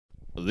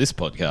This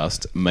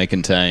podcast may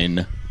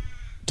contain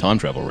time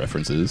travel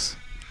references,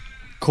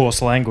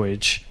 Coarse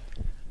language.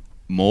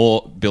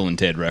 more Bill and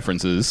Ted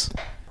references,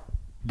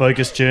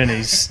 Bogus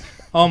journeys.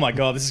 Oh my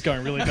god, this is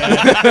going really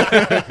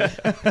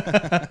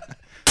bad.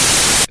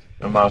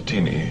 A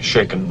martini,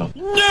 shaken not.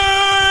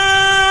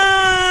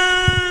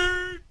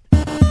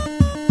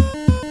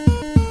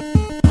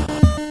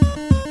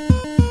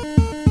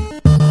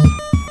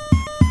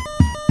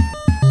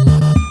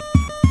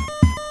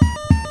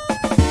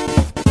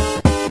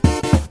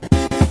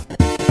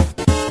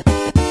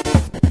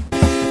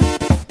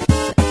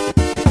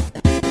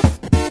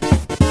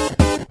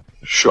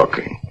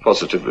 Shocking.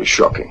 Positively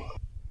shocking.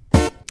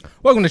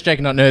 Welcome to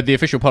Shaken Not Nerd, the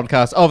official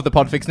podcast of the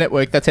Podfix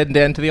Network that's heading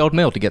down to the old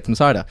mill to get some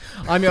cider.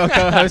 I'm your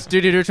co-host,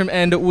 Judy Dutram,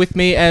 and with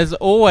me, as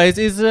always,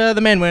 is the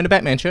man wearing a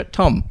Batman shirt,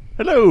 Tom.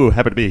 Hello,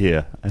 happy to be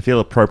here. I feel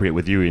appropriate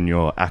with you in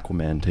your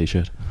Aquaman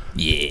t-shirt.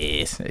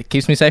 Yes, it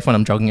keeps me safe when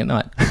I'm jogging at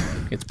night.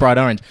 It's bright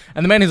orange.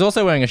 And the man who's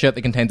also wearing a shirt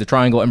that contains a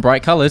triangle and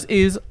bright colours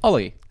is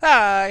Ollie.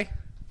 Hi.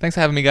 Thanks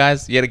for having me,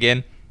 guys, yet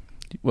again.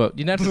 Well,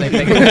 you don't have to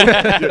say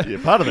anything. You're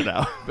part of it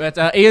now. But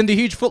Ian, the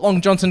huge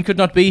footlong Johnson, could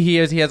not be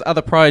here as he has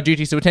other prior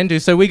duties to attend to,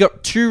 so we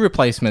got two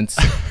replacements.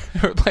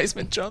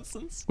 Replacement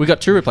Johnsons? We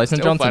got two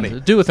replacement Still Johnsons. funny.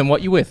 Do with them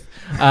what you with.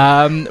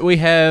 We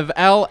have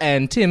Al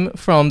and Tim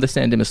from the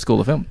San Dimas School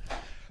of Film.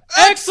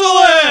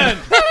 Excellent!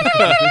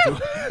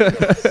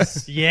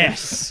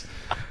 Yes.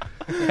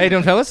 How you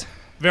doing, fellas?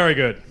 Very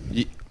good.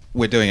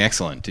 We're doing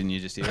excellent. Didn't you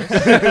just hear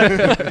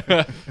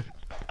us?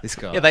 This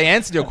guy. Yeah, they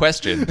answered your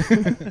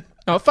question.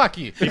 Oh, fuck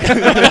you.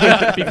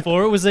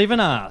 Before it was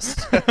even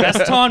asked.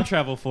 That's time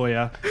travel for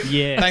you.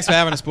 Yeah. Thanks for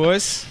having us,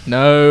 boys.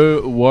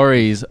 No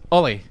worries.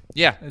 Ollie,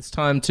 Yeah. it's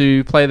time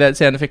to play that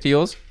sound effect of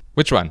yours.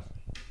 Which one?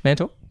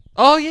 Mantle?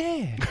 Oh,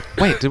 yeah.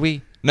 Wait, did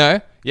we?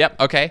 No?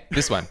 Yep, okay.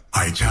 This one.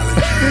 I challenge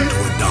you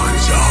to a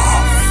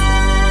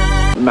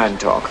dance-off. Man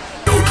talk.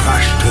 No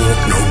trash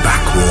talk, no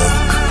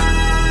backwalk.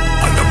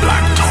 On the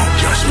black top,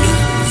 just me,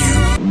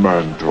 you.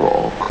 Man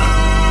talk.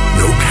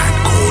 No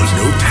catcalls,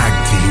 no tag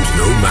teams,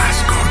 no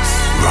mascots.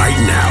 Right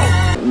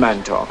now.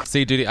 Man talk.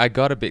 See, Duty, I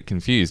got a bit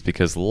confused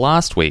because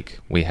last week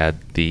we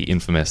had the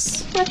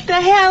infamous... What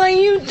the hell are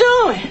you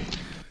doing?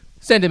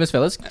 San Dimas,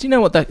 fellas, do you know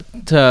what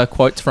that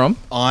quote's from?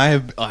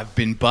 I've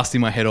been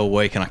busting my head all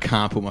week and I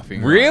can't put my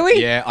finger on it.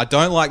 Really? Yeah, I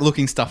don't like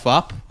looking stuff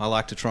up. I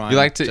like to try and You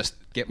like to... just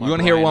get my You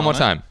want to hear it brain one more on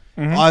time?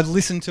 I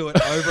listened to it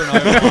over and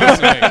over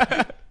last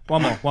week.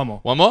 One more.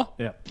 One more?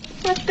 Yeah.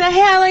 What the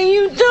hell are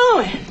you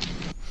doing?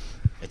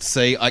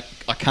 See, I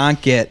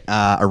can't get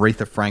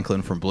Aretha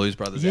Franklin from Blues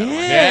Brothers out of my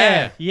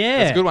head. Yeah.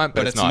 That's a good one,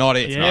 But it's not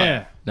it.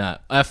 Yeah. No.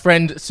 Our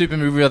friend, super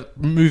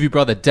movie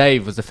brother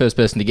Dave, was the first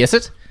person to guess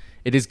it.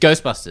 It is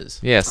Ghostbusters.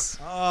 Yes.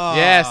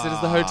 Yes, it is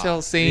the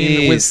hotel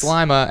scene with yes.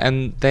 Slimer,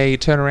 and they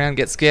turn around,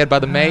 get scared by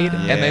the maid,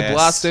 and they Yes.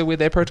 blast her with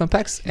their proton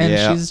packs, and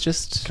Yeah. she's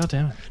just... God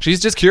damn it. She's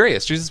just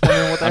curious. She's just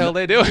wondering what the hell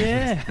they're doing.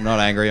 Yeah. I'm not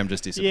angry, I'm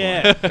just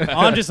disappointed. Yeah.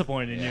 I'm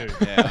disappointed in you.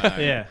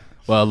 Yeah.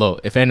 Well, look,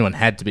 if anyone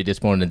had to be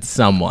disappointed in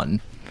someone,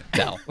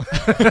 Dal.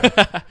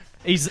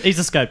 He's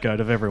a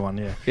scapegoat of everyone,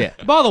 yeah. Yeah.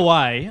 By the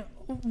way,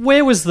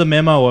 where was the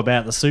memo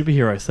about the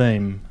superhero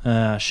theme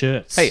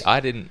shirts? Hey,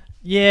 I didn't...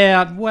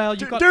 Yeah, well,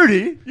 you got...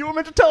 Duty, you were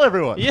meant to tell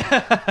everyone.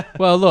 Yeah.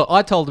 Well, look,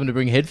 I told him to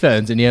bring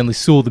headphones and he only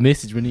saw the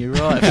message when he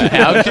arrived.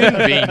 How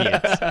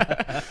convenient.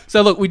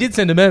 So, look, we did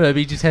send a memo, but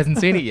he just hasn't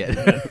seen it yet.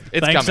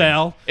 It's Thanks, coming.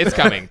 Al. It's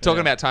coming.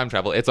 Talking about time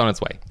travel, it's on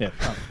its way. Yeah.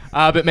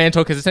 But Man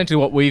Talk is essentially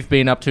what we've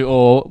been up to,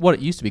 or what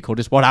it used to be called,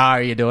 just what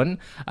are you doing?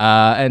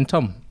 And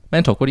Tom,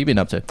 Man Talk, what have you been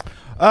up to?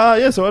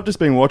 So I've just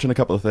been watching a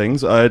couple of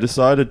things. I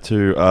decided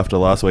to, after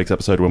last week's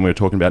episode when we were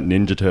talking about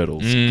Ninja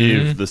Turtles,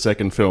 give the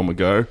second film a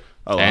go.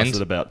 I lasted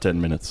And? about 10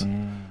 minutes.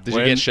 Did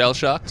you get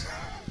shell-shocked?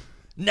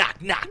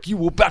 Knock, knock, you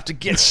were about to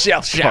get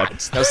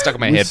shell-shocked. That was stuck in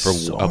my head for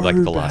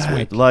the last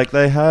week. Like,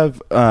 they have,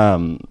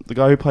 the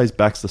guy who plays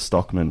Baxter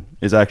Stockman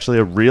is actually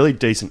a really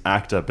decent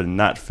actor, but in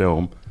that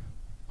film,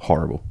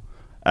 horrible.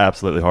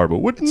 Absolutely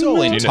horrible. It's all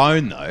in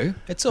tone, though.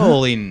 It's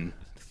all in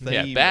theme.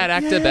 Yeah, bad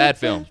actor, bad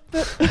film.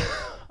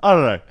 I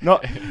don't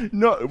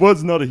know.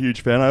 Was not a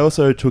huge fan. I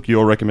also took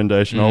your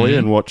recommendation, Ollie,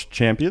 and watched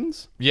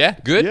Champions. Yeah,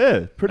 good?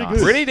 Yeah, pretty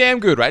good. Pretty damn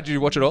good, right? Did you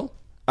watch it all?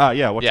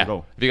 Yeah, I watched Yeah. it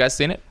all. Have you guys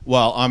seen it?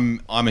 Well,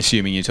 I'm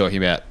assuming you're talking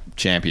about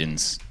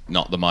Champions,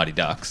 not the Mighty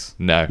Ducks.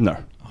 No. No.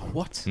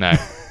 What? No.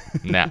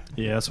 Nah.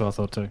 Yeah, that's what I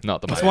thought too. Not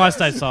the That's Mighty why I Ducks.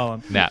 stayed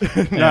silent. Nah.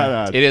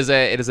 No. It is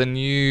a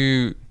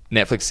new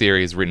Netflix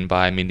series written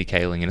by Mindy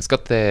Kaling, and it's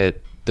got the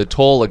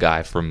taller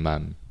guy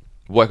from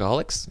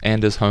Workaholics,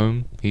 Anders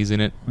Holm. He's in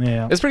it.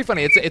 Yeah. It's pretty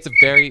funny. It's a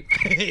very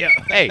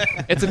hey,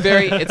 it's a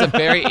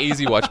very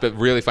easy watch, but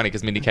really funny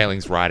because Mindy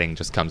Kaling's writing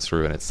just comes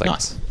through, and it's like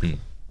Nice.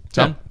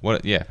 Tom,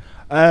 what? Yeah.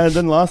 And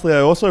then lastly, I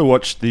also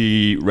watched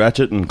the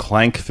Ratchet and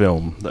Clank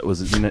film that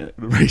was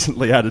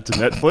recently added to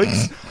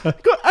Netflix.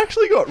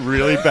 Actually got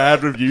really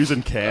bad reviews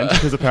and canned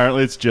because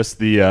apparently it's just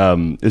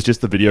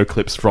the video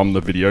clips from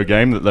the video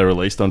game that they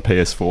released on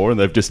PS4, and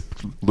they've just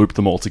looped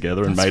them all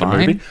together and That's made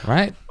fine, a movie.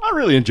 right? I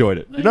really enjoyed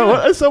it. You know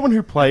what? As someone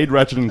who played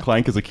Ratchet and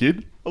Clank as a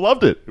kid, I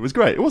loved it. It was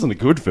great. It wasn't a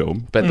good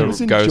film, But the it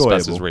was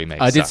Ghostbusters enjoyable.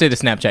 remake. I did sucked. see the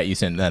Snapchat you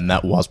sent, and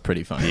that was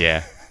pretty funny.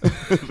 Yeah.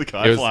 The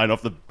guy It was- flying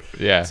off the...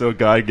 Yeah. So a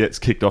guy gets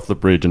kicked off the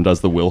bridge and does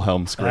the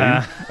Wilhelm scream.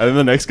 And then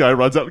the next guy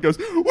runs up and goes,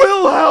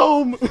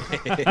 Wilhelm!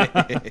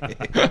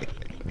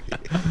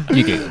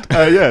 You giggled.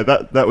 Yeah,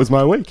 that was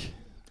my week.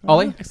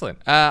 Ollie? Excellent.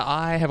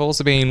 I have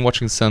also been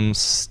watching some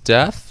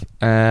stuff.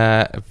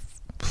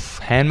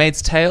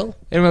 Handmaid's Tale.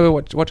 Anyone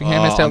remember watching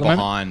Handmaid's Tale I'm at the moment?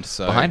 behind.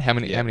 So Behind? How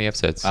many yeah. How many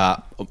episodes?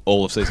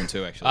 All of season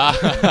 2,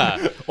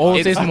 actually. All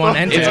of season 1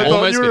 and 2. it's I thought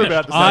almost you were finished.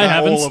 about to say I all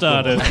haven't of them.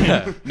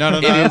 started. No.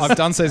 I've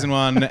done season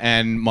 1,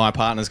 and my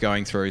partner's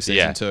going through season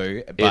Yeah.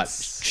 2. But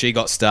It's- she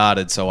got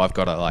started, so I've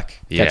got to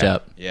Catch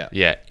up. Yeah.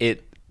 Yeah.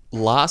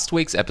 Last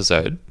week's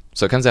episode,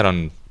 so it comes out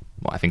on,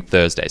 I think,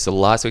 Thursday. So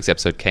last week's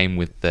episode came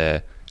with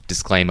the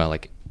disclaimer,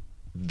 like,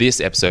 this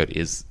episode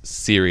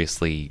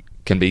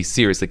can be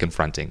seriously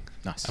confronting.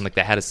 Nice. And, like,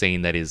 they had a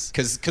scene that is...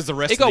 Because the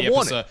rest It of got the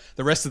warning. episode,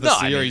 the rest of the No,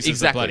 I mean, series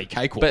is a bloody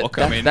cakewalk.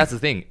 But that's the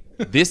thing.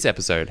 This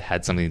episode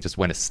had something that just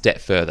went a step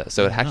further.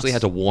 So it actually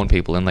had to warn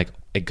people, and like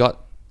it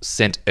got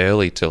sent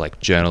early to like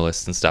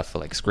journalists and stuff for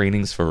like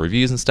screenings for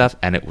reviews and stuff.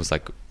 And it was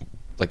like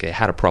it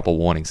had a proper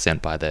warning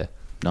sent by the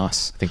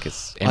nice. I think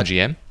it's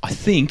MGM. I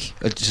think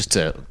just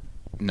to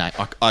name,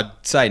 I'd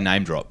say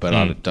name drop, but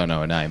I don't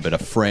know her name. But a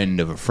friend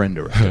of a friend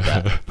directed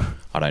that.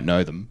 I don't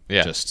know them.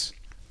 Yeah. Just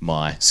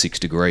my 6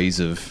 degrees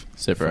of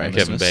Separation.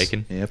 Kevin famousness.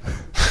 Bacon. Yep.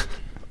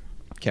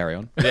 Carry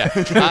on. Yeah.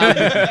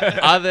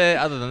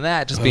 Other than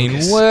that, just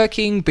been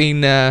working.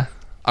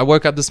 I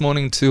woke up this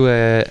morning to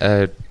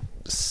a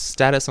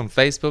status on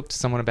Facebook to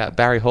someone about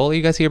Barry Hall.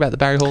 You guys hear about the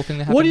Barry Hall thing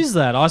that happened? What is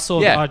that? I saw.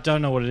 Yeah. I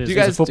don't know what it is. Do you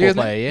guys, a football do you guys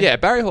know? player, yeah? Yeah,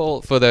 Barry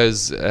Hall, for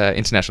those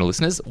international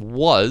listeners,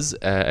 was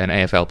an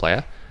AFL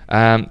player.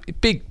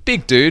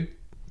 Big dude,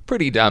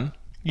 pretty dumb,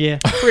 Yeah.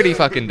 pretty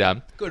fucking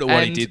dumb. Good at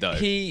what he And did, though.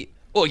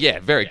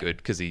 Very good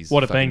because he's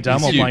What, at fucking- being dumb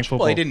he's or huge. playing football?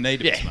 Well, he didn't need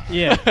to be smart.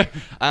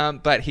 Yeah.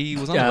 But he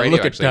was on the Yeah, radio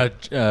look actually.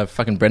 at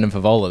fucking Brendan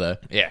Favola, though.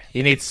 Yeah.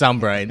 He needs some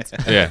brains.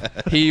 Yeah,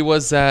 he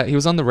was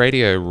on the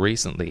radio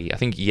recently, I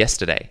think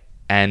yesterday,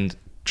 and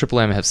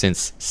Triple M have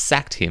since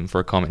sacked him for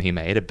a comment he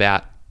made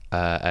about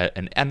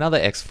another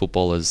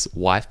ex-footballer's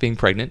wife being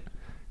pregnant.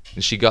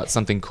 And she got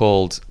something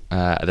called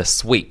the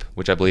sweep,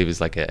 which I believe is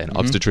like an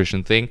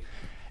obstetrician thing,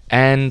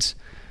 and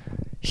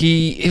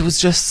it was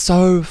just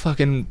so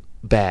fucking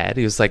bad.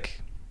 He was like,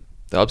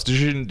 the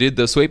obstetrician did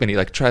the sweep, and he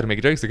like tried to make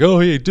a joke. He's like, oh,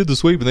 he did the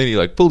sweep, and then he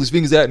like pulled his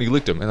fingers out and he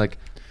licked him, and like.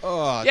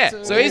 Oh,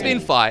 Yeah, so he's been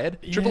fired.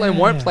 Triple M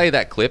won't play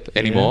that clip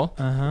anymore.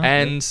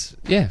 And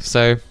yeah,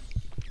 so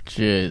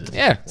Jeez.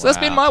 yeah, so that's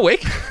been my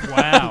week.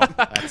 Wow.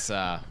 That's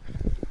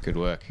good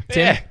work.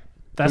 Yeah.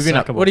 That's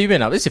What have you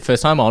been up? This is your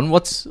first time on.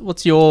 What's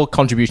your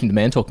contribution to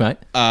Man Talk, mate?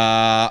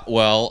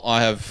 Well,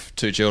 I have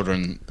 2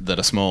 children that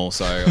are small,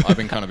 so I've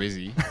been kind of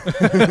busy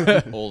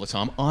all the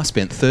time. I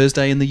spent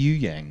Thursday in the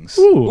Yangs.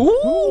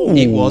 Ooh.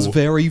 It was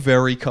very,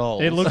 very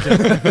cold. It looked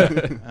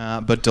it.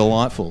 but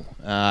delightful.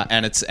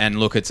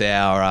 It's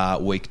our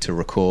week to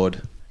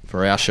record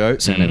for our show,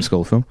 St. Never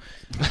School Film.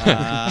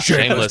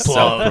 Shameless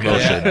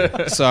self-promotion.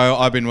 Yeah. So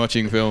I've been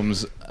watching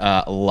films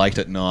late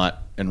at night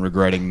and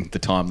regretting the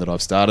time that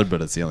I've started,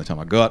 but it's the only time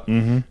I got.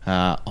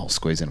 I'll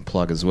squeeze in a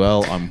plug as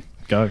well. I'm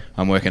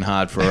working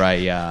hard for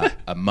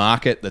a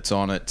market that's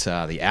on at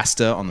the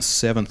Astor on the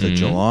 7th of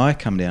July.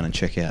 Come down and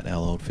check out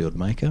Al Oldfield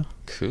Maker.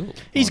 Cool.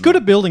 He's good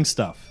at building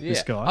stuff. This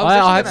Yeah. guy. was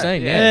I actually have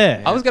seen,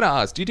 yeah. I was gonna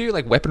ask, do you do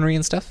like weaponry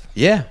and stuff?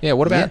 Yeah. Yeah.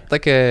 What about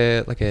like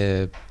a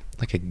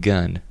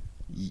gun?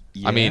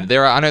 Yeah. I mean,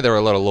 I know there are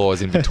a lot of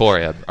laws in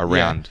Victoria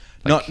around.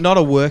 Like, not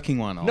a working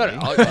one. no.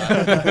 Ollie.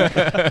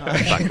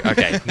 Fuck,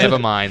 okay, never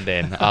mind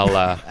then.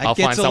 I'll find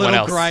gets a someone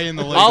little else. grey in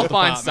the legal I'll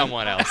find department.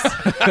 someone else.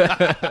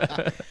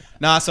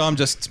 Nah, so I'm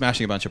just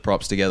smashing a bunch of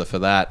props together for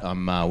that.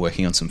 I'm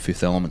working on some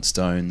Fifth Element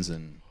stones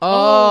and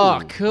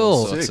Oh,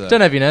 cool. sorts of- Don't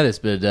know if you know this,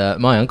 but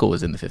my uncle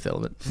was in The Fifth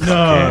Element.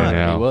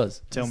 No. He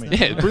was. Tell me.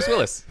 Yeah, Bruce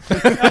Willis.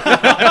 That's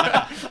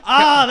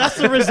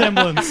the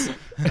resemblance.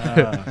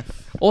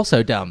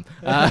 Also dumb.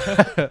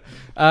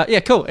 Yeah,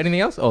 cool. Anything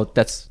else? Oh,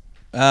 that's...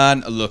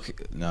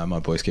 look, no, my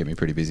boys keep me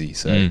pretty busy,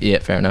 so Yeah,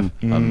 fair enough.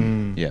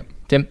 yeah.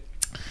 Tim?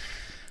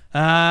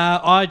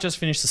 I just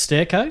finished The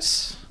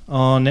Staircase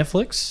on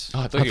Netflix. Oh,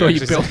 I I thought thought you you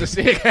actually built a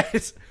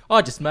staircase.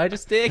 I just made a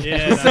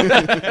staircase.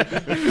 Yeah,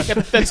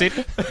 That's it.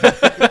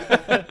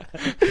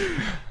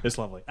 it's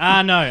lovely.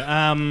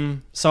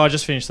 So I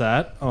just finished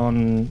that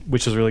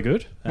which was really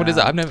good. What is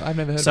that? I've never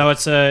heard So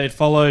of it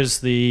follows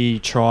the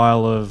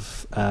trial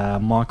of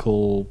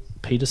Michael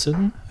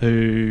Peterson,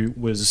 who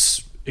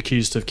was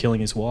accused of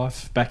killing his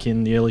wife back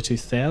in the early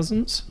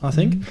 2000s, I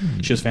think.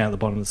 She was found at the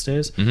bottom of the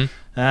stairs.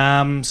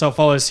 So it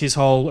follows his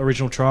whole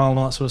original trial and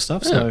all that sort of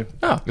stuff. So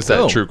Oh, Is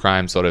cool. that true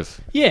crime sort of?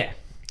 yeah.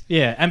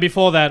 And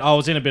before that, I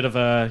was in a bit of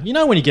a... You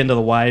know when you get into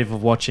the wave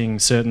of watching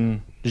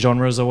certain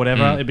genres or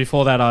whatever?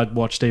 Before that, I'd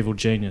watched Evil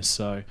Genius,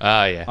 so...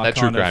 Oh, yeah. I That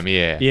true kind of- crime,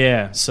 yeah.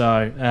 Yeah,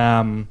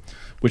 so...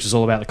 which is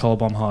all about the collar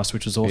bomb heist,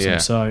 which is awesome. Yeah.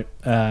 So...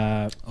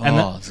 and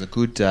There's a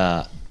good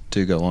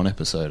Do Go On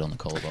episode on the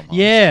Collarbone.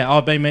 Yeah,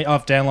 I've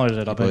downloaded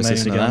it. I've been meaning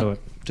to get onto it.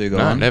 Do Go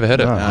No, On. never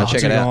heard of it.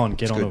 Check Do it Go out. On,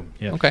 get It's onto good.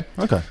 it. Yeah. Okay.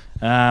 Okay.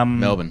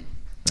 Melbourne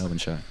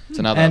show. It's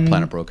another And-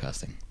 Planet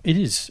Broadcasting. It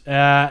is.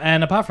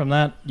 And apart from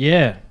that,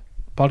 yeah,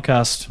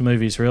 podcast,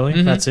 movies,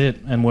 really. That's it.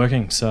 And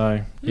working.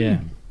 So, yeah,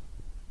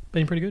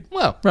 been pretty good.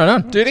 Well, Right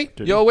on. Duty,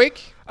 your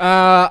week?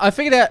 I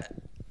figured out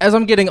as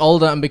I'm getting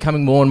older, I'm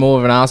becoming more and more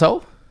of an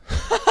asshole.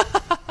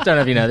 Don't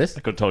know if you know this.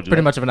 I could have told you Pretty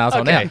that. much of an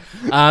asshole Okay.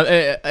 now.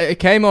 It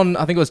came on,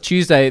 I think it was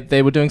Tuesday,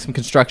 they were doing some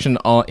construction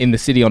in the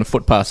city on a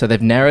footpath, so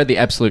they've narrowed the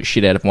absolute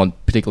shit out of one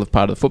particular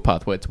part of the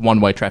footpath where it's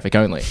one-way traffic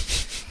only.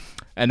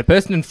 And the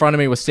person in front of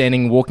me was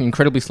walking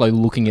incredibly slow,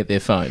 looking at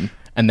their phone,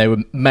 and they were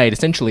made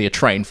essentially a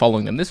train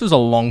following them. This was a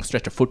long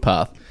stretch of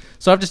footpath.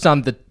 So I've just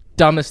done the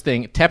dumbest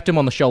thing, tapped him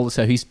on the shoulder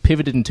so he's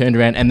pivoted and turned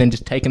around, and then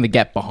just taken the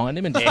gap behind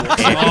him and just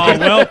walked Oh,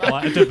 well,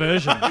 like a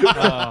diversion.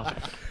 Oh.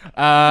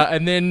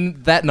 and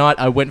then that night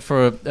I went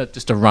for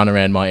just a run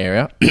around my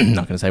area.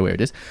 Not going to say where it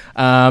is.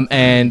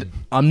 And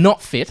I'm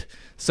not fit.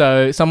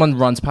 So someone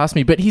runs past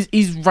me, but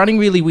he's running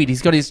really weird.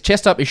 He's got his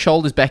chest up, his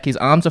shoulders back, his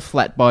arms are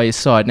flat by his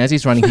side. And as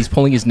he's running, he's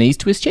pulling his knees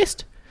to his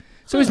chest.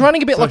 So he's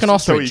running a bit like an So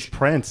ostrich. he's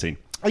prancing.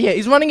 Oh, yeah,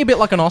 he's running a bit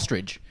like an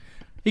ostrich.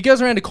 He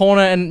goes around a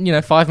corner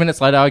and, 5 minutes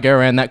later I go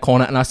around that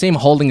corner and I see him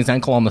holding his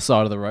ankle on the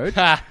side of the road.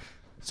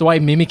 So I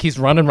mimic his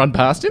run and run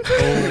past him.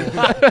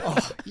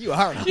 You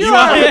are. You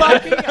are a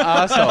fucking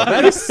asshole.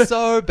 That is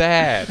so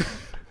bad.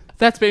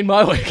 That's been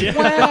my week.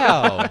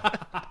 Wow.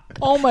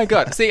 Oh my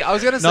god. See, I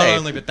was gonna Not say.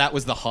 only, but that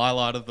was the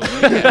highlight of the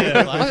week.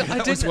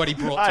 That was what he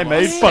brought to I us.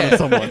 made fun of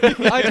someone.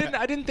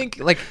 I didn't think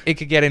like it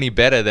could get any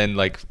better than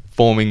like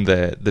forming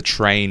the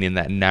train in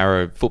that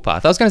narrow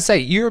footpath. I was going to say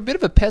you're a bit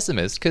of a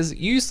pessimist because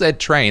you said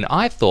train.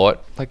 I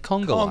thought like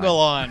conga line. Conga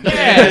line.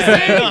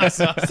 Yeah,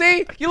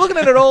 see, you're looking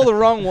at it all the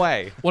wrong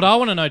way. What I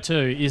want to know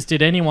too is,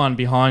 did anyone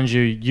behind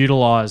you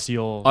utilise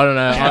your? I don't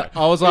know.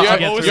 I was like,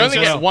 You only as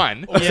get well.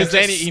 one because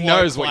then he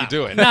knows what you're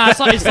doing. Nah,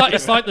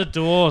 it's like the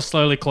door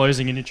slowly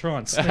closing and you try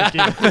and sneak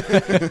in.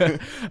 it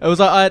was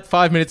like I had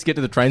 5 minutes to get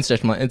to the train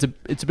station. I'm like,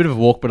 it's a bit of a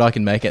walk, but I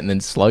can make it. And then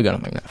slow gun.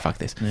 I'm like, no, fuck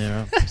this. Yeah,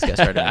 right. Just go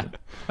straight over.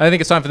 I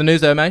think it's time for the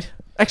news, though, mate.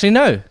 Actually,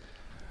 no.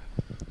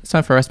 It's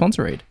time for our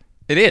sponsor read.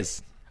 It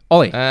is.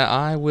 Ollie.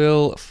 I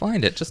will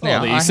find it just now.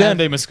 Oh, I the have-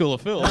 Sandeema School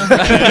of Film. Oh, no,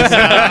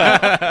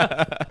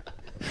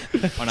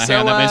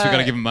 that means we're going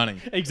to give him money.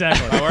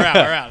 Exactly. We're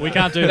out. We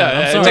can't do that.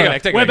 I'm take sorry. it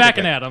back, take it We're back,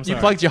 take backing it out. I'm You sorry.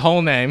 plugged your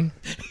whole name.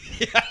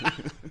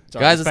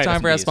 Guys, it's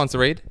time for our sponsor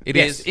read. It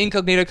is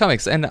Incognito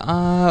Comics, and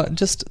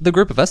just the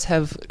group of us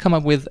have come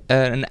up with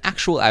an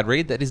actual ad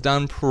read that is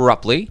done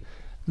properly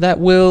that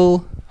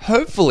will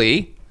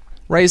hopefully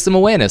raise some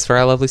awareness for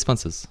our lovely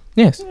sponsors.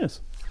 Yes.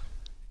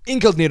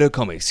 Incognito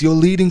Comics, your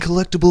leading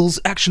collectibles,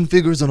 action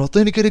figures, and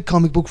authenticated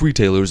comic book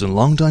retailers and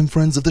longtime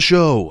friends of the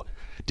show.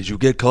 Did you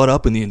get caught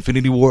up in the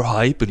Infinity War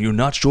hype and you're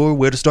not sure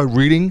where to start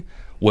reading?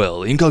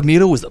 Well,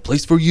 Incognito is the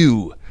place for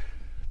you.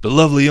 The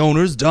lovely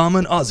owners, Dom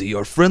and Ozzy,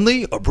 are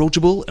friendly,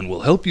 approachable, and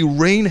will help you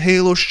rain,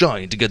 hail, or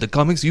shine to get the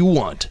comics you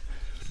want.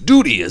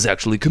 Duty has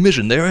actually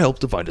commissioned their help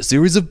to find a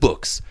series of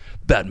books,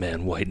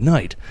 Batman White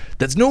Knight,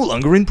 that's no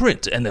longer in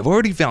print, and they've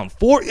already found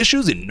 4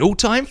 issues in no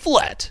time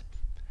flat.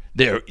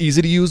 Their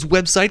easy-to-use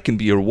website can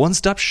be your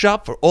one-stop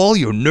shop for all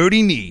your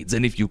nerdy needs,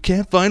 and if you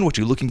can't find what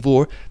you're looking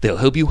for, they'll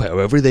help you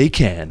however they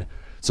can.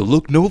 So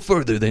look no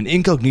further than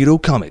Incognito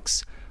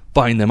Comics.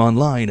 Find them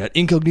online at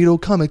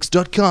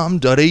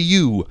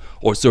incognitocomics.com.au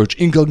or search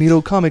Incognito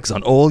Comics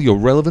on all your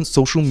relevant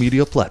social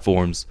media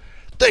platforms.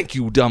 Thank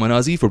you, Dom and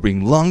Ozzy, for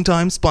being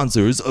longtime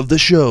sponsors of the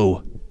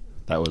show.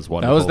 That was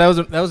wonderful. That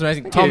was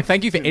amazing. Tom,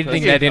 thank you for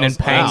editing that in and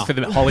paying for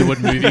the Hollywood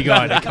movie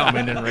guy to come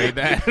in and read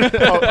that.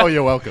 oh,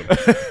 you're welcome.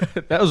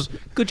 That was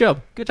good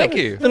job. Good job. Thank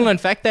you. Little known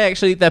fact,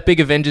 that big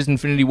Avengers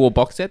Infinity War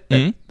box set,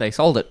 they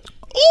sold it.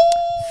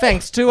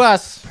 Thanks to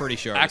us. Pretty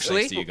sure.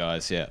 Actually? Thanks to you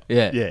guys. Yeah.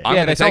 Yeah. Yeah. I'm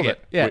yeah, gonna they sold take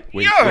it. Yeah.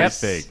 We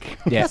think.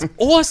 Yes.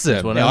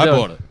 Awesome. what Yeah, I'm I doing.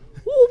 bought it.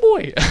 Oh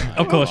boy.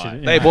 Of course you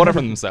do. They bought it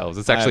from themselves.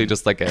 It's actually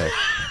just like a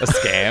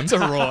scam. It's a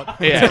rot.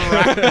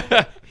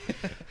 Yeah.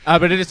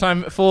 But it is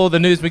time for the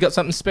news. We got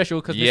something special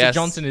because Yes. Mr.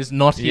 Johnson is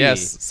not here.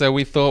 Yes. So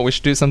we thought we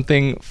should do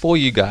something for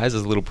you guys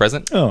as a little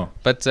present. Oh.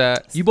 But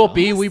You bought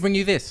beer, we bring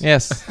you this.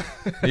 yes.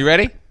 You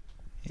ready?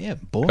 Yeah,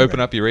 boy. Open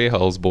up your ear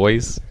holes,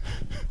 boys.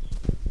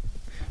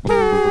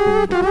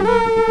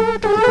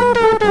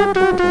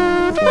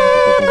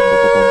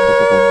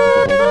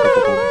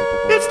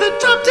 It's the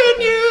top 10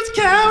 news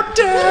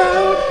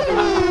countdown.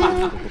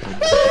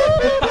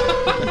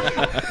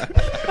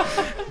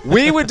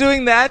 We were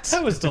doing that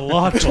That was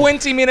delightful.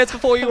 20 minutes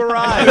before you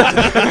arrived.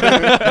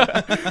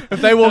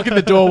 If they walk in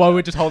the door while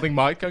we're just holding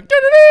mic, going,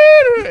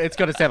 "Doo-doo-doo-doo," it's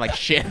got to sound like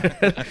shit.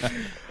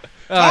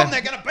 Tom,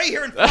 they're going to be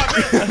here in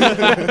 5 minutes.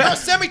 You're a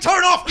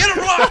semi-turn off. Get it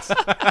right.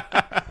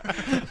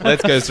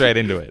 Let's go straight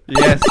into it.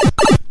 Yes.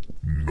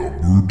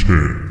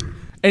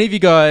 Any of you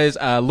guys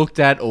looked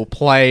at or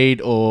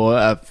played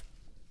or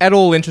at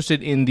all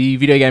interested in the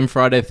video game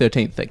Friday the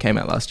 13th that came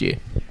out last year?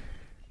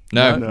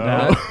 No.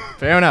 No.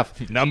 Fair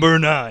enough. Number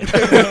 9.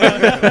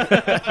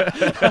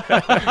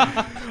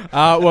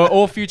 Well,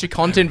 all future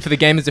content for the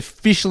game is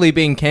officially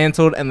being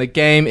cancelled, and the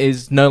game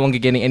is no longer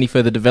getting any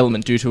further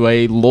development due to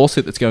a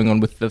lawsuit that's going on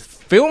with the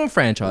film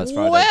franchise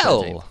Friday the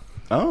 13th.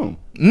 Oh.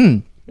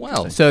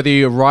 Well, So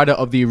the writer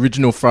of the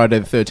original Friday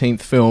the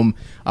 13th film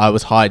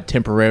was hired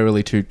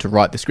temporarily to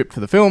write the script for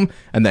the film,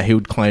 and that he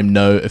would claim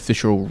no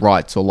official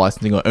rights or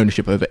licensing or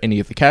ownership over any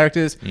of the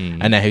characters.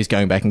 And now he's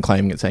going back and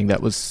claiming it, saying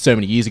that was so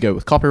many years ago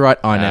with copyright.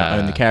 I now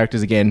own the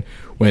characters again,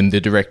 when the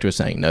director is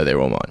saying, no,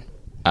 they're all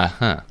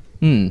mine.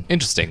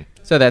 Interesting.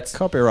 So that's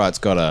Copyright's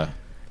got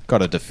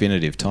a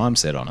definitive time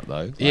set on it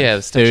though. Like, Yeah,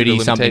 the statute of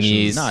 30-something limitations.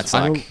 years. No, it's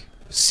like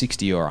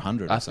 60 or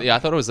 100. Or something. I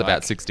thought it was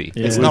about 60.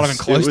 Yeah. It's It not was- even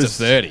close it to was-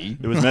 30.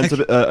 It was meant to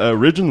be,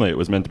 originally it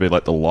was meant to be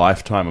like the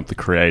lifetime of the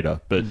creator,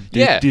 but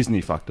Yeah.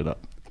 Disney fucked it up.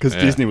 Because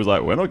Disney was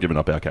like, we're not giving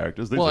up our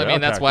characters. These Well, are I our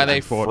mean, that's why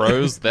they characters.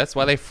 froze. That's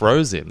why they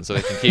froze him, so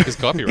they can keep his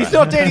copyright. he's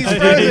not dead, he's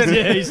frozen.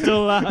 Yeah, he's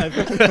still alive.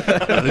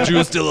 Are the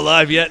Jews still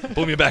alive yet?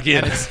 Pull me back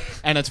in.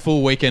 And it's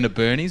full weekend of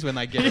Bernie's when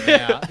they get it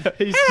out.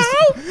 He's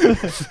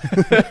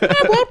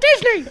I'm Walt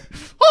Disney.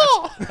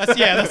 Oh.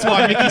 That's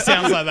why Mickey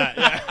sounds like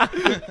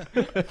that.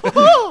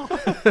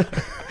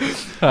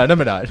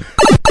 Number 9.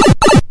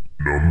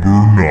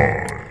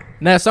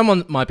 Now,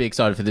 someone might be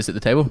excited for this at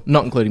the table,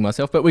 not including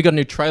myself, but we got a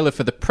new trailer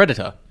for The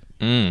Predator.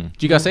 Did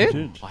you guys see it?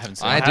 I haven't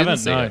seen I it. didn't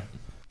see no. it.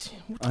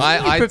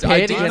 I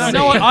prepared did against see You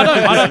know what?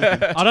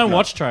 it. I don't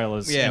watch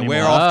trailers. Yeah, anymore.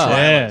 we're off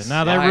trailers.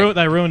 Yeah, no, Why?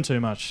 they ruin too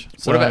much.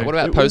 So, What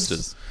about it was-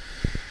 posters?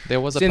 There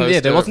was a Yeah,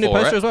 poster. there was a new for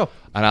poster it, as well.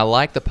 and I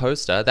like the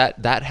poster.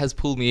 That has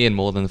pulled me in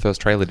more than the first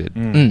trailer did.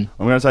 I'm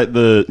going to say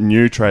the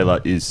new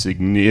trailer is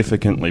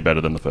significantly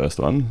better than the first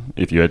one,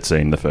 if you had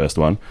seen the first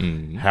one.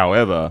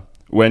 However,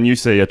 when you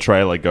see a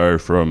trailer go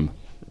from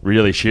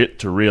really shit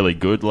to really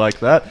good like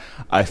that,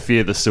 I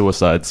fear the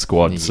Suicide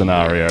Squad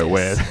scenario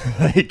where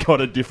they got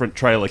a different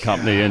trailer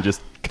company and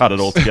just cut it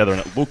all together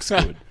and it looks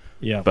good.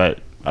 Yeah. But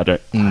I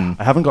don't.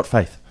 I haven't got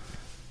faith.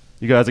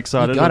 You guys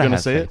excited? You We're gotta going to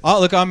have see faith. it? Oh,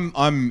 look,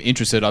 I'm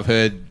interested. I've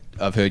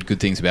heard good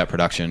things about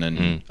production,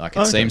 and like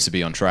it seems to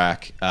be on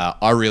track.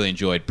 I really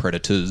enjoyed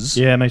Predators.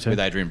 Yeah, me too. With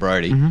Adrian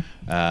Brody. It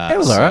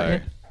was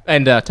alright. Yeah.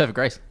 And Topher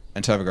Grace.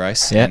 And Topher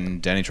Grace Yeah.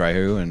 and Danny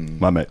Trejo and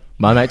My mate.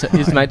 My mate,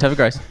 his mate Topher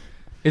Grace.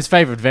 His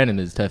favourite Venom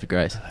is Topher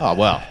Grace. oh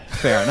well,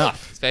 fair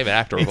enough. His favorite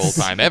actor of all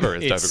time ever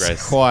is Topher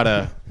Grace. Quite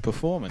a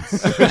performance.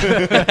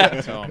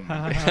 Tom.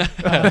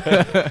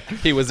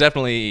 He was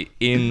definitely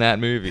in that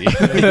movie.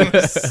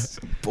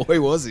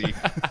 Boy, was he.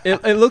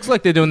 It looks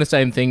like they're doing the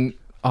same thing.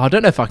 Oh, I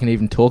don't know if I can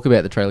even talk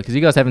about the trailer because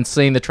you guys haven't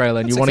seen the trailer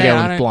and you want to okay, go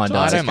I with don't- blind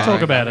I eyes. don't mind.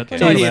 Talk about it. Okay.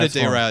 Talk Not about here to it's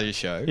fine. derail your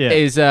show. Yeah.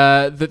 Is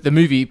the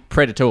movie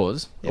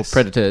Predators Yes. or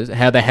Predators?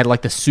 How they had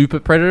like the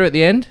super predator at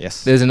the end.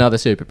 Yes. There's another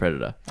super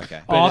predator.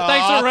 Okay. Oh,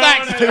 thanks for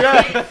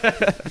ruining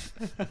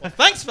it. Well,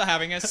 thanks for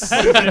having us.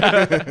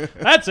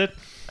 That's it.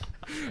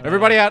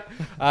 Everybody out.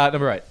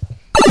 Number 8.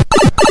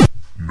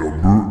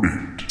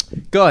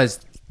 Guys,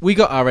 we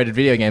got R-rated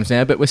video games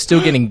now, but we're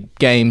still getting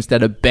games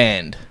that are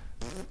banned.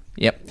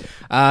 Yep.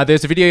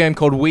 There's a video game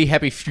called We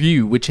Happy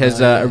Few, which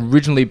has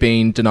originally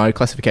been denied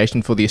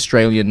classification for the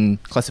Australian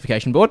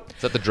Classification Board.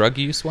 Is that the drug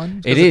use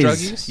one? It Was is. Drug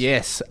use?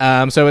 Yes.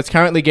 So it's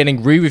currently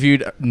getting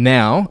re-reviewed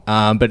now,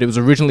 but it was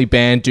originally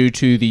banned due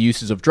to the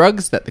uses of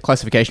drugs that the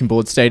classification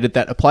board stated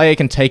that a player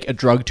can take a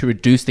drug to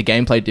reduce the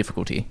gameplay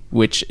difficulty,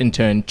 which in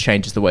turn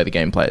changes the way the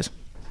game plays.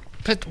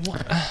 But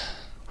what?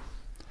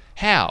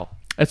 How?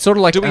 It's sort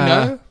of like... Do we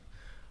know?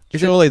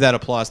 Surely that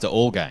applies to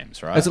all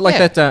games, right? Is it like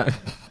Yeah. that...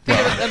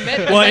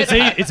 Well,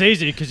 it's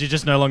easy because you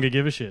just no longer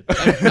give a shit.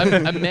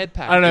 A med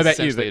pack I don't know is about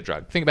you, essentially but- a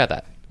drug. Think about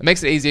that. It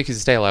makes it easier because you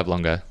stay alive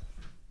longer.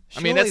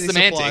 I mean, that's Surely this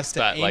semantics, applies to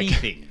but like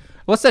anything.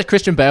 What's that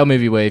Christian Bale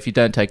movie where if you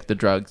don't take the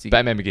drugs... You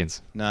Batman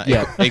Begins. No,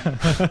 Yeah.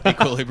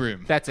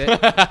 Equilibrium. That's it.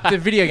 The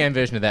video game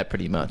version of that,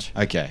 pretty much.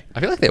 Okay.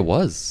 I feel like there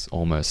was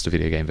almost a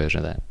video game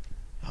version of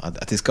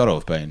that. There's got to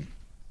have been.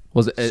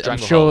 Was it? I'm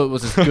Stranglehold. sure it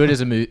was as good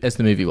as as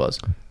the movie was.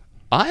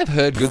 I have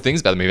heard good things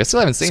about the movie. I still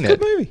haven't seen It's a it.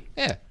 good movie.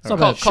 Yeah. It's not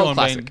cult bad.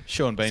 classic.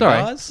 Sean Bean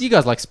Sorry, bars. you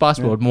guys like Spice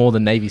World more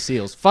than Navy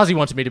SEALs. Fuzzy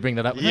wanted me to bring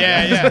that up.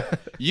 Yeah.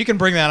 You can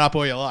bring that up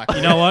all you like.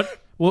 You know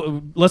what?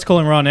 Well, let's call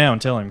him right now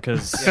and tell him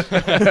because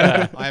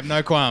I have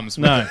no qualms.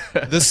 no.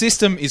 The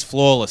system is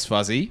flawless,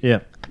 Fuzzy. Yeah.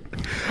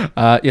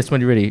 Yes,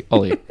 when you're ready,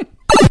 Ollie.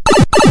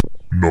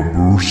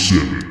 Number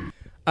 7.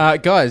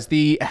 Guys,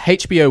 the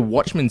HBO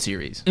Watchmen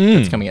series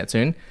that's coming out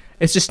soon.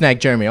 It's just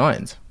snagged Jeremy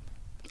Irons.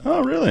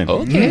 Oh, really?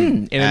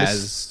 In a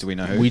As do we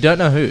know who? we don't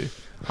know who.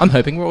 I'm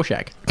hoping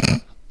Rorschach.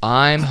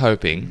 I'm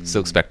hoping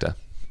Silk Spectre.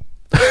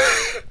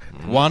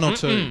 One or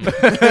two.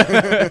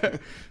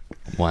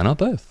 Why not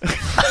both?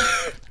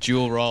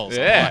 Dual roles.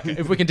 Yeah.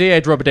 If we can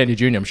de-age Robert Downey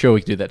Jr., I'm sure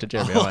we can do that to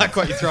Jeremy I Irons. like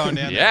what you're throwing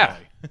down. Yeah.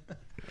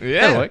 there.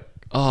 Yeah.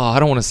 Oh, I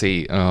don't want to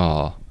see.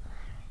 Oh.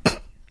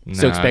 No,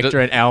 Silk Spectre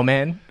and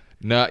Owlman.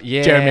 No,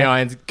 yeah. Jeremy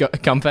Irons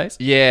cum face.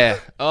 Yeah.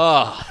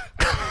 Oh.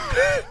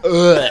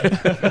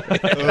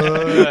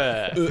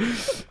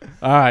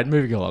 All right,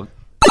 moving along.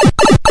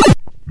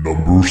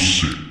 Number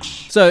 6.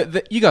 So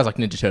you guys like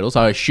Ninja Turtles,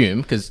 I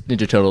assume, because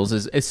Ninja Turtles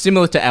is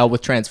similar to Al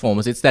with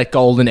Transformers. It's that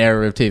golden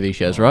era of TV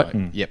shows, right?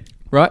 Yep.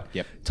 Right?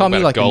 Yep. Tom, you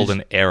About like a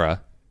golden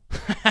era.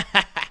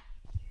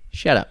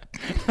 Shut up.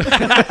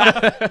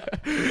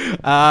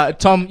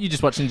 Tom, you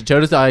just watched Ninja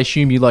Turtles. I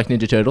assume you like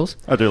Ninja Turtles.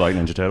 I do like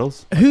Ninja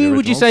Turtles. Who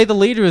would you say the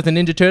leader of the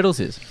Ninja Turtles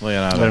is?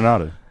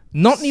 Leonardo.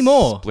 Not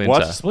anymore. Splinter.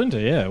 What? Splinter,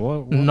 yeah.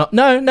 What? No,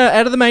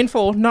 out of the main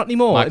four, not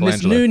anymore. In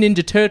this new Michelangelo.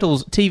 Ninja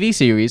Turtles TV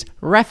series,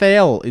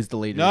 Raphael is the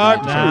leader.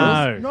 of the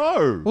Ninja Turtles.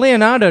 No. No.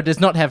 Leonardo does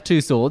not have two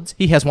swords.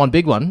 He has one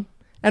big one.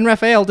 And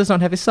Raphael does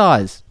not have his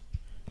size.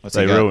 What's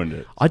They he got? ruined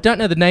it. I don't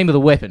know the name of the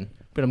weapon,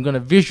 but I'm going to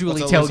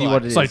visually What's it tell look you like?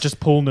 what it is. It's like just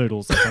pool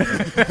noodles or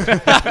something.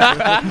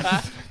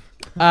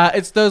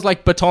 It's those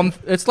like baton.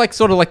 It's like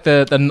sort of like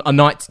a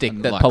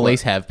nightstick that Like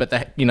police have, but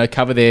they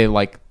cover their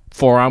like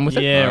forearm with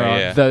it. Yeah, right.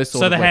 yeah. Those sort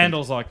So of the weapons.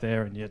 handle's like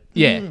there and yet.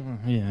 Yeah.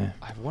 Yeah.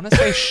 I want to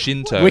say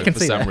Shinto We can for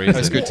see some that. reason. That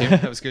was good, Tim.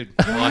 That was good.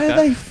 I Why like are that.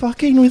 they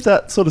fucking with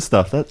that sort of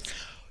stuff? That's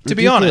To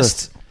be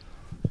ridiculous. honest,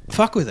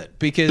 fuck with it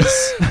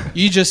because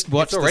you just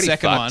watched the already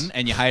second fucked. one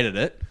and you hated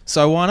it.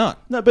 So why not?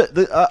 No, but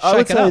I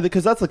would Shake it say up.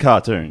 because that's the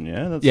cartoon,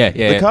 yeah. That's, Yeah.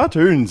 The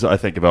cartoons, I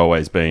think, have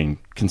always been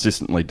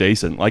consistently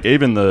decent. Like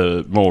even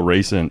the more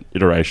recent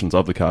iterations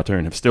of the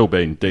cartoon have still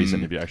been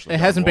decent. If you actually, It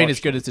hasn't been as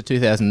good as the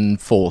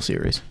 2004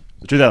 series.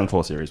 The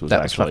 2004 series was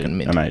That was actually fucking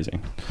mint.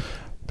 amazing.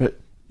 But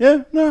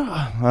yeah, no,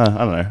 I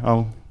don't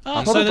know.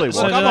 I'll probably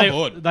So watch. I'm on do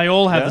board. they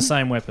all have Yeah. the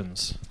same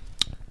weapons?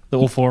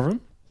 All four of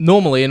them?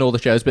 Normally in all the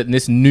shows, but in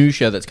this new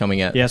show that's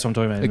coming out, Yeah, that's what I'm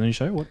talking about. In the new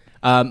show? What?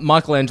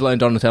 Michelangelo and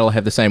Donatello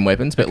have the same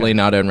weapons, but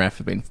Leonardo and Raph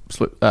have been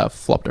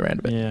flopped around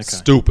a bit. Yeah, okay.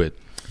 Stupid.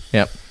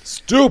 Yep.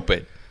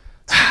 Stupid.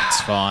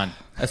 It's fine.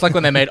 It's like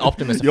when they made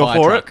Optimus a You're fire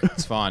for truck. it?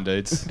 It's fine,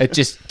 dudes. It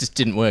just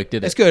didn't work,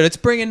 did it? It's good. It's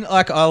bringing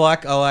I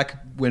like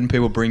when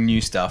people bring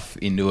new stuff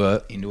into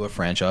a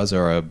franchise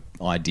or a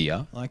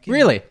idea. Like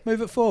Really?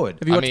 move it forward.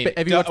 Have you I watched? mean-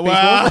 Have you watched?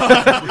 Wow.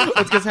 I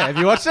was gonna say, have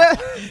you watched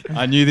that?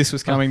 I knew this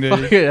was coming,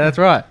 dude. Yeah, that's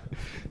right.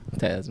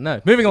 No.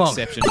 Moving along,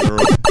 Exception to the rule.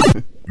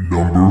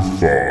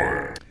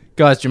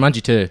 guys.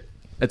 Jumanji 2.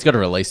 It's got a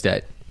release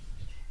date.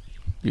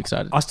 You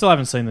excited? I still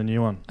haven't seen the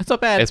new one. It's not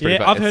bad. It's pretty Yeah,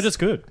 fun. I've heard it's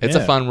good. It's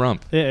Yeah. a fun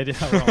romp. Yeah, it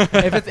is. Right.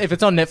 if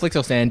it's on Netflix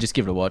or Stan, just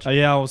give it a watch.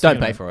 Yeah, I was Don't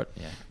thinking pay that. for it.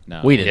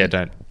 No. We Yeah, didn't.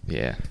 don't.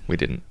 Yeah, we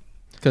didn't.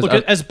 Because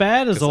Look, as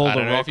bad as all I the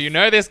don't know rock, if you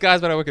know this,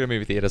 guys, but I work at a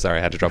movie theater. Sorry,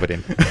 I had to drop it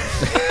in.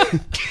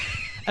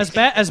 as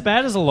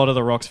bad as a lot of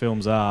the Rock's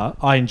films are,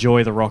 I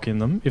enjoy the Rock in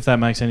them. If that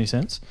makes any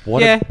sense.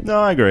 yeah, No,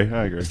 I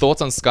agree.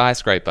 Thoughts on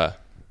Skyscraper?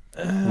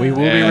 we will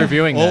be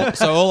reviewing that.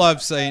 So all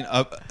I've seen,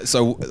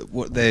 so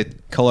what they're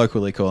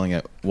colloquially calling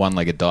it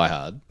one-legged Die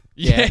Hard,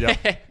 Yeah.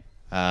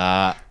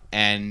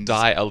 and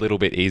Die a little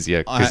bit easier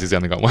because I- he's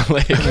only got one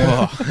leg.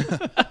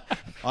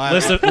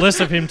 Less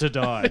of him to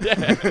die.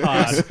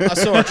 Hard. I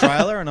saw a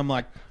trailer and I'm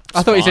like,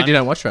 I thought you said fine. you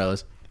don't watch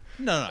trailers.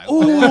 No.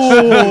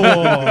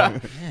 Oh,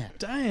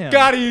 damn!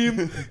 Got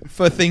him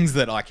for things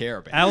that I care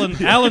about.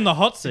 Alan the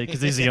hot seat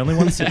because he's the only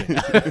one sitting.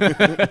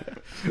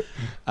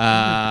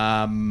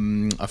 I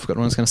forgot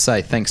what I was going to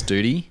say. Thanks,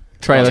 Duty.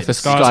 Trailer for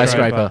Skyscraper.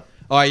 Skyscraper.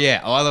 Oh yeah.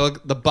 Oh,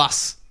 the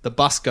bus. The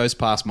bus goes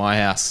past my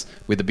house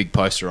with a big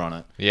poster on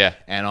it. Yeah.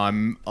 And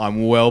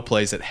I'm well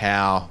pleased at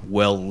how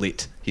well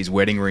lit his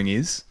wedding ring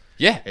is.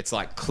 Yeah. It's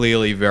like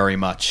clearly very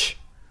much.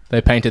 They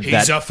painted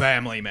He's that. a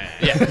family man.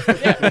 Yeah.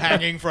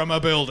 Hanging from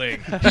a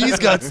building. He's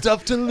got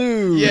stuff to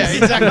lose. Yeah,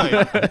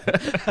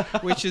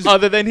 exactly. Which is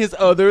Other than his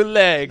other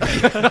leg.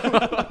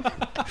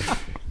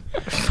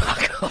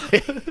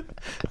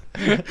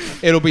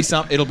 it'll be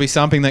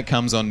something that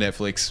comes on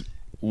Netflix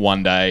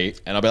one day,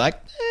 and I'll be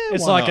like,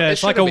 It's why like not? a It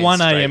it's like should've a been 1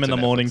 straight a.m. in to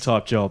the morning Netflix.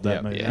 type job. That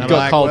Yep. movie. Yeah. And I'm I'm Got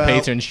like, cold well-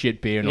 pizza and shit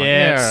beer. And yeah, like,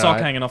 it's yeah, sock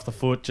alright. hanging off the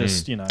foot,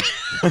 just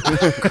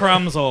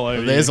crumbs all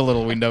over. There's a you.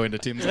 little window into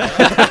Tim's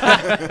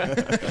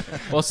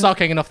life. Well, sock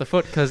hanging off the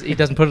foot because he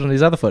doesn't put it on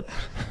his other foot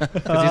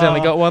because he's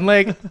only got one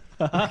leg.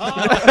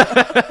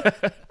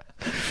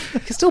 You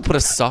can still put a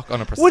sock on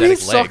a Would prosthetic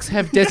his leg. socks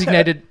have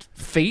designated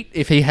feet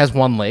if he has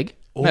one leg?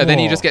 No, then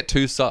you just get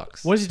two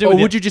socks. What does he do? Or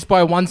with would you just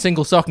buy one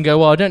single sock and go,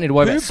 well, I don't need to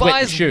worry Who about sweat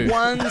and buys shoe?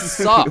 one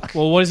sock?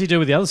 Well, what does he do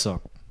with the other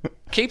sock?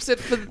 Keeps it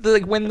for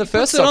when the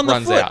first Puts it sock on the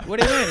runs foot. out. What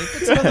do you mean? He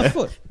puts it on the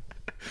foot.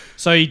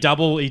 So he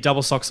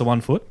double socks the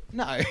 1 foot.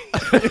 No.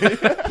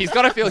 He's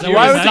got to feel that human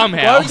what it is?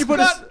 somehow.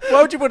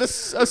 Why would you put a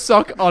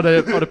sock on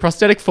a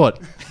prosthetic foot?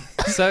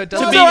 So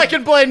So I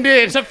can blend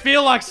in. To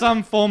feel like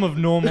some form of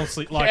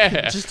normalcy, like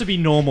Yeah. just to be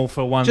normal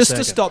for 1 Just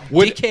second. to stop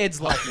Would- dickheads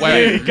like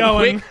Wait, Keep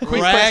going.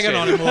 quick ragging question.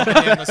 on him walking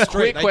down the street.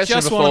 Quick They question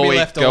just want to before be we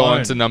left go alone.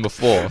 on to number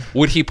 4.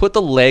 Would he put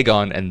the leg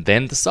on and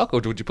then the sock, or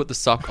would you put the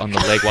sock on the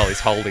leg while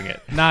he's holding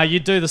it? Nah,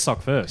 you'd do the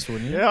sock first,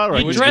 wouldn't you? Yeah, I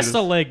reckon You you'd dress do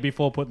the leg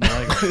before putting the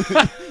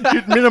leg on.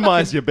 You'd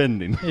minimise your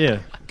bending. Yeah.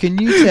 Can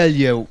you tell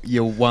your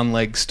one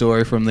leg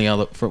story from the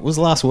other? It was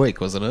last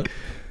week, wasn't it?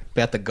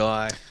 About the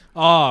guy.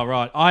 Oh,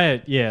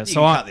 right. You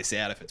So can cut this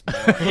out if it's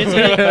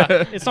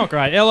boring. it's not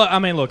great. I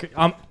mean, look,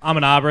 I'm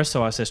an arborist,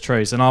 so I assess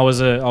trees, and I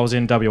was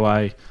in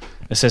WA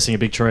assessing a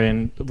big tree,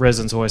 and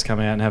residents always come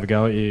out and have a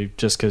go at you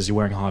just because you're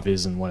wearing high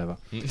vis and whatever.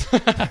 Fix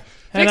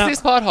And, this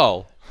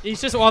pothole.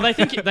 He's just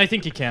they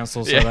think you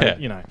counsel, so Yeah.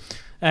 they, you know.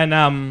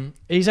 And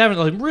he's having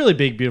a really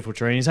big, beautiful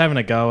tree. And he's having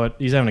a go.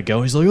 He's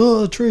like,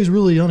 oh, the tree's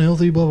really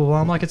unhealthy. Blah blah blah.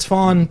 I'm like, it's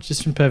fine,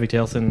 just in perfect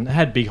health, and it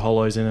had big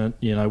hollows in it,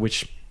 you know,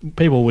 which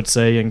people would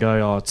see and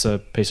go, "Oh, it's a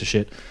piece of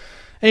shit."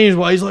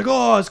 Anyway, he's like,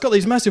 "Oh, it's got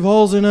these massive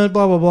holes in it,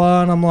 blah blah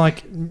blah," and I'm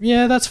like,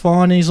 "Yeah, that's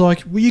fine." And he's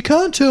like, "Well, you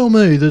can't tell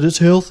me that it's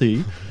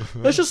healthy.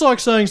 That's just like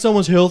saying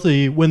someone's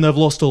healthy when they've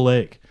lost a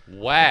leg."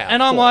 Wow.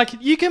 And I'm like,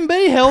 you can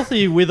be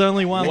healthy with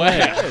only one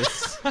leg.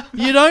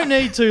 You don't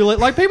need to.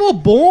 Like, people are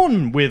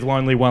born with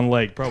only one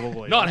leg,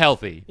 probably. Not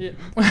healthy. Yeah.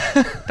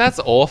 That's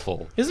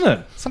awful. Isn't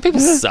it? Some people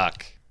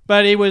suck.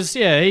 But he was,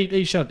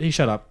 he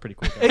shut up pretty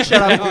quick. He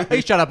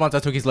shut up once I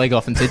took his leg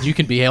off and said, "You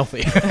can be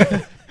healthy."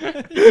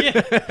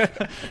 Yeah.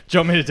 Do you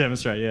want me to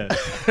demonstrate? Yeah.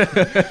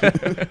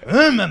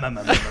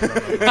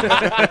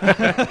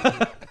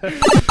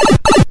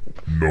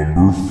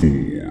 Number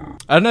 4.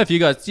 I don't know if you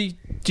guys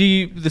do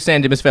you the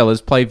San Dimas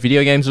fellas play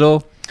video games at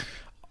all?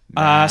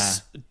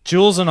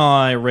 Jules and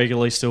I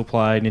regularly still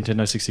play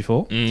Nintendo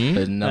 64.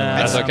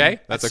 That's okay.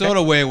 That's okay. Sort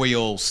of where we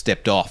all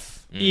stepped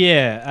off.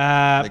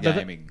 Yeah. The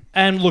gaming.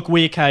 And look,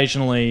 we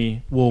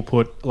occasionally will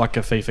put like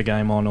a FIFA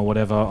game on or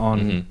whatever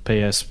on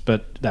PS,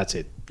 but that's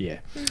it. Yeah.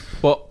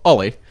 Well,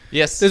 Ollie.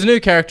 Yes. There's a new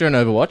character in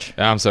Overwatch.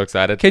 I'm so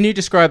excited. Can you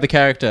describe the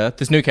character,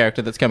 this new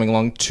character that's coming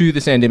along, to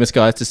the San Dimas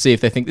guys to see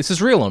if they think this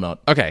is real or not?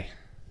 Okay.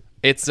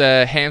 It's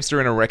a hamster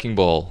in a wrecking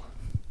ball.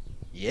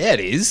 Yeah, it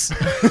is.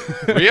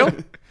 Real?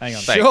 Hang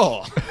on.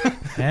 Sure.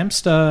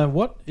 Hamster,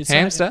 what?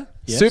 Hamster?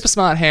 Yes. Super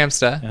smart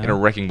hamster in a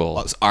wrecking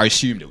ball. I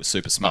assumed it was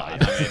super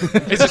smart.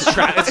 It's just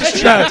trapped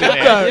in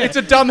there. No, it's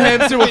a dumb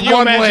hamster with Can you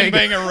one imagine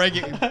leg.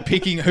 being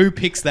picking who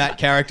picks that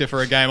character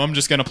for a game? I'm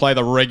just going to play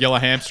the regular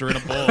hamster in a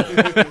ball,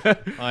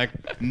 like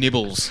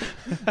Nibbles.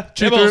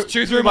 Nibbles,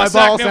 chew through my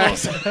ball sack,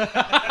 sack. Nibbles.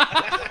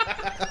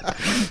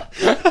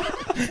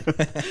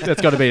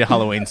 That's got to be a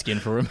Halloween skin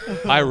for him.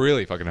 I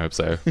really fucking hope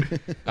so.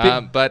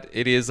 But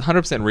it is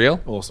 100% real.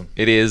 Awesome.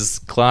 It is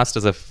classed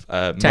as a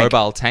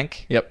mobile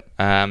tank. Yep.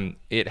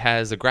 It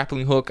has a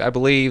grappling hook, I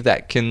believe,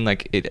 that can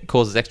it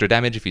causes extra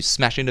damage if you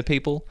smash into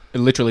people. It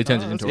literally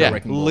turns it into a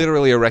wrecking ball.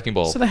 Literally a wrecking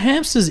ball. So the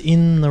hamster's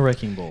in the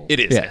wrecking ball. It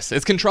is. Yeah. Yes,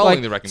 it's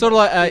controlling the wrecking sort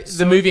ball. of like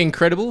the movie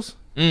Incredibles.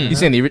 You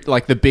seen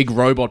the big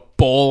robot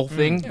ball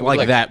thing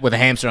like that with a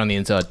hamster on the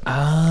inside.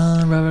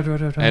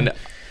 Right. And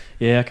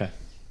Yeah, okay.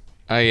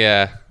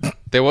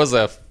 there was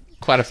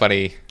quite a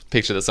funny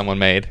picture that someone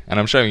made, and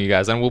I'm showing you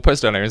guys, and we'll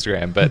post it on our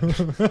Instagram, but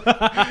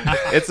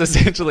it's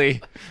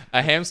essentially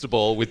a hamster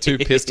ball with two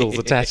pistols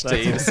attached to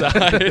either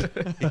side.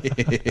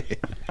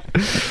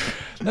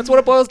 That's what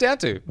it boils down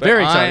to. But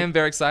Very excited. I am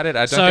very excited.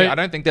 I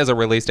don't think there's a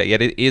release date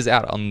yet. It is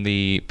out on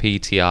the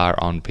PTR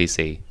on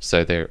PC,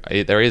 so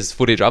there is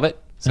footage of it,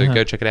 so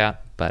go check it out.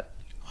 But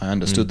I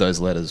understood those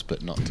letters,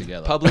 but not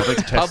together. public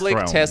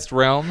test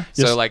realm.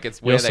 So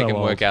it's where you're they so can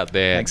old. work out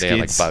their Thanks, like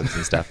kids. bugs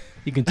and stuff.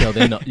 You can tell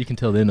they're not. You can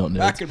tell they're not nerds.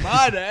 Back in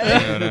my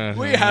day,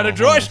 we had a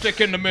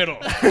joystick in the middle.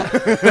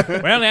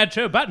 We only had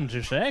two buttons,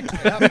 you say?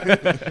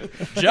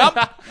 Jump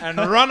and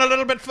run a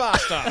little bit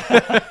faster.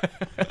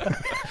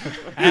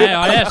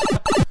 Yes.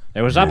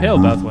 It was uphill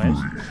both ways.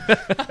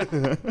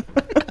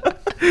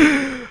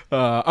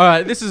 All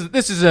right, this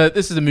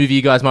is a movie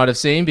you guys might have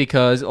seen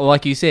because,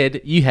 like you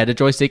said, you had a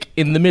joystick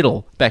in the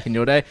middle back in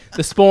your day.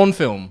 The Spawn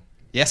film.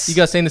 Yes. You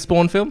guys seen the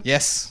Spawn film?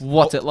 Yes.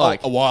 What's it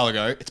like? A while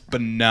ago. It's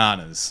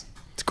bananas.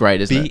 It's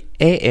great, isn't it?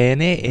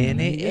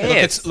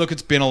 BANANAS. Look,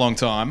 it's been a long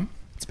time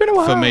It's been a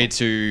while for me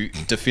to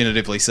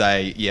definitively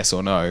say yes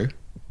or no.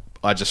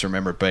 I just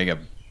remember it being a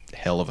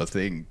hell of a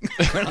thing.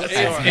 It's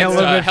a hell of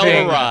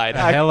a ride. A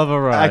hell of a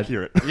ride.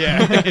 Accurate.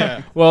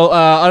 Yeah. Well,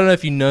 I don't know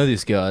if you know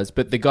this, guys,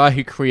 but the guy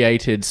who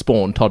created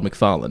Spawn, Todd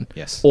McFarlane,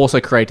 Yes. also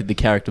created the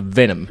character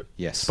Venom,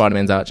 Yes.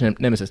 Spider-Man's arch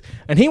nemesis,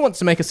 and he wants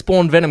to make a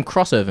Spawn Venom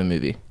crossover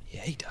movie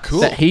Yeah, he does. Cool.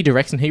 that he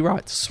directs and he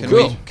writes. Can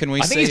we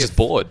I see think he's just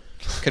bored.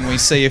 Can we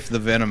see if the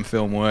Venom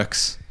film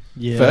works?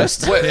 Yeah.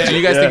 First, Do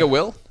you guys think it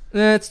will?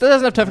 it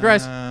doesn't have Topher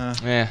Grace.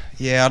 Yeah.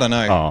 Yeah, I don't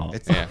know. Oh.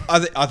 It's-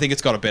 I think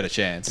it's got a better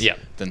chance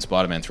than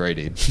Spider-Man 3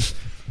 did.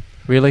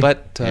 Really?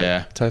 But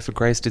Yeah. Topher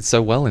Grace did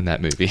so well in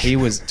that movie. He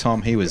was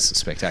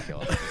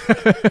spectacular.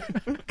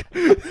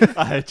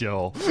 I hate you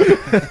all.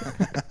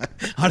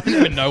 I don't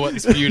even know what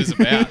this feud is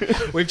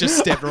about. We've just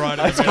stepped right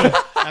over it,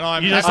 and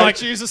I'm just I like-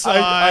 choose a I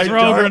side. Throw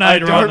a don't,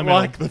 grenade I right in don't the middle.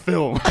 like the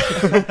film.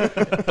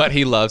 But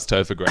he loves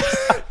Topher Grace.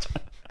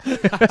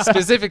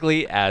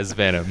 Specifically as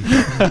Venom.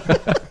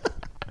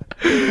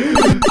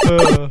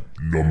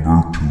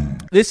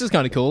 This is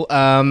kind of cool.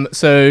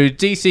 So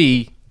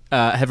DC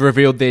have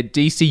revealed their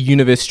DC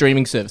Universe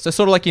streaming service. So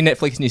sort of like your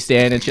Netflix and your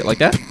Stan and shit like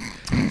that.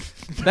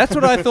 That's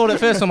what I thought at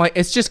first. I'm like,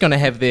 it's just going to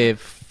have their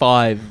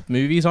 5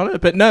 movies on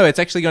it. But no, it's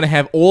actually going to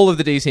have all of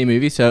the DC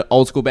movies. So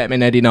old school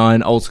Batman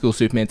 89, old school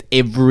Superman,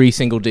 every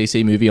single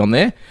DC movie on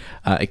there,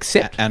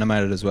 except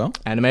Animated as well.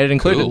 animated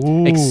included.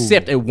 Cool.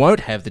 Except it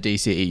won't have the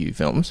DCEU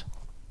films.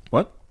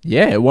 What?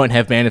 Yeah, it won't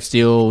have Man of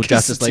Steel,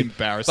 Justice It's League.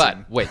 embarrassing.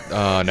 But wait,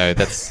 oh no,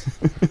 that's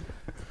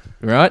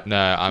Right? no.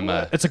 I'm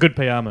a It's a good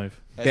PR move.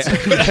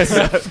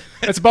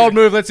 It's a bold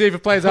move. Let's see if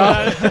it plays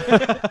off.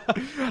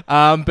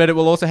 But it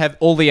will also have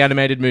all the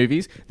animated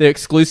movies, their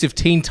exclusive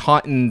Teen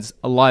Titans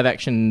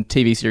live-action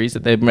TV series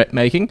that they're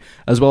making,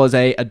 as well as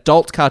a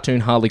adult cartoon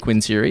Harley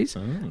Quinn series,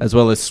 as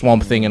well as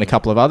Swamp Thing and a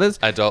couple of others.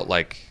 adult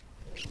like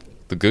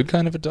the good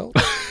kind of adult?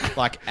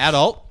 Like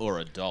adult or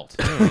adult?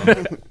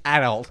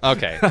 Adult.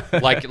 Okay,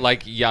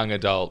 like young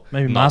adult.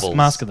 Maybe novels.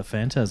 Mask of the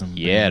Phantasm.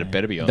 Yeah, it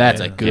better be on That's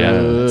there. a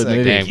good That's a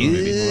movie. damn Good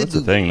movie. Well, that's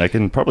the thing. They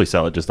can probably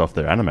sell it just off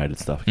their animated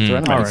stuff. Their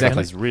animated stuff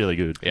Exactly. is really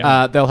good.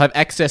 They'll have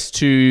access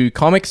to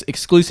comics,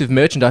 exclusive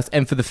merchandise,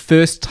 and for the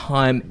first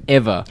time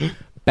ever,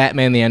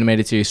 Batman the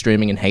Animated Series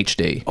streaming in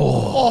HD.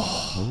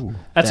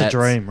 That's a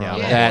dream,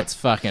 right? That's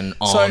fucking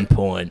on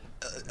point.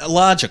 A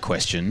larger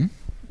question.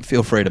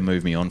 Feel free to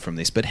move me on from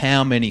this, but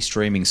how many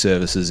streaming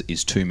services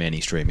is too many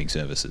streaming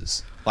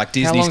services? Like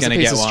Disney's long's a going to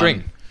piece get of one.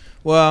 string?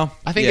 Well,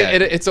 I think yeah.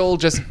 it's all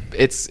just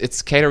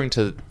it's catering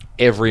to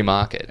every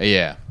market.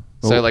 Yeah.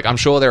 So like I'm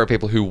sure there are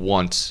people who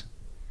want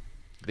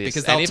this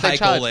Because and they'll if they take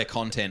charge- all their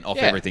content off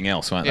Yeah. everything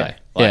else, won't Yeah.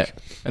 they? Like,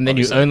 And then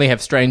you obviously- only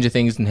have Stranger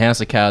Things and House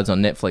of Cards on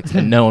Netflix,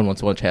 and no one wants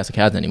to watch House of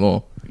Cards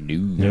anymore.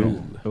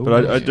 No.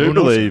 But I do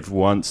believe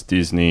once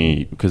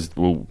Disney, because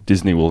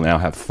Disney will now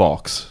have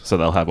Fox, so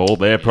they'll have all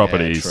their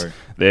properties, true.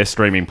 their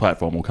streaming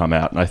platform will come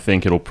out, and I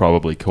think it'll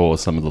probably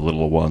cause some of the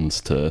littler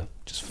ones to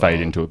just fade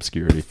into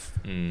obscurity.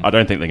 I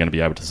don't think they're going to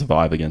be able to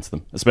survive against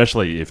them,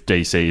 especially if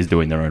DC is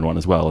doing their own one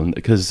as well. And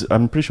because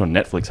I'm pretty sure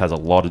Netflix has a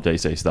lot of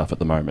DC stuff at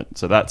the moment,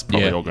 so that's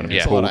probably Yeah. all going to be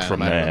Yeah. pulled Lot of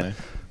from anime,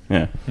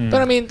 there. Yeah,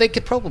 But I mean, they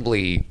could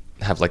probably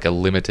have like a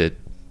limited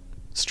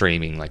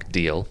streaming like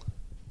deal,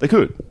 they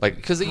could. like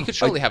because you could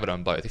surely have it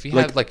on both. If you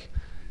like- have like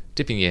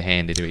dipping your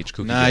hand into each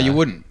cookie. No, jar. you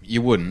wouldn't.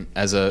 You wouldn't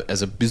as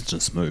a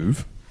business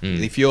move.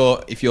 If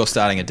you're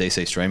starting a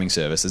DC streaming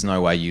service, there's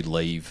no way you'd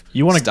leave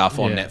You wanna- stuff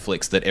on yeah.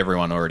 Netflix that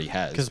everyone already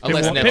has. 'Cause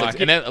Unless People- Netflix,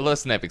 people-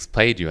 unless Netflix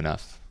paid you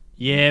enough.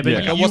 Yeah, but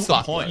Yeah. you, What's the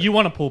point? You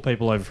want to pull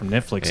people over from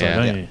Netflix, Yeah.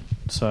 though, don't Yeah. you?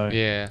 So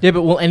Yeah. Yeah,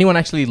 but will anyone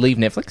actually leave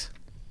Netflix?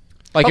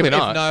 Like, Probably if-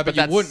 not. No, but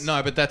you that's- wouldn't.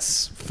 No, but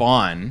that's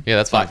fine. Yeah,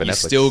 that's fine But for you're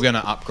Netflix. still going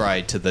to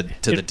upgrade to the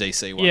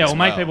DC one. yeah, as or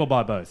make well. people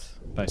buy both,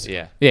 basically.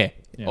 Yeah. yeah.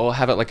 Yeah. Or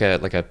have it like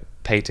a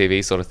pay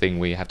TV sort of thing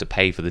where you have to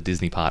pay for the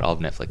Disney part of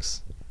Netflix.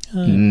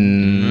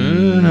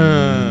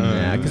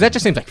 Because that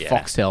just seems like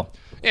Foxtel.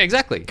 Yeah,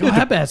 exactly. God,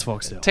 how bad's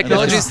Foxtel?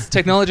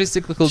 Technology's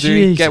cyclical,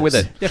 dude. Get with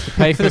it. You have to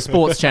pay for the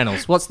sports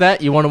channels. What's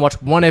that? You want to watch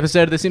one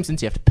episode of The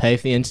Simpsons? You have to pay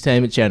for the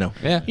entertainment channel.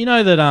 Yeah. You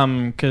know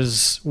that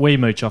because we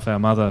mooch off our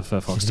mother for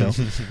Foxtel,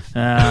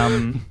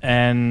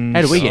 and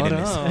How do we get in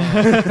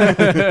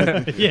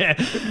this? yeah,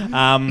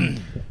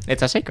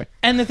 It's a secret.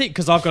 and the thing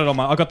because I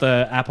got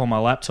the app on my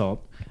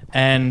laptop,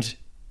 and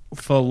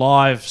for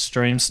live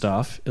stream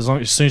stuff, as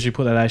soon as you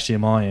put that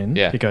HDMI in,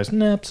 Yeah. it goes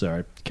nope,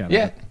 sorry, can't. Yeah.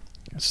 have it."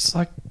 It's just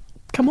like,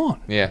 come on,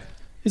 Yeah.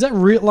 is that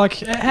real? Like,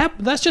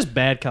 that's just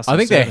bad customer I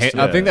think service.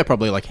 I think they're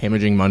probably like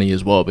hemorrhaging money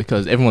as well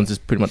because everyone's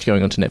just pretty much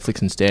going onto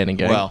Netflix and Stan and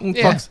going. Well,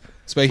 Yeah. Fox.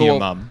 Speaking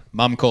For- of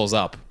mum calls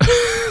up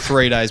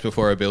 3 days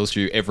before her bill's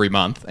due every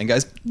month and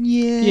goes,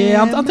 Yeah,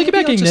 I'm thinking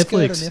about getting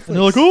Netflix. And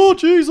they're like, oh,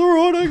 geez, all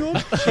right, hang on.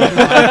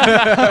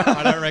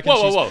 I don't reckon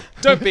she's... Whoa!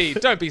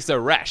 Don't be so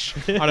rash.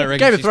 I don't reckon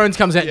Game of she's- Thrones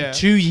comes out Yeah. in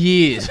 2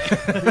 years.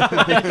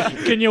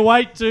 Can you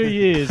wait 2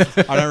 years?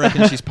 I don't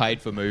reckon she's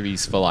paid for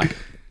movies for like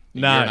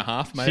No, a year and a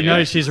half, maybe. She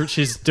knows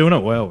she's doing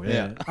it well.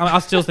 Yeah, Yeah. I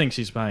still think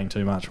she's paying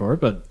too much for it,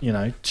 but you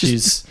know,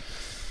 she's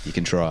You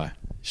can try.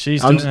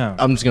 I'm doing it.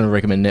 just going to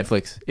recommend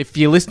Netflix. If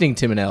you're listening,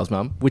 Tim and Al's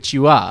mum, which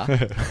you are,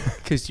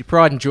 because your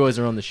pride and joys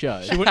are on the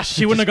show. She wouldn't have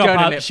Just go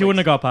got to past, she wouldn't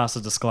have got past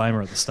the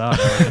disclaimer at the start.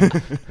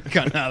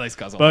 Right? No, these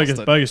guys are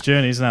bogus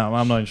journeys. No,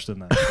 I'm not interested in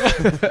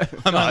that.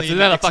 I'm only it's in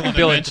another excellent fucking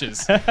Bill and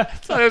adventures.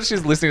 So if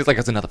she's listening, it's like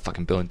it's another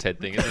fucking Bill and Ted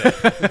thing, isn't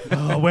it?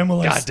 Oh, when will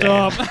I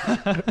damn.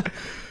 stop?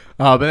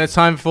 Oh, but it's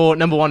time for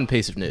number one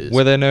piece of news.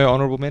 Were there no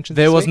honourable mentions?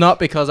 There this was week? not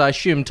because I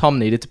assumed Tom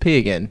needed to pee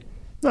again.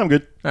 No, I'm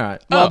good. All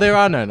right. Well, Oh. there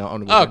are no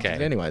honourable Okay.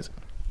 mentions anyways.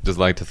 Just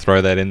like to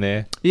throw that in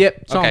there.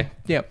 Yep. Tom. Okay.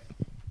 Yep.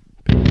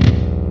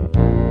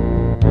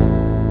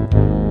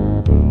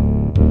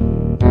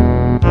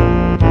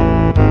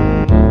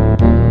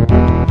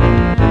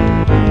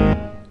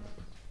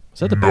 Is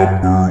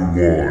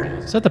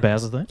that the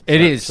Bowser thing?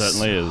 It is.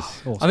 Certainly is.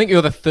 I think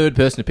you're the third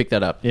person to pick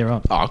that up. Yeah,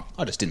 right. Oh,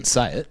 I just didn't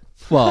say it.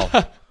 Well.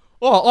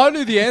 Oh, I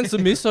knew the answer,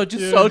 miss. I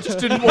just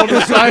didn't want to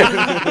say it.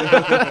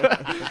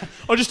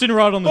 I just didn't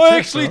write on the I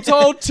text. actually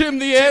told Tim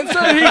the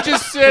answer. He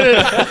just said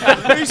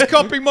it. He's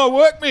copying my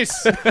work,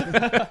 miss.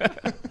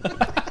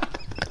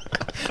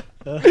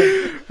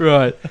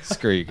 Right.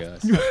 Screw you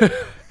guys.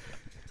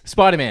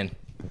 Spider-Man.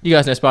 You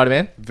guys know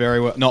Spider-Man? Very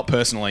well. Not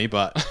personally,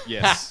 but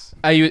yes.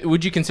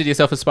 Would you consider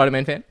yourself a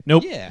Spider-Man fan?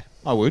 Nope. Yeah,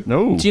 I would.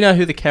 No. Do you know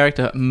who the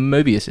character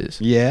Mobius is?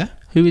 Yeah.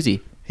 Who is he?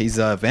 He's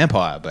a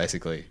vampire,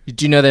 basically.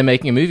 Do you know they're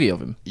making a movie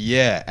of him?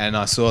 Yeah, and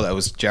I saw that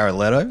was Jared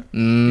Leto.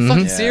 You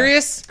fucking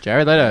serious?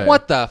 Jared Leto.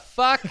 What the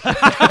fuck?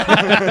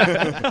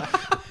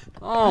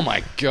 Oh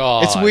my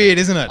god. It's weird,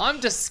 isn't it? I'm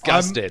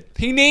disgusted.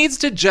 He needs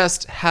to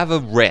just have a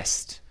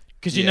rest.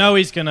 Because you know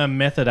he's going to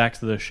method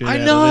act the shit I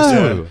out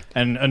know. of this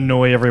and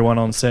annoy everyone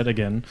on set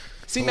again.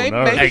 See, Oh, maybe,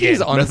 no. maybe he's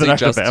Again, honestly method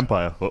actor just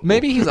vampire.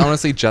 maybe he's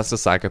honestly just a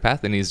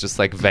psychopath, and he's just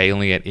like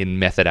veiling it in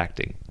method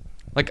acting.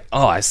 Like,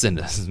 oh, I send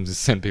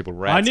people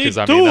rats because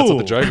I mean that's what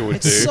the Joker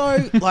would do.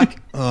 So, like,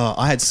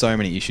 I had so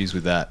many issues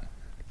with that.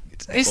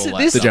 This, all that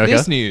this, stuff. The Joker?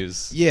 this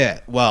news. Yeah,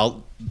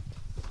 well,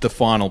 the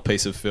final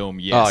piece of film,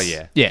 yes. Oh,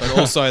 yeah. Yeah. But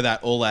also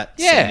all that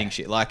Yeah. sanding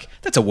shit. Like,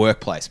 that's a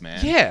workplace,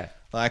 man. Yeah.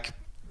 Like,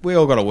 we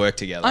all got to work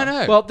together. I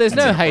know. Well, there's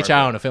no That's HR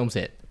inappropriate. on a film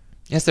set.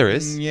 Yes, there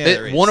is. Yeah,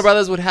 there is. Warner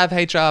Brothers would have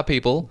HR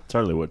people.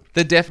 Totally would.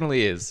 There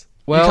definitely is.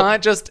 Well, you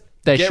can't just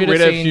they get should have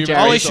rid of seen human Jerry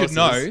Ollie resources. should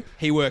know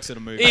he works at a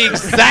movie.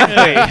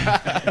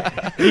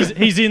 Exactly.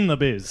 He's in the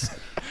biz.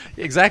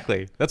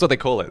 Exactly. That's what they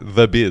call it.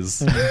 The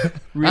biz.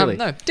 Really?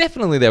 No,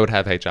 definitely they would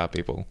have HR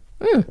people.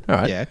 All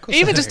right. Yeah, of course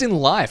Even they just do. in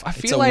life. I a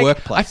feel like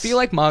workplace I feel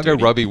like Margot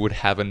duty. Robbie would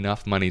have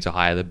enough money to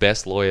hire the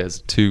best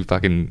lawyers to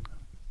fucking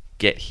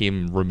get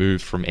him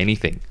removed from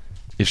anything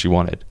if she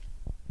wanted.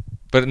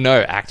 But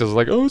no, actors are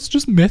like, oh, it's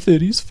just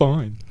method. He's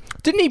fine.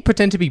 Didn't he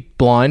pretend to be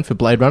blind for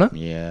Blade Runner?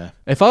 Yeah.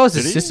 If I was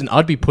assistant,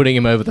 I'd be putting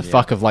him over the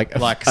fuck of like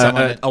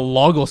someone a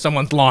log or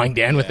someone's lying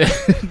down with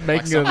it,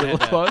 making a someone little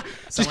had spot.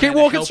 Just Someone keep had to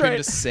walking help straight. him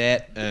to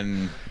set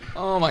and...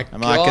 Oh my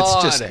I'm god. like,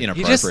 it's just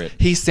inappropriate.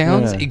 He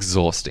sounds Yeah.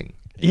 exhausting.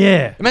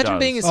 Yeah. Imagine does.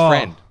 being his Oh.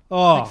 friend.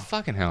 Oh. Like,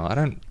 fucking hell,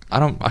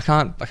 I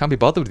can't be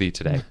bothered with you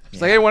today.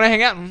 It's like, hey, want to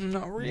hang out?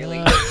 Not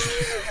really.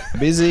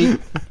 Busy.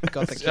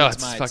 Got the kids, Oh,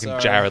 it's mate, fucking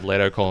sorry. Jared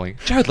Leto calling.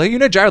 Jared Leto, you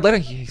know Jared Leto?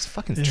 Yeah, he's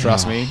fucking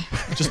Trust me.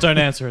 Just don't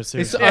answer it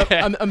It's- seriously.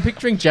 I'm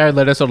picturing Jared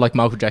Leto sort of like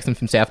Michael Jackson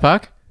from South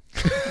Park.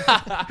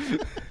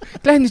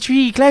 Climb the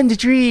tree, climb the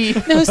tree.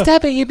 No,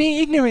 stop it, you're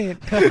being ignorant.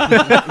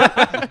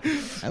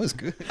 That was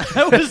good.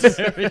 That was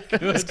very good.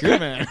 That's good,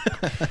 man.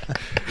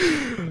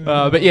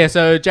 But yeah,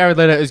 so Jared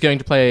Leto is going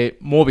to play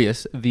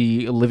Morbius,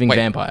 the living Wait.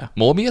 vampire.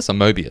 Morbius or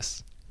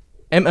Mobius?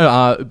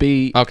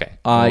 Morbius. Okay.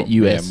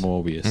 Yeah,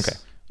 Morbius. Okay.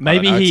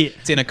 Maybe I don't know, he.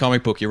 It's in a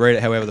comic book. You read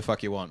it however the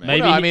fuck you want, man.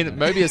 Maybe Well, no, I he- mean,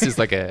 Mobius is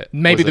like a...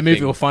 Maybe was the a movie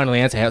thing. will finally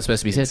answer how it's supposed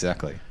to be said.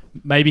 Exactly.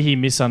 Maybe he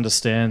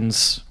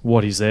misunderstands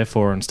what he's there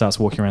for and starts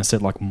walking around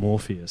set like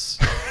Morpheus.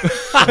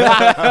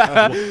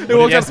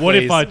 Yes, What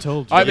if please. I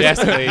told you? All right, Yes,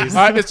 Mr. please.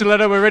 All right, Mr.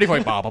 Leto, we're ready for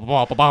you. Ba, ba,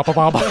 ba, ba, ba,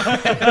 ba,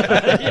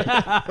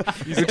 ba.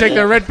 You take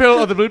the red pill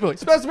or the blue pill. It's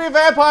supposed to be a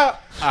vampire.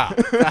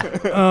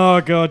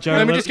 Oh god, Jared.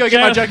 Let me just go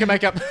get my Joker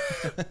makeup.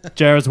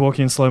 Jared's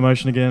walking in slow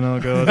motion again. Oh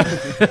god.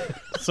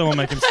 Someone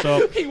make him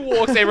stop. He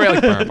walks everywhere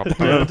like...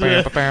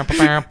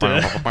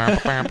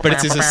 But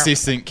it's his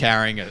assistant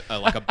carrying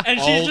like a And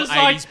she's old just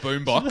like- 80s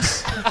boombox.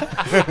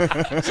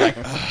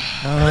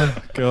 Oh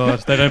god,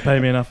 they don't pay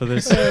me enough for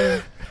this.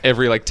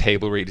 Every like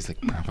table read is like...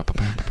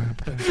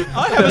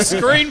 I have a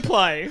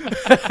screenplay.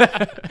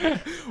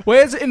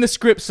 Where's it in the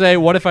script say,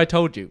 what if I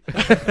told you?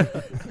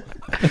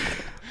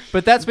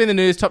 But that's been the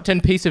news, top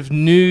 10 piece of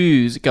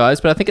news, guys.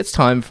 But I think it's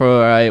time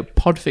for a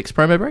Podfix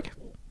promo break.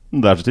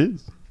 That it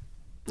is.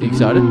 Are you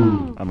excited?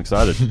 I'm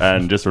excited.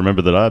 And just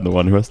remember that I'm the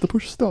one who has to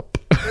push stop.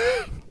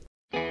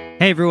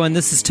 Hey everyone,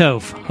 this is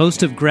Toph,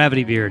 host of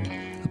Gravity Beard,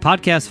 a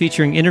podcast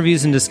featuring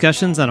interviews and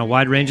discussions on a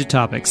wide range of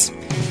topics.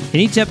 In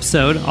each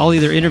episode, I'll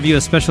either interview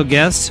a special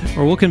guest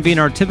or we'll convene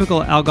our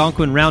typical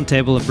Algonquin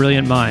roundtable of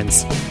brilliant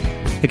minds.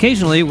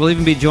 Occasionally, we'll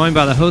even be joined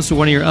by the host of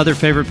one of your other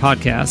favorite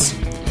podcasts.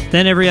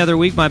 Then every other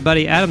week, my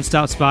buddy Adam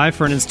stops by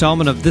for an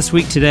installment of This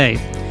Week Today.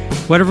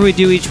 Whatever we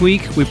do each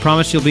week, we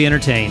promise you'll be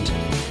entertained.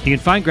 You can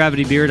find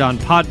Gravity Beard on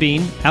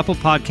Podbean, Apple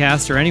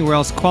Podcasts, or anywhere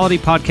else quality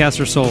podcasts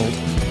are sold.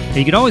 And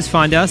you can always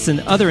find us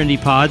and other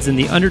indie pods in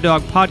the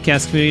Underdog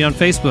Podcast community on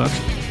Facebook.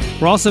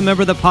 We're also a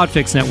member of the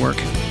Podfix Network.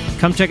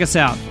 Come check us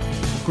out.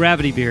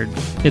 Gravity Beard.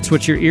 It's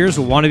what your ears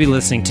will want to be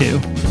listening to.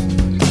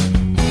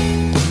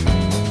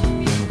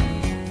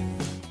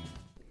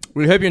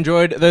 We hope you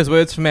enjoyed those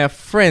words from our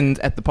friends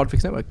at the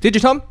Podfix Network. Did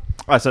you, Tom?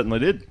 I certainly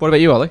did. What about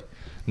you, Ollie?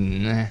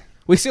 Nah.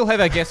 We still have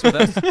our guest with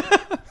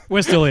us.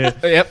 We're still here.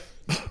 Yep.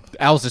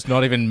 Al's just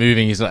not even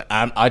moving. He's like,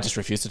 I just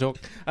refuse to talk.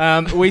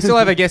 We still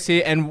have our guest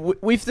here, and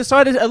we've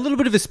decided a little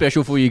bit of a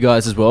special for you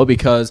guys as well,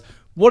 because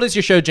what is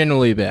your show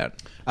generally about?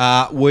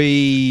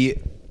 We're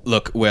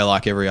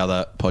like every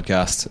other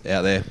podcast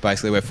out there.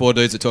 Basically, we're four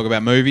dudes that talk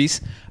about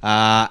movies,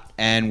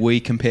 and we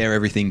compare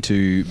everything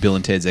to Bill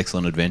and Ted's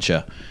Excellent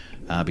Adventure,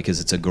 because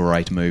it's a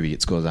great movie.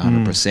 It scores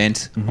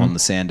 100% on the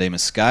San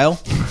Dimas scale.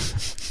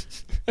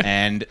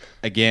 And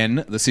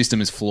again, the system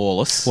is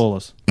flawless.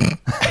 Flawless.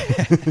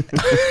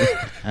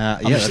 I'm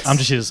I'm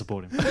just here to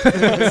support him.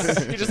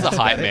 You're just the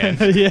hype man.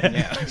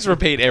 Yeah. Just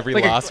repeat every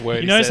last word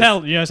You he notice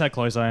says. how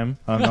close I am.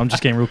 I'm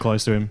just getting real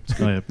close to him. Oh,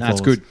 yeah, No, it's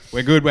flawless. good.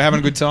 We're good. We're having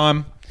a good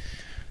time.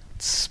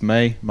 It's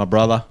me, my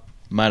brother,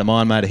 mate of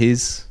mine, mate of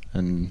his,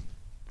 and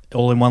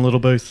All in one little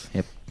booth.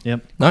 Yep.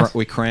 Yep. Nice.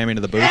 we cram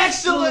into the booth.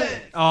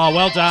 Oh,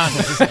 well done.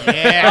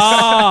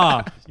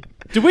 Yes.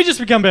 Did we just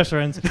become best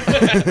friends?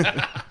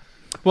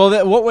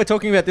 Well, what we're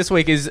talking about this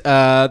week is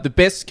the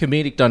best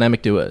comedic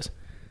dynamic duos.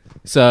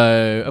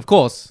 So, of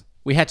course,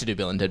 we had to do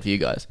Bill and Ted for you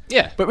guys.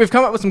 Yeah. But we've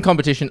come up with some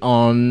competition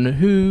on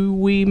who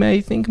we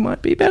may think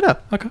might be better.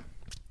 Okay.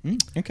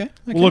 Okay.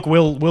 Well, look,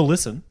 we'll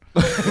listen.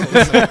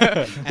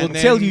 We'll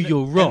tell you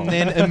you're wrong. And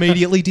then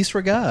immediately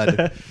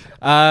disregard.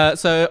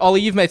 So,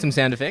 Ollie, you've made some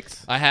sound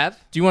effects. I have.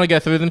 Do you want to go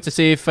through them to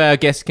see if our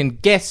guests can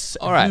guess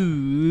All right.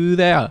 who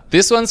they are?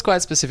 This one's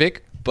quite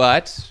specific,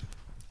 but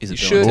Is you it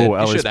should. Oh, You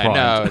Ellie's should. primed.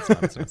 No, it's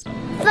not. It's not.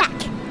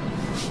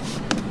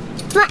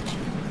 Fuck. Fuck.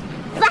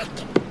 Fuck.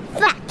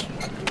 Fuck.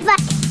 Fuck.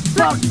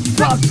 Jay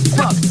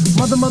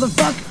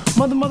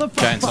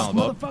and Silent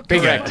Bob.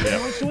 Correct. Do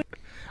we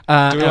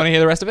want to hear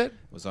the rest of it?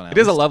 Was on our It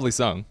is a list. lovely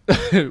song.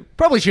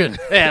 Probably should.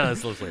 Yeah,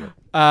 let's leave it.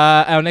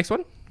 Our next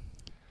one.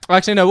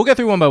 Actually, no. We'll go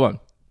through one by one.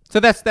 So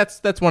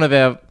that's one of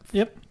our.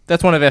 Yep.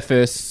 That's one of our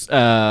first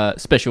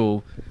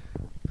special.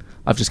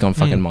 I've just gone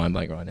fucking mind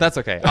blank right now. That's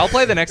okay. I'll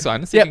play the next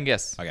one. See if you can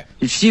guess. Okay.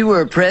 If she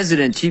were a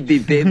president, she'd be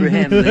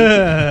Abraham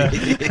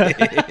Lincoln.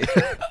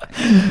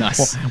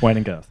 Nice. Wayne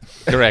and Garth.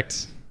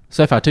 Correct.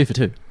 So far, 2 for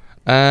 2.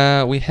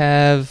 We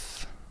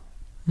have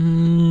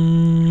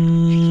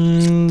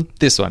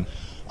this one.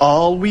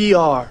 All we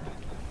are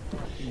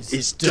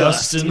is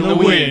dust in the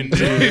wind,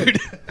 dude.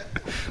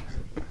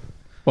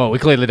 Well, we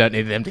clearly don't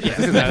need them to guess.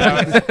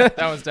 That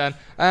one's done.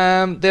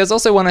 There's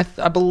also one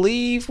I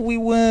believe we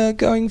were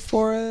going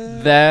for.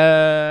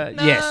 Yes.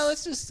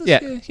 Let's just Yeah.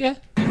 go. Yeah.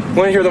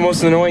 Want to hear the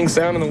most annoying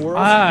sound in the world?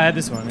 I had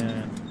this one.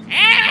 Yeah.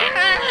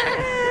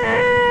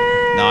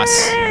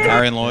 Nice.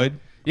 Harry and Lloyd.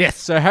 Yes.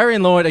 So Harry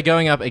and Lloyd are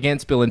going up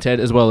against Bill and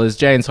Ted, as well as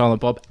Jay and Silent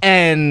Bob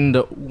and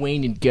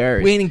Wayne and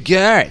Gary. Wayne and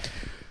Gary.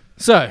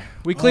 So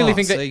we clearly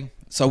think that. See?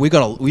 So we've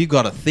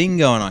got a thing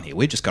going on here.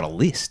 We've just got a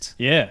list.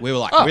 Yeah. We were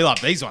like, Oh. we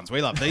love these ones.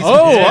 We love these Oh,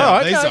 ones. all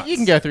right. These No, ones. you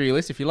can go through your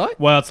list if you like.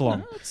 Well, it's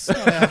long. It's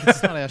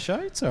not our show.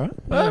 It's all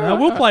right.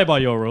 We'll play by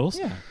your rules.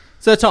 Yeah.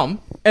 So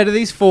Tom, out of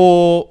these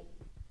 4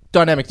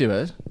 dynamic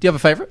duos, do you have a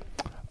favourite?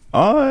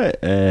 I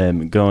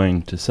am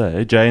going to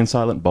say Jay and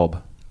Silent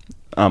Bob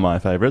are my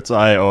favourites.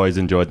 I always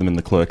enjoyed them in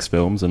the Clerks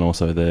films and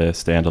also their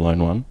standalone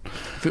one.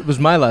 If it was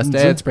my last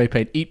day, I'd spray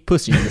paint "Eat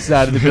Pussy" on the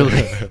side of the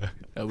building.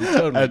 I would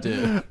totally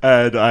do.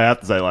 And I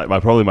have to say, like,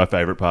 probably my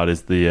favourite part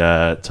is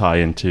the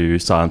tie-in to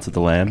Silence of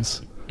the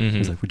Lambs.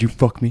 He's like, "Would you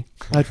fuck me?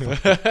 I'd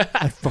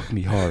fuck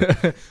me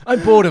hard."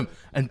 I'm boredom,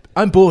 and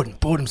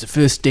boredom's the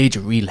first stage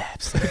of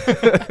relapse.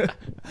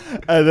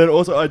 And then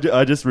also,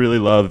 I just really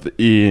love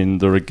in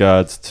the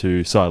regards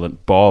to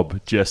Silent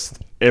Bob, just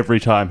every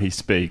time he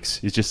speaks,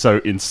 he's just so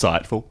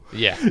insightful.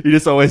 Yeah. He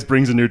just always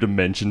brings a new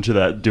dimension to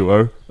that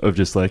duo of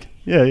just like,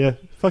 yeah,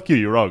 fuck you,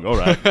 you're wrong. All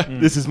right,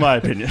 this is my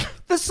opinion.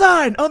 The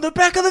sign on the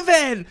back of the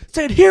van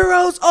said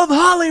 "Heroes of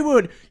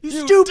Hollywood." You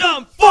stupid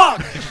dumb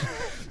fuck.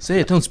 Say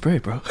it, don't spray,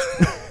 bro.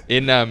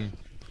 In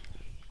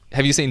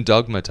have you seen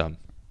Dogma, Tom?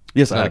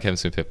 Yes, It's not a Kevin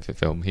Smith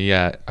film. He,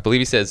 I believe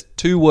he says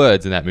 2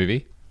 words in that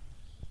movie.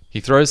 He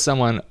throws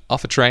someone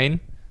off a train,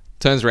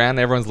 turns around, and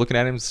everyone's looking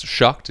at him,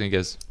 shocked, and he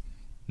goes,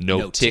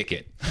 "No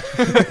ticket."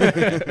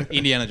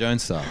 Indiana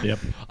Jones style. Yep.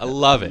 I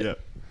love it. Yeah,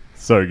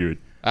 so good.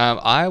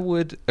 I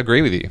would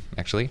agree with you,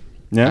 actually.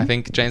 Yeah? I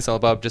think Jay and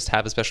Silent Bob just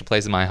have a special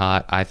place in my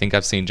heart. I think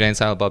I've seen Jay and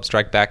Silent Bob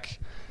Strike Back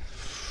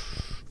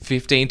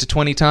 15 to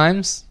 20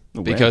 times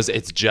because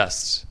it's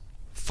just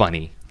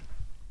funny.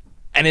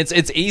 And it's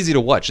easy to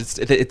watch.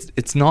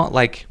 It's not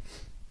like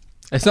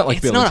It's not like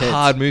it's Bill not and a Ted's.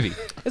 hard movie.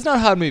 It's not a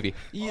hard movie.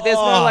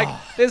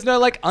 There's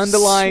no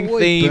underlying sweet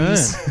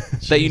themes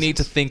that you need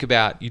to think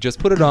about. You just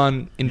put it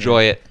on,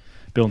 enjoy it.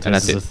 Bill and And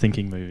Ted that's is it. a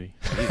thinking movie.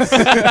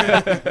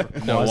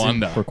 No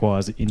wonder.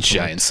 Requires intellect.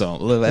 Jay and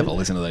Silent. Ever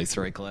listen to these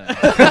 3 clowns?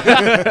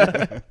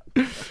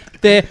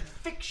 They're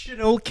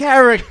fictional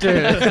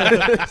characters.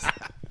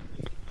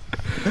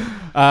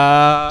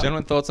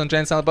 Gentlemen, thoughts on Jay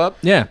and Silent Bob?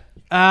 Yeah.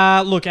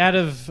 Look,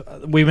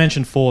 we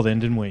mentioned 4 then,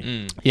 didn't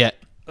we? Yeah.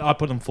 I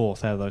put them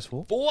 4th out of those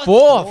 4.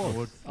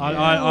 Fourth.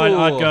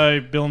 I'd go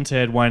Bill and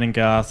Ted, Wayne and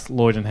Garth,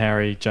 Lloyd and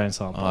Harry, Jay and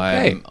Silent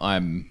Bob.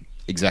 I'm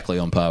exactly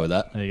on par with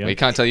that. There you go. We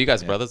can't tell you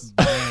guys, brothers.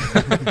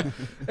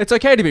 It's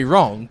okay to be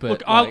wrong, but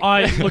Look,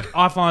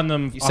 I find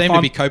them. You seem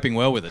to be coping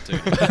well with it too.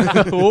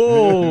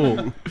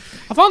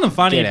 I find them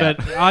funny, Get out.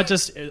 but I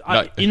just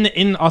I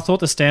thought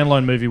the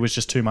standalone movie was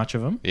just too much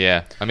of them.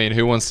 Yeah. I mean,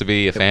 who wants to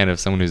be a fan of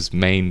someone whose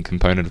main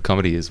component of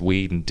comedy is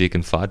weed and dick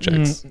and fart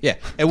jokes? Yeah,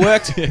 it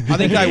worked. I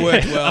think they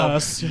worked well.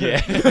 Yeah.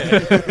 I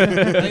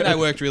think they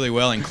worked really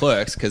well in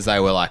Clerks because they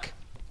were like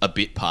a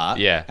bit part.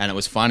 Yeah. And it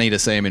was funny to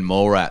see them in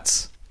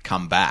Mallrats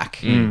come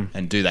back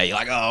and do that. You're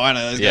like, oh, I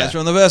know those Yeah. guys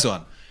from the first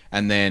one.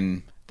 And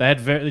then They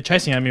had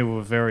Chasing Amy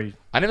were very.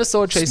 I never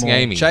saw Chasing Small.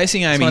 Amy.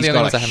 Chasing It's one of Amy's the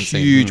only ones got I a haven't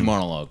seen. huge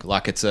monologue.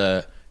 Like it's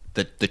the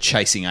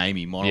Chasing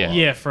Amy monologue.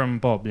 Yeah, from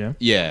Bob. Yeah.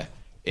 Yeah.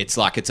 It's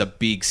like it's a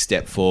big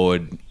step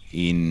forward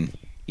in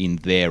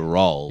their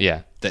role.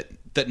 Yeah.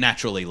 That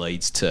naturally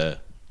leads to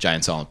Jay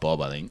and Silent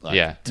Bob, I think. Like,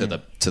 Yeah. To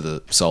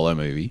the solo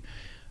movie.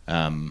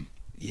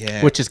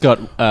 Yeah. which has got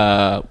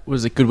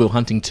was it Goodwill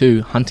Hunting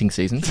 2 hunting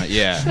season?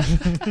 Yeah.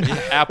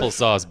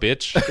 Applesauce,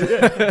 bitch.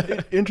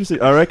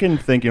 Interesting. I reckon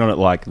thinking on it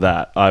like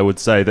that, I would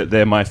say that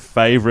they're my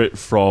favourite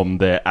from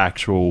their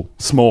actual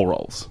small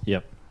roles.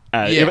 Yep.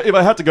 Yeah. If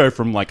I had to go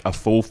from like a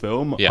full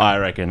film, Yeah. I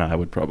reckon I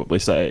would probably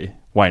say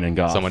Wayne and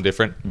Garth. Someone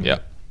different. Yeah.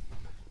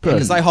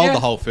 Because they hold the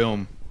whole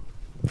film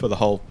for the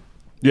whole.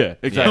 Yeah,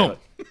 exactly.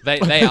 They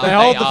They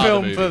hold the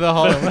film movie. for the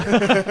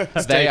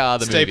whole. They are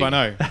the Steve, movie. I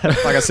know.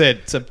 Like I said,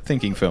 it's a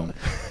thinking film.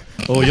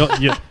 Oh, you're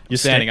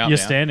Standing up You're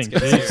now. standing.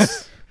 Let's get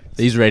Jeez.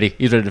 He's ready.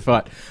 He's ready to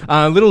fight.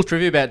 Little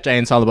trivia about Jay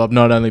and Silent Bob,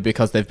 not only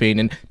because they've been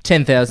in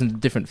 10,000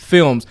 different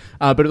films,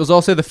 but it was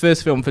also the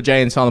first film for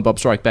Jay and Silent Bob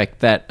Strike Back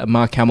that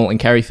Mark Hamill and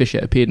Carrie Fisher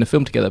appeared in a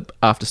film together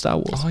after Star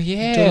Wars. Oh,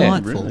 yeah.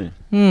 Delightful.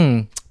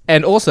 Really?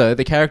 And also,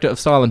 the character of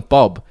Silent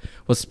Bob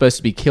was supposed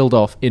to be killed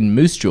off in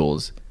Moose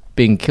Jaws,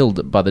 being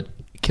killed by the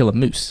killer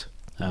moose.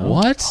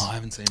 What? Oh, I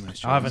haven't seen Moose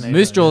Jaws. I haven't either.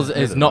 Moose Jaws is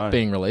Neither not have I.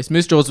 being released.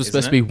 Moose Jaws was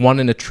supposed to be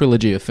one in a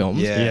trilogy of films.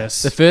 Yeah.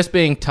 Yes. The first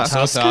being Tusk.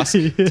 Tusk.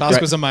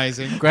 Tusk was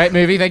amazing. Great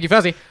movie, thank you,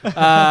 Fuzzy.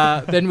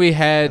 Then we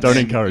had Don't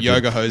encourage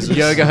Yoga it. hoses.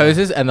 Yoga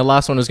Hoses, and the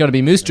last one was going to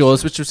be Moose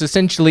Jaws, which was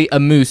essentially a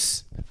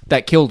moose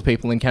that killed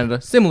people in Canada,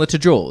 similar to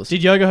Jaws.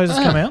 Did Yoga Hoses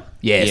come out?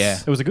 Yes. Yeah.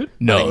 Was it good?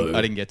 No.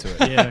 I didn't get to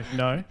it. Yeah,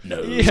 no.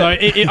 So,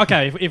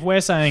 okay, if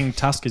we're saying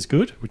Tusk is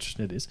good, which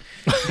it is,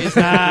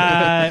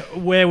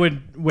 where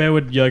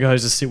would Yoga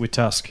Hoses sit with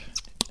Tusk?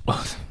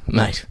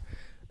 Mate.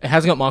 It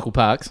hasn't got Michael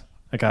Parks.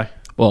 Okay.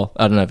 Well,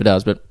 I don't know if it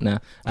does, but no.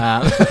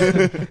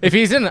 If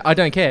he's in it, I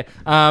don't care.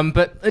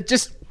 But it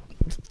just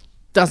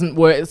doesn't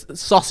work. It's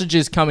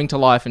sausages coming to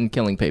life and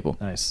killing people.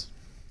 Nice.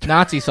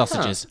 Nazi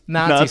sausages.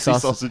 Nazi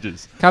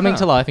sausages. Coming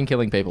to life and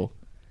killing people.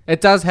 It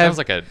does have... Sounds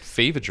like a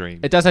fever dream.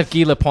 It does have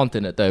Guy Lapointe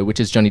in it, though, which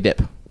is Johnny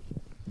Depp.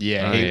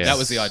 Yeah, Oh, yes. that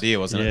was the idea,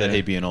 wasn't it? Yeah. That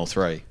he'd be in all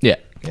three. Yeah.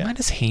 Why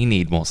does he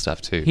need more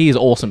stuff too? He is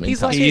awesome in He's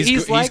Tusk. like-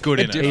 He's like good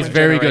a in it. different He's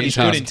very good in He's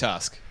generation. good in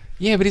Tusk.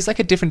 Yeah, but he's like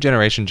a different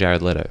generation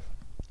Jared Leto.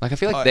 Like, I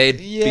feel like they'd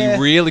yeah.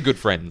 be really good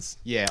friends.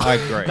 Yeah, I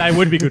agree. They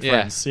would be good Yeah.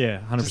 friends. Yeah,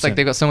 100%. It's like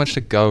they've got so much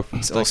to go.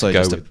 He's like, also go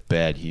just a with.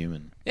 bad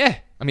human. Yeah,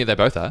 I mean they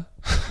both are.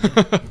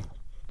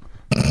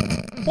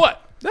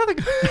 What? Nothing.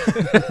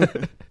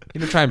 You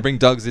don't try and bring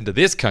dogs into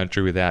this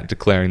country without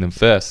declaring them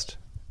first.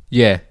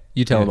 Yeah,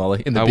 you tell him,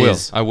 Ollie. In the I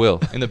biz. will.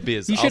 In the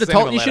biz. You I'll should have send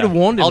him told. a You should have letter.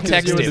 warned him. I'll 'cause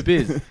text you were in him.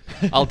 the biz.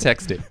 I'll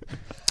text him.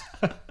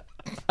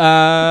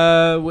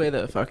 Where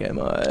the fuck am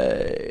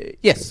I?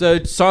 Yes,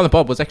 so Silent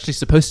Bob was actually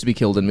supposed to be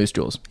killed in Moose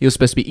Jaws. He was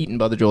supposed to be eaten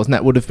by the Jaws, and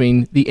that would have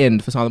been the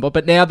end for Silent Bob.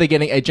 But now they're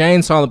getting a Jay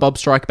and Silent Bob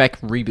Strike Back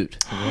reboot.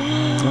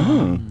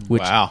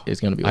 Which Wow. is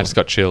going to be I awesome. just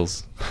got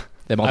chills.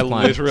 They're I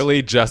multiplying.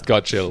 literally just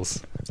got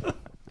chills.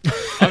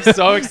 I'm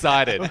so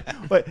excited.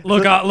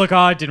 Look,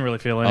 I didn't really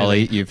feel anything.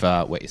 Ollie, you've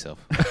wet yourself.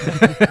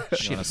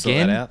 Shit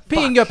again? out?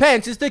 Peeing your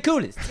pants is the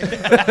coolest.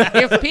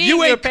 If peeing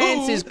your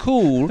pants is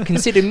cool,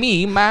 consider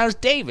me Miles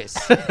Davis.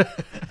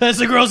 That's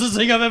the grossest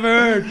thing I've ever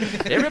heard.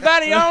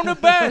 Everybody on the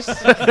bus.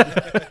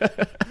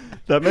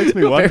 That makes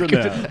me wonder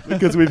now.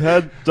 Because we've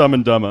had Dumb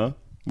and Dumber,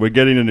 we're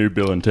getting a new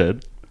Bill and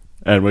Ted,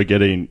 and we're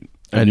getting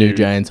A new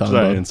Jay and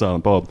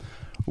Silent Bob. Bob.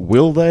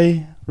 Will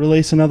they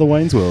release another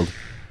Wayne's World?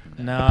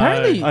 No.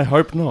 Apparently- I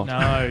hope not.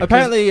 No.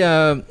 Apparently,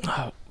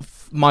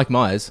 Mike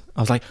Myers, I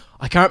was like,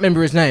 I can't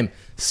remember his name.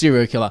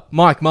 Serial killer.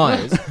 Mike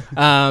Myers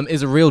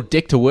is a real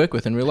dick to work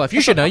with in real life.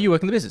 You should know, you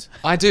work in the business.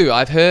 I do.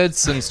 I've heard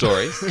some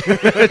stories.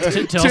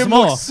 Tell us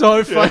more.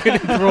 So fucking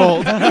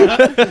enthralled.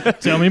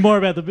 Tell me more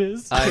about the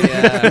biz.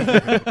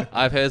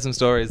 I've heard some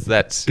stories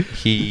that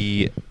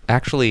he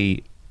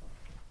actually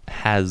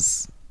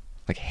has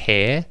like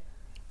hair.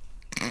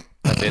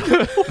 That's it.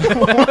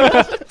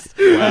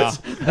 Wow.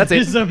 That's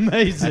it. It's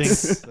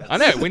amazing. I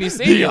know. When you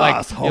see it, you're like,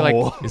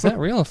 is that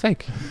real or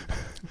fake?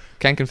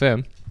 Can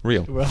confirm.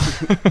 Real.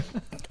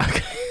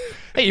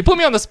 Hey, you put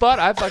me on the spot.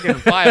 I fucking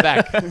fire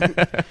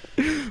back.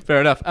 Fair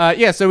enough.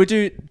 Yeah, so we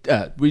do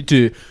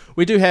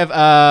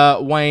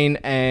have Wayne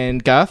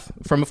and Garth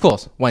from, of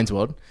course, Wayne's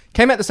World.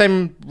 Came out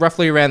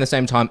roughly around the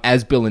same time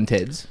as Bill and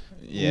Ted's.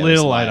 Yeah, A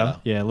little later.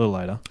 Yeah, a little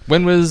later.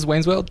 When was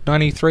Wayne's World?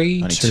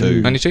 93?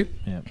 92. 92?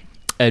 Yeah.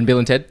 And Bill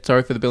and Ted.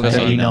 Sorry for the Bill and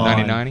Ted.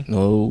 89. 90?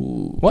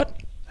 No. What?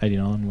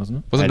 89, wasn't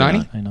it? Was it 90?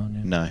 89,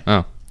 yeah. No.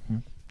 Oh.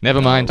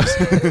 Never mind.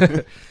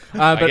 I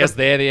But guess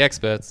they're the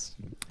experts.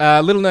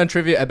 little known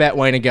trivia about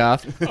Wayne and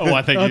Garth. Oh,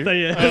 I think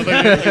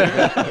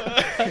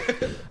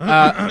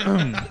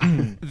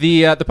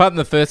The part in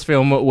the first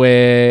film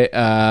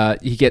where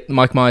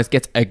Mike Myers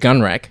gets a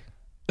gun rack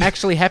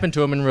actually happened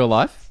to him in real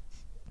life.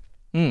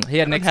 He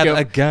had an I don't have a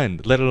ex-girlfriend.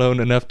 gun, let alone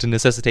enough to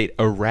necessitate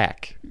a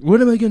rack.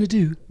 What am I going to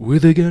do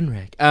with a gun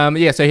rack?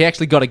 Yeah, so he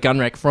actually got a gun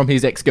rack from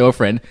his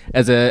ex-girlfriend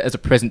as a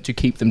present to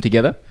keep them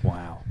together.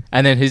 Wow.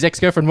 And then his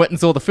ex-girlfriend went and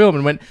saw the film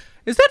and went,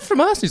 "Is that from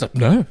us?" He's like,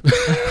 "No."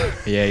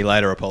 Yeah, he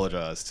later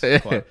apologised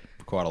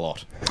quite a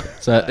lot.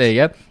 So there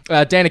you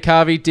go. Dana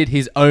Carvey did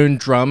his own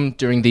drum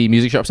during the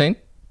music shop scene.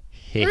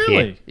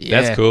 Really?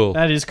 Yeah. That's cool.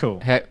 That is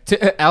cool.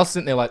 Al's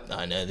sitting there like,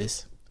 "I know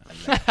this."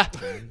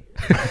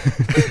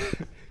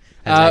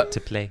 I like to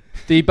play.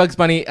 The Bugs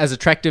Bunny as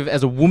attractive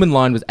as a woman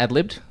line was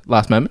ad-libbed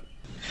last moment.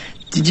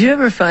 Did you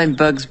ever find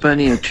Bugs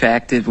Bunny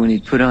attractive when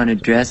he'd put on a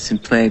dress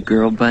and play a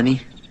girl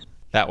bunny?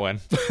 That one.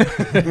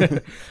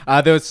 There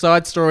was a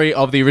side story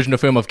of the original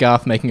film of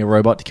Garth making a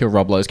robot to kill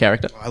Rob Lowe's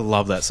character. I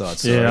love that side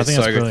story. Yeah, I It's think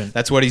so that's good. brilliant.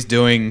 That's what he's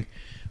doing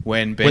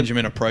when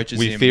Benjamin approaches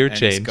we him fear and he's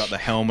change. got the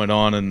helmet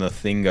on and the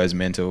thing goes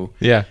mental.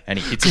 Yeah. And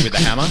he hits him with the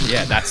hammer.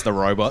 Yeah, that's the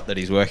robot that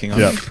he's working on.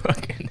 Yeah.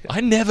 I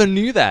never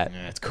knew that.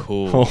 Yeah, it's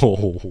cool.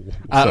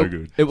 So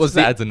good. It was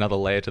That adds another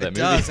layer to that It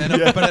movie.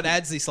 does, but it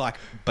adds this like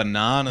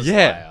bananas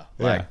Yeah.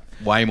 layer. Like,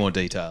 way more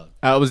detailed.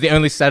 It was the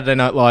only Saturday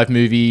Night Live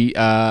movie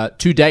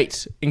to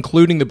date,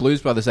 including the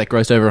Blues Brothers, that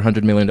grossed over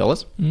 $100 million.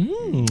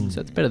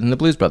 So it's better than the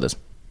Blues Brothers.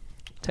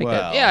 Take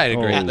that. Yeah, I'd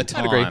agree. At the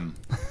time.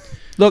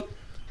 Look,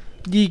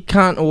 you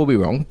can't all be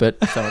wrong,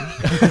 but so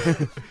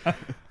on.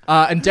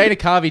 And Dana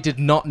Carvey did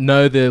not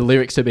know the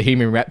lyrics to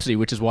Bohemian Rhapsody,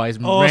 which is why he's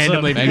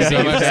randomly Makes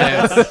so musing much it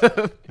down.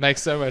 sense.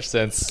 Makes so much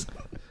sense.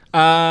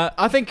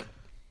 I think,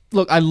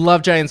 look, I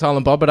love Jay and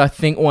Silent Bob, but I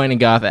think Wayne and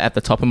Garth are at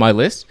the top of my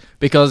list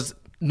because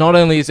not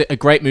only is it a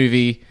great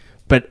movie,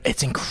 but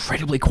it's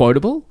incredibly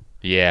quotable.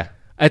 Yeah.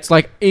 It's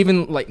like,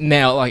 even like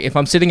now, like if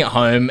I'm sitting at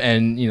home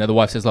and, you know, the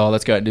wife says, "Oh,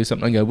 let's go out and do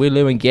something," I go, "We're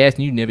low in gas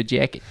and you never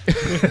jack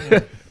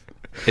it."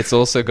 It's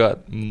also got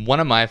one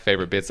of my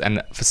favorite bits,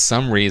 and for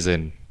some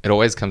reason, it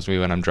always comes to me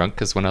when I'm drunk,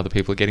 because when other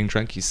people are getting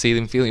drunk, you see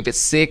them feeling a bit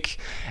sick,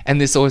 and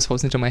this always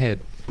falls into my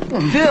head.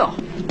 Phil,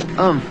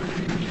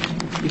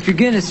 if you're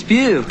gonna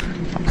spew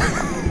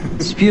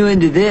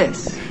into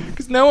this.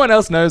 Because no one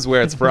else knows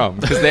where it's from,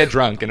 because they're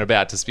drunk and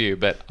about to spew,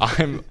 but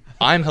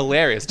I'm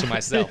hilarious to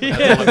myself.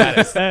 That's all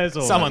that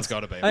matters. Someone's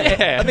got to be.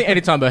 I think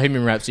anytime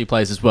Bohemian Rhapsody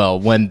plays as well,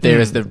 when there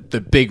is the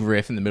big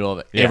riff in the middle of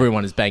it,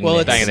 everyone is banging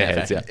their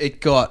heads. Yeah. It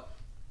got...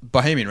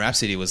 Bohemian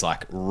Rhapsody was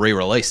like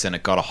re-released and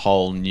it got a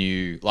whole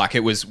new... Like it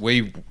was...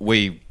 We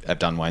have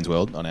done Wayne's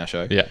World on our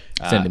show. Yeah.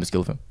 Send him a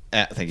skill film.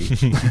 Thank you.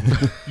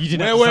 You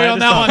didn't We're on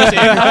that one, Tim.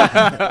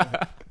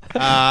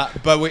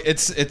 But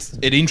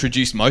it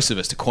introduced most of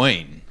us to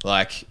Queen.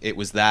 Like it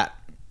was that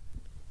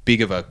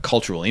big of a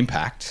cultural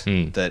impact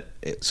that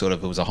it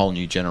was a whole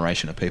new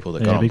generation of people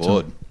that got on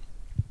board.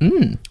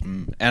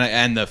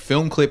 And the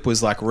film clip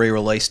was like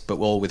re-released, but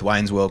all with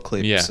Wayne's World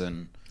clips. Yeah.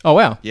 And oh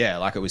wow! Yeah,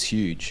 like it was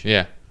huge.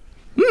 Yeah.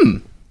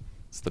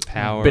 It's the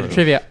power. Bit of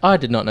trivia. I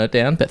did not note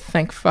down, but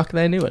thank fuck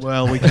they knew it.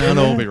 Well, we can't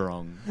all be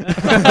wrong.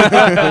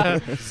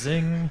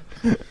 Zing.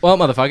 Well,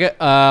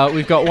 motherfucker,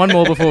 we've got one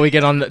more before we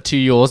get on to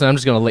yours, and I'm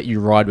just going to let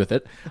you ride with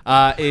it.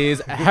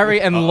 Is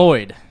Harry and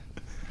Lloyd.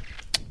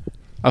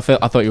 I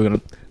thought you were going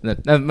to...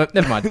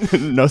 Never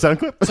mind. No sound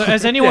clip? So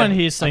has anyone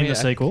here seen the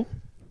sequel?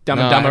 Dumb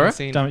and Dumber?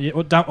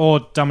 Or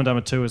Dumb and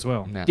Dumber 2 as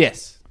well? No.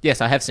 Yes,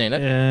 I have seen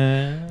it.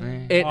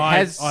 It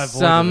has I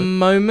some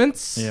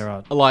moments. Yeah,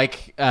 right.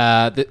 Like,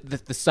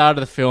 the start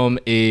of the film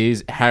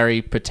is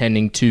Harry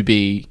pretending to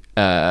be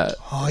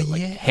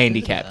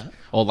handicapped.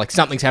 Or like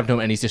something's happened to him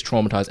and he's just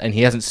traumatized and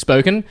he hasn't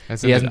spoken.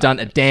 He hasn't done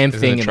a damn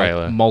thing in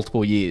like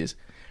multiple years.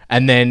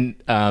 And then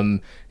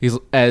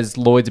as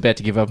Lloyd's about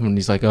to give up and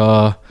he's like, "Oh,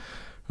 all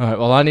right,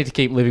 well, I need to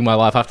keep living my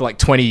life after like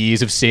 20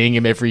 years of seeing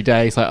him every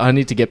day." He's like, "I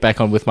need to get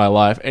back on with my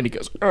life." And he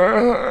goes,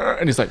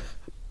 and he's like,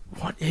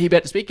 "What? Are you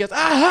about to speak?" He goes,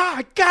 "Aha,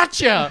 I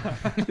gotcha."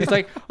 He's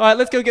like, "All right,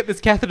 let's go get this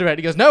catheter out."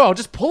 He goes, "No, I'll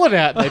just pull it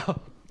out." And they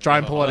try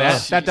and pull it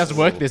out. That doesn't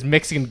work. There's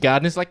Mexican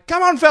gardeners like,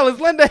 "Come on, fellas,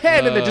 lend a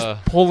hand." And they're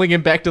just pulling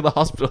him back to the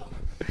hospital.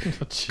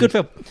 Good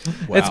film.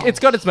 Wow. It's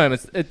got its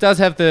moments. It does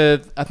have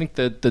I think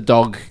the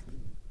dog,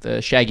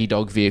 the Shaggy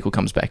dog vehicle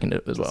comes back into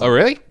it as well. Oh,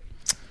 really?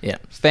 Yeah.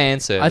 Fan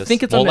service. I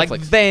think it's more on like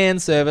Netflix. van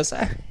service.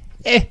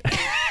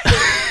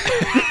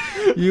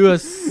 You are...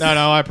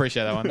 No, I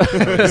appreciate that one.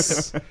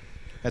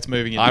 That's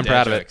moving into I'm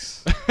proud of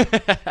jokes.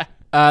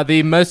 it.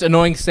 The most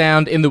annoying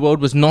sound in the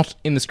world was not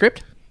in the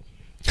script.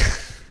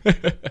 There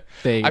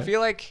you go. I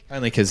feel like...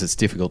 Only because it's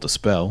difficult to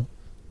spell.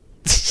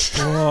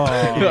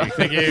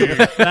 Thank you.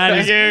 That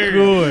is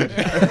good.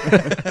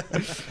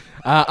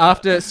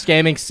 After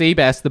scamming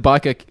Seabass, the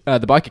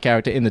biker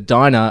character in the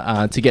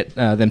diner, to get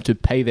them to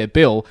pay their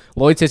bill,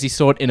 Lloyd says he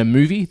saw it in a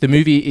movie. The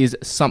movie is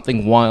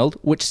Something Wild,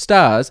 which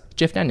stars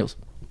Jeff Daniels.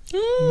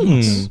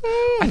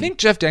 I think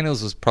Jeff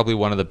Daniels was probably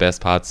one of the best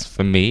parts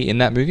for me in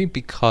that movie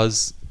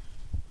because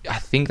I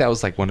think that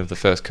was like one of the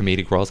first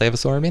comedic roles I ever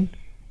saw him in.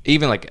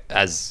 Even like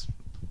as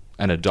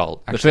an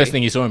adult, actually. The first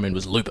thing you saw him in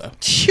was Looper.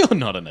 You're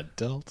not an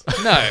adult.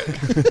 No.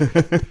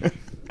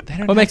 They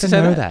don't What makes have you to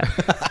say know that?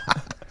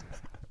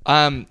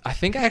 I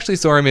think I actually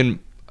saw him in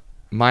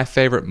My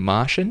Favorite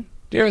Martian.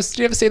 Did you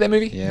ever see that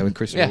movie? Yeah, with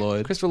Christopher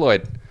Lloyd. Christopher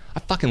Lloyd. I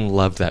fucking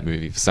loved that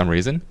movie for some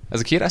reason. As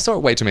a kid, I saw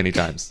it way too many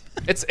times.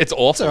 It's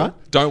awful. alright.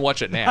 Don't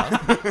watch it now.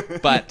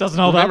 But Doesn't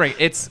hold up. remembering,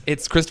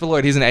 it's Christopher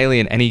Lloyd. He's an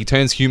alien, and he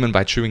turns human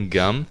by chewing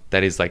gum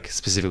that is like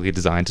specifically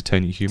designed to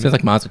turn you human. Sounds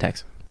like Mars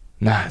Attacks.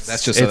 No,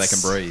 That's just so they can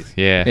breathe.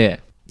 Yeah, Yeah.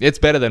 It's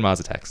better than Mars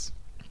Attacks,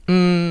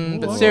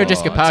 But Sarah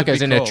Jessica that's a Parker is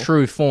big in call. her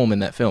true form in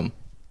that film.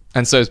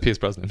 and so is Pierce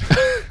Brosnan.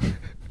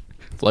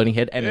 Floating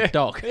head and a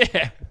dog.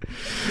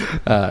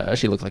 Yeah.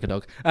 She looks like a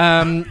dog.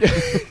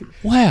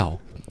 Wow.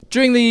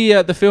 During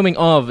the filming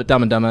of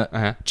Dumb and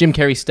Dumber, Jim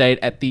Carrey stayed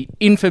at the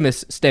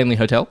infamous Stanley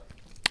Hotel,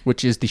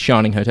 which is the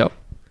Shining Hotel,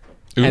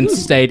 and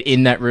stayed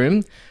in that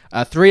room.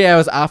 3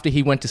 hours after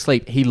he went to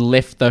sleep, he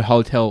left the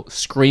hotel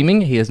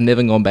screaming. He has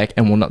never gone back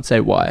and will not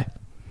say why.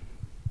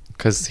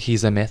 Because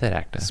he's a method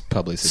actor. It's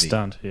publicity.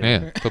 Stunt.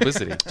 Yeah,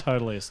 publicity.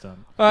 Totally a stunt.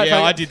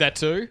 Yeah, I did that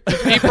too.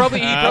 He probably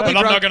but I'm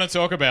drunk, not going to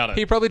talk about it.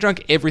 He probably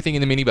drunk everything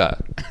in the minibar.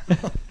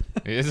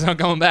 He's not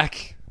going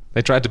back.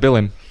 They tried to bill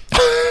him.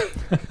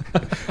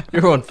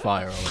 You're on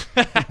fire,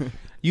 Ollie.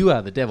 You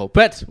are the devil.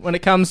 But when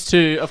it comes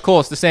to, of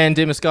course, the San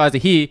Dimas guys are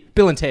here,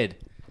 Bill and Ted.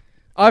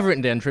 I've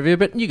written down trivia,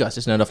 but you guys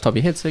just know it off the top of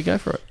your head, so go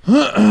for it.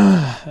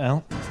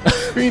 Al?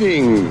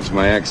 Greetings,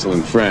 my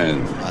excellent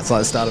friend. That's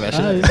like the start of our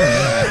show.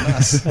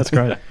 Nice. That's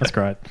great. That's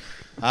great.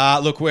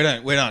 Look, we're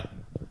not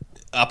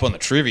up on the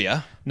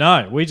trivia.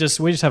 No, we just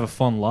have a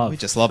fond love. We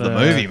just love the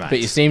movie, mate. But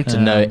you seem to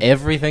know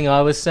everything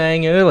I was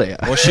saying earlier.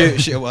 Well,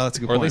 well, that's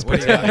a good point.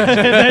 What do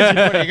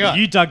you got?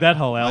 You dug that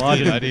hole, Al.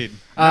 I did.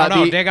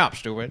 No, dig up,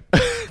 stupid.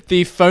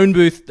 The phone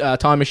booth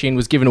time machine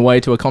was given away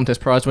to a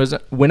contest prize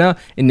winner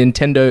in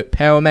Nintendo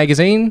Power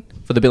Magazine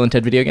for the Bill and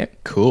Ted video game.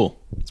 Cool.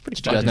 It's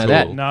pretty Did you guys know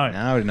that? No.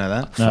 I didn't know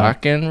that. No.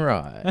 Fucking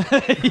right.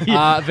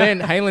 Van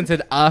Halen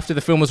said after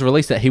the film was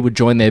released that he would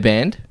join their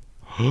band.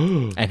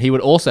 And he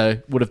would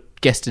have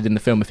guested in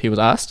the film if he was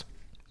asked.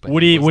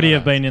 Would he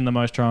have been in the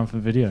Most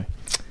Triumphant Video?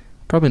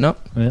 Probably not.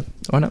 Yeah.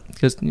 Why not?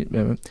 Because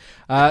the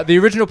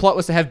original plot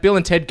was to have Bill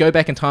and Ted go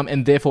back in time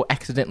and therefore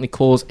accidentally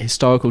cause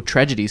historical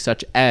tragedies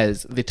such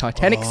as the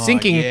Titanic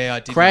sinking,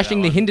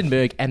 crashing the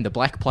Hindenburg, and the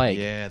Black Plague.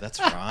 Yeah,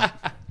 that's right.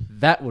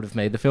 That would have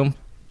made the film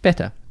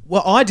better.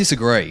 Well, I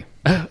disagree.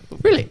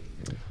 Really?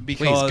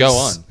 Because, please go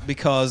on.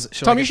 Because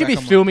Tom, you should be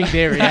filming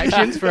their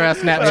reactions for our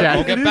Snapchat.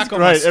 We'll get back on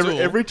Great. my stool.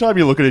 Every time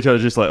you look at each other,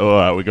 it's just like, all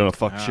right, we're gonna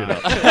fuck shit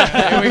up.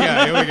 Here we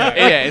go.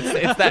 Yeah,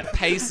 it's that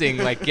pacing,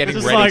 like getting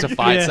Just ready like, to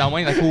fight yeah.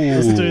 someone. Like,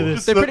 Let's do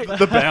this.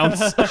 The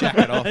bounce. Jack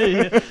it off.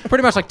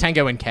 Pretty much like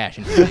Tango and Cash.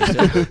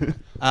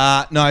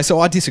 No, so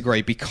I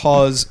disagree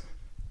because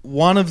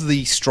one of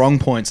the strong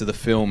points of the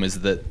film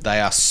is that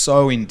they are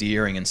so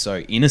endearing and so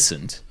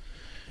innocent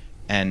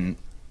and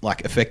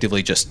like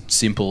effectively just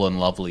simple and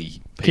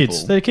lovely people.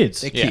 Kids. They're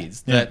kids. They're Yeah.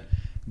 kids. Yeah.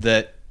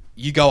 That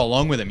you go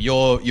along with them.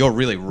 You're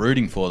really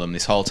rooting for them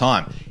this whole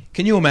time.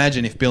 Can you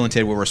imagine if Bill and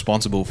Ted were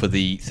responsible for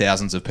the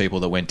thousands of people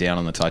that went down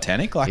on the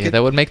Titanic? Like,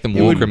 that would make them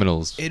war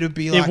criminals. It would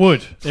be like... It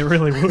would. It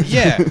really would.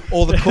 Yeah.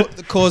 Or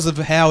the cause of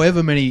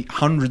however many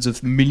hundreds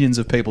of millions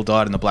of people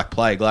died in the Black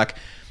Plague. Like,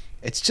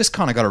 it's just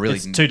kind of got a really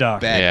It's too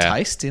dark. bad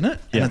taste in it.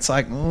 And Yeah. it's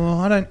like,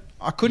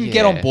 I couldn't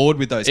get on board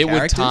with those characters.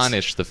 It would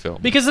tarnish the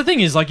film. Because the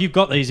thing is, like, you've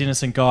got these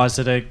innocent guys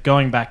that are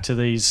going back to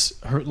these,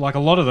 like, a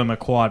lot of them are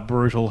quite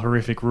brutal,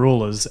 horrific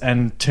rulers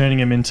and turning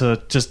them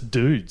into just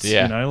dudes.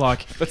 Yeah. You know,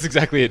 like. That's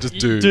exactly it, just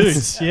dudes.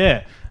 Dudes,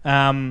 yeah.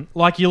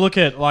 Like, you look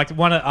at, like,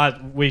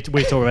 we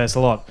talk about this a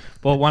lot,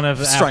 but one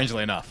of.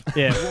 Strangely enough.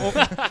 Yeah.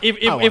 Well,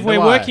 if we're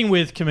working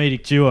with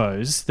comedic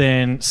duos,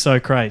 then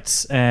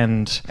Socrates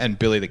and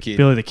Billy the Kid.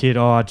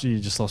 Oh, you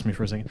just lost me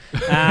for a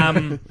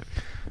second.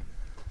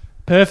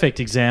 Perfect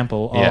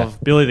example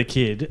of Billy the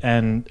Kid,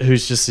 and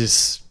who's just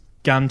this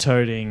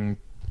gun-toting,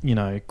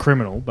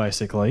 criminal,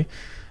 basically,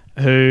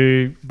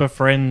 who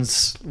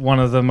befriends one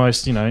of the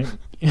most,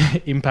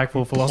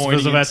 impactful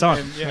philosophers of our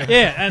time.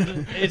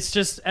 And it's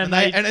just and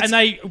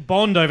they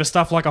bond over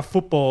stuff like a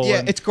football.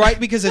 Yeah, it's great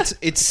because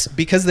it's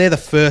because they're the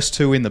first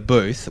two in the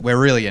booth. We're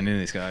really into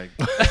this guy.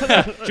 Do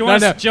you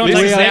want to take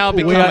a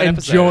we are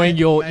enjoying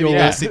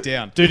your sit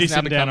down. Duty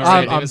sit down.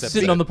 I'm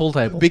sitting on the pool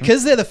table.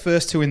 Because they're the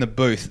first two in the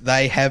booth,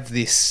 they have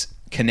this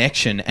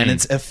connection, and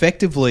it's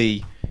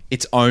effectively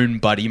its own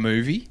buddy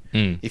movie.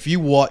 If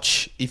you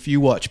watch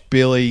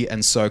Billy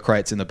and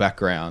Socrates in the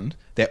background,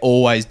 they're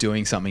always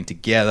doing something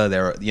together.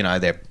 They're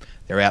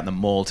out in the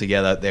mall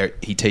together.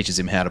 He teaches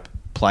him how to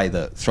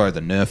throw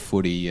the Nerf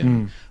footy,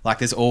 and like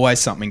there's always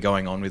something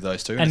going on with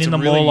those two. And it's in the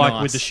really mall, like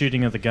nice... with the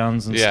shooting of the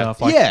guns and Yeah.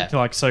 stuff.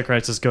 Like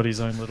Socrates has got his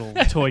own little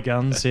toy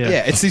guns. Yeah.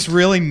 Yeah, it's this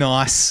really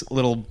nice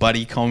little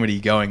buddy comedy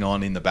going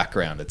on in the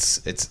background.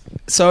 It's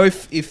so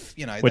if We're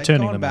they've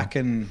turning gone them back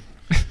and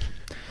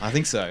I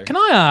think so. Can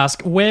I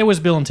ask, where was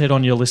Bill and Ted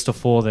on your list of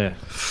 4 there?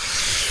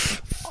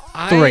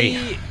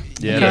 3.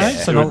 Yeah, Okay,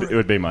 so it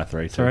would be my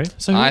 3. too. 3.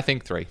 So I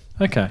think 3.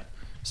 Okay.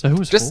 So who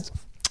was Just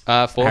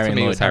 4 for Harry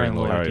me Lloyd. was Harry and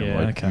Lloyd. Harry Yeah,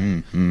 Lloyd.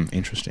 okay.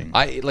 Interesting.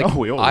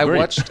 we all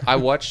agree. I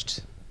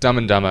watched Dumb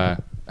and Dumber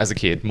as a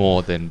kid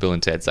more than Bill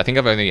and Ted's. I think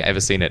I've only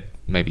ever seen it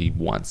maybe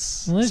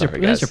once. Well, there's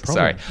Sorry, your guys. problem.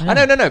 Sorry.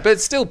 Yeah. No, but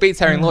it still beats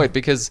Harry and Lloyd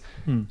because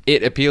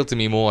it appealed to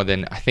me more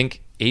than I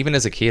think even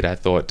as a kid I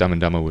thought Dumb and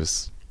Dumber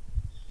was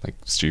like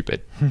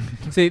stupid.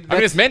 See, I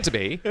mean, it's meant to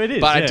be, It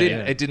is, but yeah,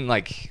 it didn't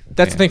like.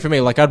 That's the thing for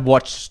me. Like, I'd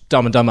watch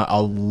Dumb and Dumber a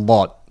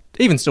lot,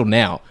 even still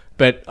now.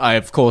 But I,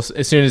 of course,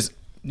 as soon as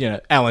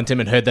Al and Tim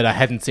had heard that I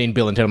hadn't seen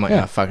Bill and Ted, I'm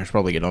like, fuck, I should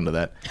probably get onto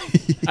that.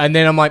 And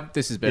then I'm like,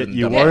 this is better than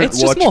You Dumb. won't it's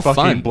just watch more fucking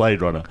fun.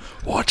 Blade Runner.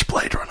 Watch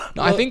Blade Runner.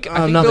 No, I think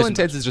no, Bill there's- and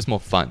Ted's is just more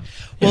fun.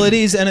 Well, it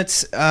is, and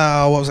it's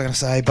what was I going to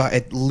say? But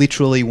it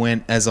literally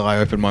went as I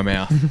opened my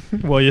mouth.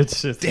 Well,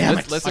 it's Damn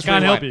it. Let's I just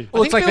can't help rewind. you.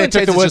 Well, I it's think like Bill they and took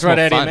Ted's the is words just right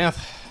more out of your fun.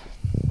 mouth.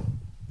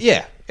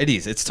 Yeah, it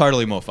is. It's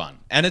totally more fun,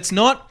 and it's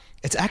not.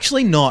 It's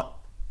actually not.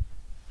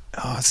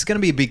 Oh, it's going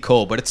to be a big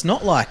call, but it's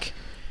not like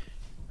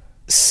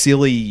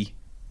silly,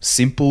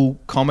 simple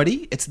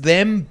comedy. It's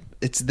them.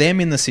 It's them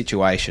in the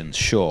situations,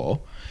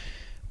 sure,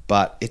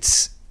 but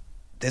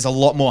there's a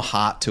lot more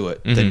heart to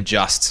it than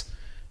just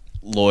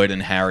Lloyd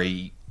and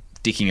Harry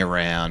dicking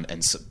around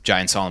and Jay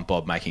and Silent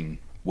Bob making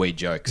weed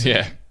jokes.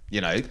 Yeah.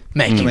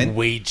 Making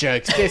weed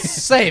jokes. They're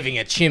saving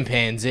a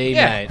chimpanzee,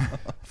 mate.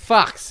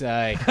 Fuck's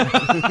sake.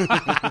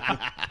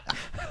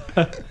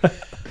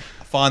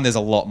 find there's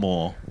a lot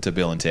more to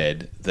Bill and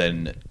Ted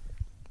than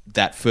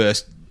that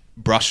first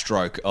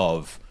brushstroke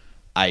of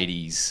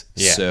 80s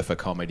surfer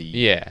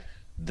comedy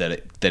that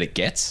it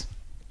gets.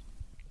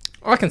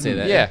 I can see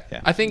that.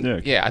 Yeah. I think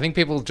I think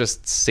people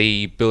just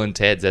see Bill and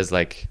Ted's as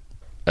like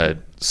a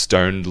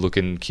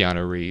stoned-looking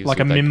Keanu Reeves, like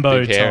a with,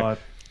 Mimbo big hair. type,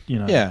 you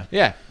know.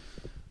 Yeah.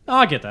 Oh,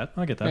 I get that.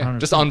 Yeah.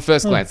 Just on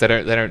first glance, they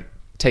don't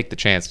take the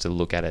chance to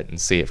look at it and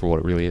see it for what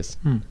it really is.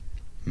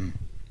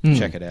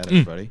 Check it out,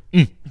 everybody.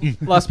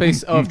 Last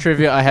piece of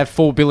trivia I have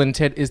for Bill and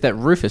Ted is that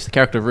Rufus, the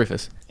character of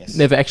Rufus,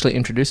 never actually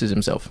introduces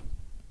himself.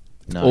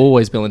 No.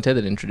 Always Bill and Ted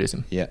that introduce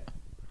him. Yeah.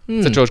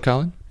 Is that George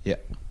Carlin? Yeah.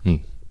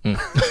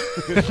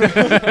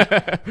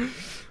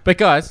 But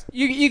guys,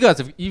 you guys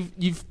have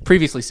you've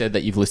previously said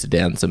that you've listed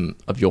down some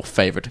of your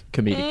favourite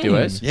comedic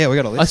duos. Yeah, we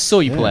got a list. I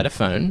saw you pull out a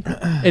phone.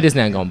 It is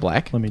now gone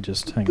black. Let me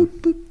just hang on.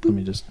 Let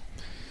me just.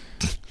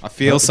 I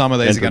feel some of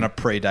these are going to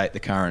predate the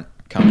current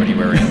company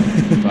we're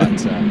in.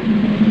 But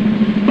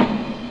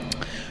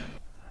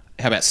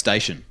how about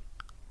Station?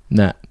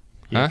 Nah.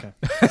 Huh?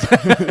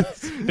 Okay.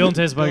 Bill and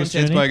Ted's Bogus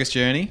Journey. Bogus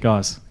Journey.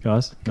 Guys.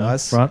 Guys.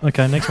 Right.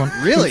 Okay. Next one.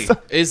 Really?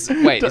 Is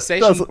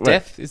Station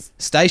Death?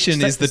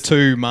 Station is the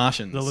two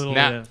Martians. The little.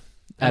 Nah.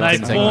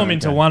 And they form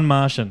into one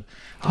Martian.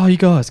 Oh, you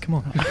guys, come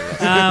on.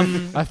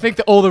 I think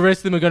that all the rest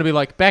of them are going to be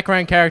like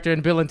background character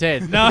in Bill and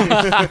Ted. No.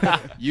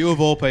 You of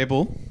all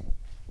people,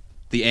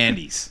 the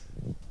Andes.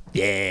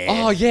 Yeah.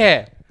 Oh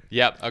yeah.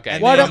 Yep. Okay.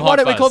 Why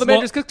don't we call them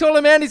Andes? Because calling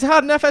them Andes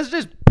hard enough as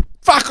just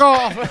fuck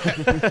off.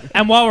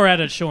 And while we're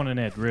at it, Sean and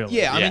Ed, really.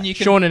 Yeah, I mean, you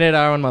can. Sean and Ed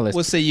are on my list.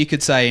 Well, see, you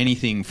could say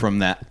anything from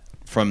the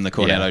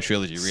Cornetto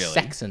trilogy, really.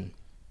 Saxon.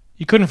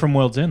 You couldn't from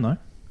World's End, though.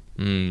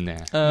 Nah.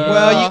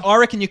 Well, I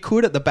reckon you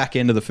could at the back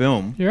end of the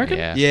film. You reckon?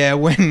 Yeah. Yeah,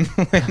 when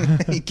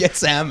he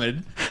gets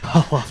hammered.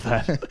 I love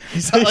that.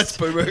 He's like, let's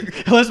boo-boo.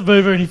 Let's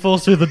boo and he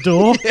falls through the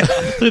door,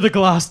 through the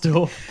glass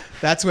door.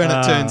 That's when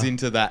it turns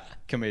into that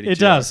comedic. It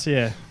does,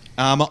 yeah.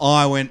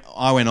 I went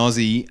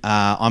Aussie.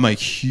 I'm a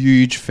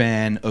huge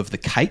fan of the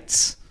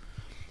Cates.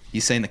 You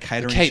seen the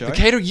catering show? The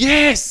cater,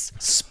 yes.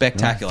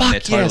 Spectacular. Fuck They're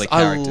totally yes.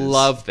 characters. I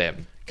love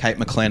them. Kate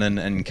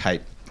McLennan and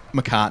Kate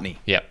McCartney.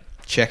 Yep.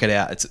 Check it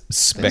out. It's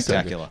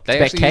spectacular.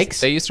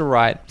 They used to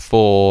write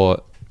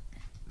for.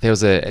 There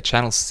was a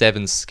Channel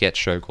 7 sketch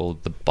show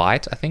called The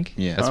Bite, I think.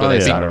 Yeah. That's where they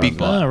yeah, sing Big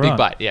Bite. Oh, right. Big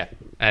Bite, yeah.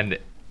 And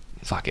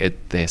fuck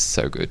it, they're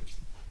so good.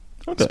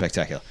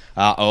 Spectacular.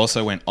 I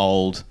also went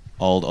old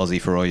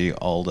Aussie for all you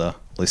older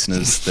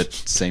listeners. That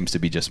seems to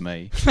be just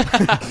me.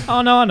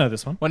 Oh no, I know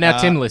this one. Well, now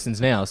Tim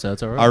listens now, so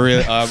it's all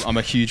right. I'm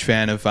a huge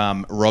fan of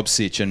Rob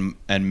Sitch and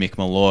Mick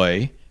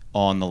Malloy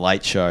on The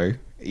Late Show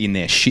in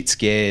their shit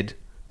scared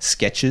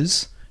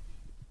sketches.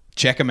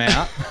 Check them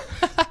out.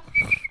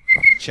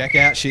 Check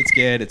out Shit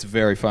Scared. It's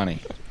very funny.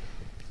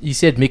 You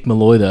said Mick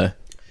Malloy though.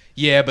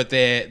 Yeah, but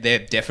they're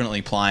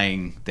definitely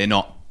playing. They're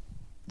not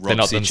Rob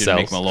not Sitch and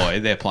themselves. Mick Malloy.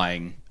 They're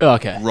playing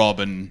Okay. Rob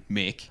and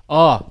Mick.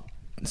 Oh,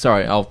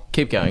 sorry. I'll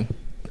keep going.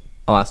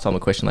 I'll ask Tom a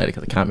question later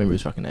because I can't remember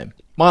his fucking name.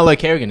 Milo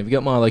Kerrigan. Have you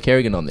got Milo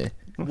Kerrigan on there?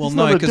 Well,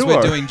 no, because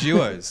we're doing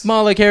duos.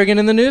 Milo Kerrigan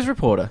and the News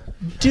Reporter.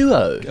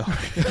 Duo.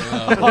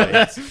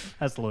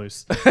 That's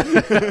loose. We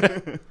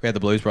had the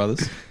Blues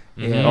Brothers.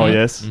 Yeah. Oh,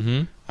 yes.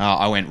 Mm-hmm.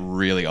 I went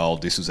really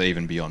old. This was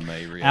even beyond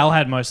me. Really. Al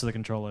had most of the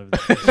control over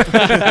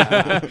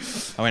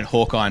that. I went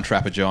Hawkeye and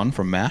Trapper John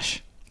from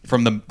MASH.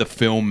 From the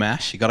film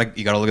MASH. You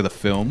gotta look at the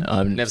film.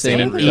 I've Never seen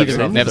it.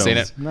 either. Never seen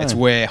it. No. It's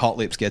where Hot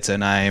Lips gets her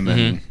name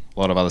and a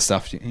lot of other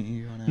stuff.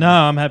 No,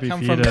 I'm happy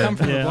Come for from- you to. come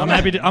from Yeah, the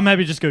I'm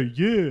happy to just go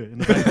in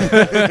the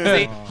back.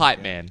 See,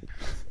 hype man.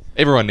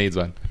 Everyone needs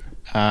one.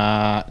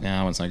 No,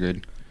 that one's no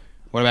good.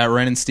 What about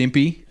Ren and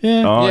Stimpy?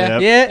 Yeah. Oh, yeah.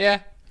 yeah. Yeah.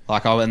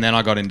 Like, and then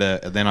I got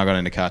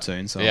into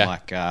cartoons. So Yeah.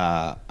 like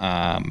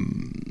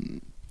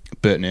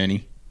Bert and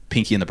Ernie,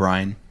 Pinky and the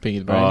Brain. Pinky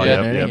the Brain. Oh,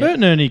 yeah. yep, yep. Bert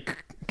and Ernie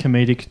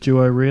comedic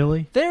duo,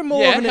 really? They're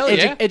more Yeah, of an hell yeah. I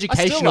still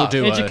educational love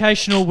duo.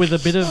 Educational with a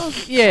bit of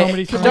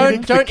comedy.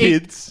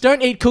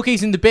 Don't eat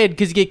cookies in the bed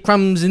because you get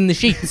crumbs in the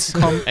sheets.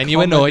 And you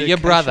annoy your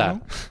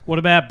brother. What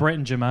about Brett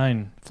and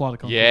Jermaine? Flight of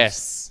Conchords.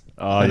 Yes.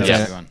 Oh, That's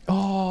yeah. a good one.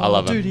 Oh, I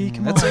love dude, him.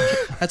 come That's on. okay.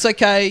 That's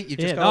okay. You've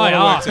just got a lot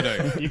of work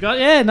to do. You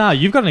got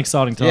you've got an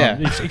exciting time.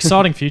 Yeah.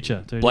 Exciting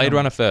future, dude. Blade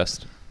Runner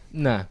first.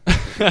 No.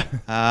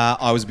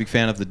 I was a big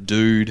fan of the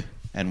Dude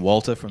and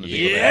Walter from the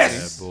Big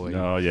Yes. Boy.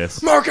 Oh,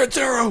 yes. Market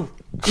Zero!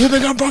 You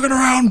think I'm fucking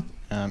around?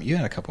 You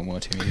had a couple more,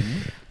 Timmy, didn't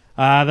you?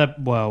 I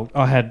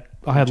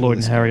had Lloyd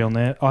and Harry on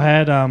there. I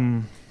had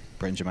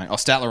Brent Jermaine. Oh,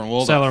 Statler and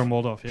Waldorf. Statler and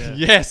Waldorf. Yeah.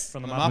 Yes.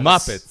 From the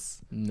Muppets.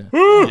 No.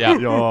 Yeah.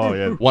 Oh,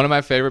 yeah. One of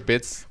my favorite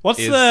bits. What's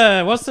is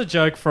the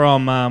joke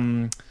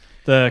from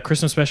the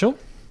Christmas special?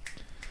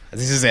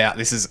 This is our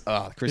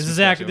Christmas This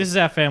special. is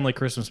our family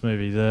Christmas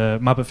movie, the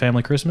Muppet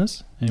Family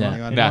Christmas.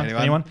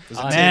 Anyone? Was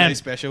it Man, TV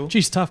special?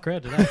 Geez, tough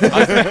crowd today.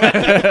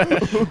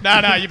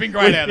 No, you've been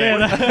great out there.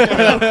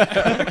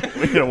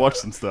 We're going to watch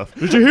some stuff.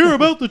 Did you hear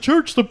about the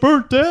church that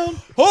burnt down?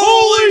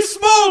 Holy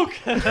smoke!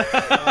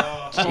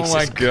 Oh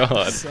my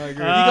god. So good.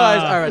 You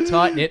guys are a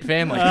tight-knit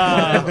family.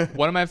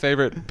 One of my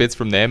favorite bits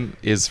from them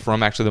is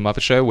from actually the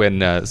Muppet Show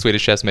when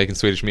Swedish Chef's making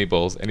Swedish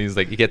meatballs, and he's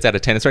like, he gets out a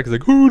tennis racket, he's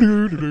like,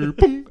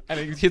 boom, and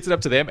he hits it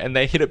up to them, and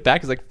they hit it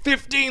back. He's like,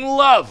 15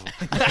 love.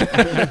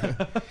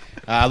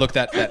 Look,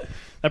 that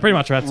pretty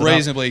much wraps it up.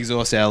 reasonably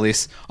exhausts our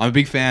list. I'm a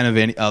big fan of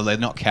any. They're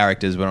not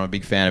characters, but I'm a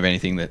big fan of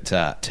anything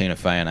that Tina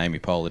Fey and Amy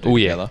Poehler do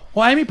together.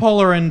 Well, Amy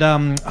Poehler and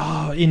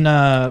in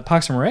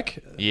Parks and Rec.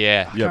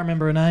 Yeah. I can't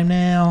remember her name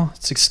now.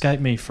 It's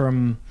escaped me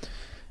from.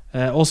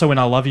 Also, when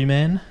I Love You,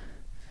 Man.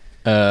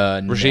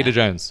 Rashida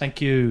Jones.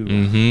 Thank you,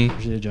 Mm-hmm.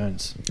 Rashida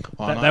Jones.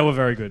 Oh, they were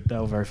very good. They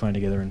were very funny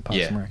together in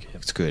Parks and Rec. Yeah.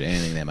 It's good.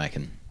 Anything they're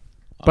making.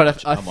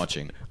 I'm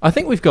watching. I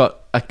think we've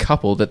got a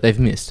couple that they've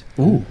missed.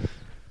 Ooh.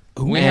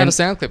 We have a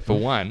sound clip for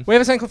one. We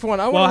have a sound clip for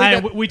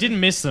one. We didn't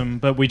miss them,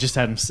 but we just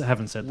haven't said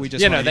them.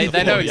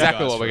 They know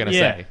exactly what we're going to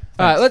say.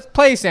 All right, let's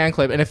play a sound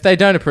clip, and if they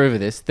don't approve of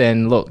this,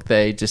 then look,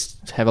 they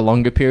just have a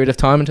longer period of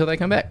time until they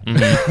come back.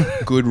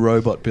 Mm-hmm. Good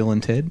robot Bill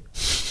and Ted.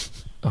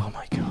 Oh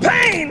my god.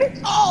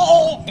 Pain!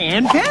 Oh!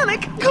 And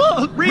panic!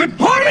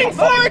 Reporting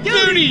for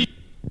duty!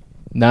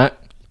 No.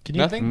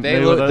 Nothing? They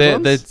look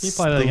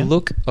the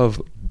look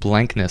of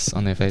blankness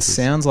on their faces.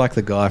 Sounds like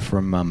the guy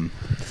from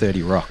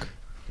 30 Rock.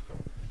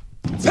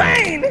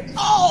 Pain!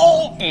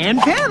 Oh! And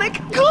panic!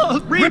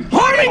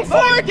 Reporting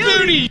for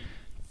duty!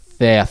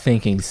 They are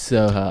thinking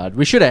so hard.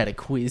 We should have had a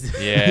quiz.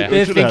 Yeah.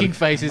 Their thinking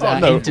faces are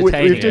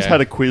entertaining. We've just had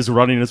a quiz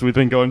running as we've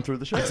been going through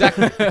the show.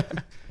 Exactly.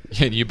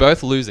 Yeah, you're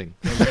both losing.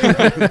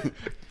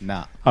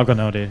 Nah. I've got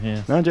no idea.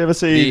 Yeah. No, did you ever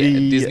see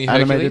the Disney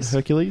animated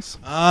Hercules?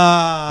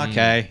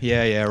 Okay.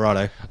 Yeah,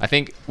 righto. I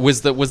think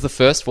was the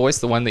first voice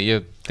the one that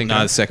you're thinking No,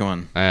 of? the second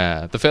one.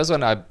 The first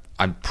one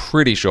I'm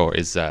pretty sure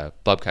is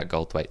Bobcat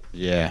Goldthwait.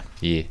 Yeah.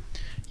 Yeah.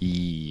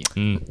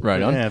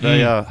 Right on. Yeah,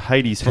 they are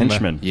Hades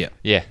henchmen.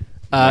 Yeah.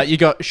 You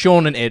got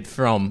Sean and Ed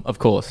from, of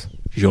course,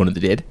 Shaun of the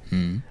Dead.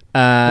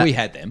 We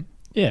had them.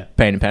 Yeah.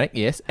 Pain and Panic,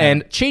 yes.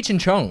 And Cheech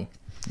and Chong.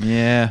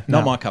 Yeah.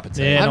 Not my cup of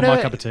tea. Yeah, I've not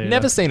my cup of tea.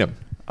 Never seen him.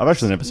 I've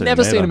actually never seen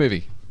Never him seen either. a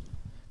movie.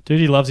 Dude,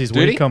 he loves his Dude,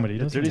 weed he? comedy,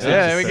 doesn't he? Dude, he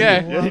Yeah, there we go.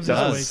 Yeah, he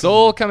does. It's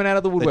all coming out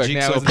of the The woodwork now.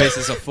 jigsaw Isn't it?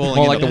 pieces are falling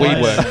More into like the weed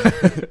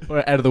place. work. We're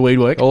out of the weed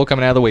work. All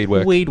coming out of the weed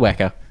work. Weed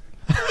whacker.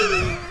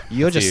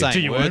 You're just Do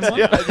saying you words.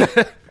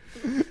 want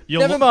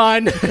Your, Never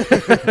mind.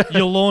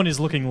 your lawn is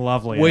looking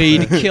lovely.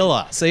 Weed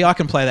killer. See, I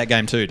can play that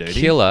game too, dude.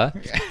 Killer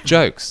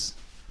jokes.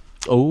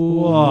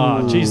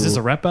 Oh, jeez, is this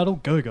a rap battle?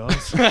 Go,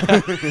 guys.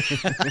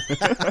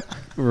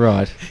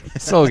 Right.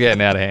 It's all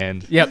getting out of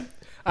hand. Yep.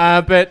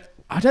 But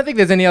I don't think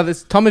there's any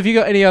others. Tom, have you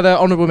got any other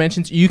honourable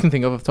mentions you can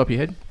think of off the top of your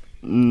head?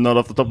 Not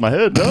off the top of my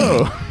head,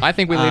 no. I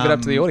think we leave it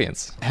up to the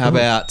audience. How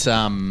about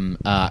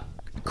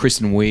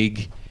Kristen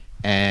Wiig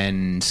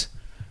and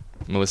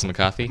Melissa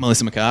McCarthy.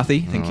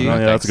 Thank you. Oh,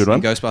 yeah, that's a good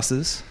one.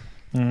 Ghostbusters.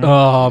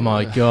 Oh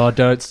my god,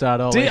 don't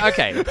start Ollie.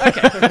 Okay.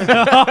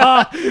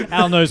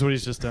 Al knows what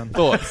he's just done.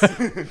 Thoughts.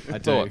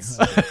 Thoughts.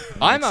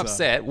 I'm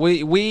upset.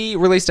 We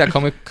released our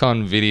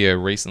Comic-Con video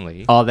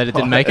recently. Oh, that it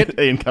didn't make it?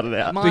 Ian cut it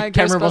out. My The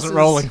camera wasn't Ghostbusters-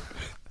 rolling.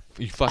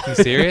 Are you fucking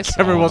serious?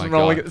 Camera Oh wasn't my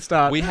rolling God. at the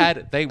start. We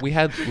had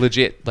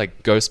legit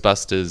like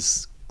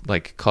Ghostbusters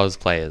like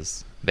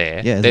cosplayers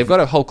there. Yeah, They've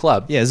got a whole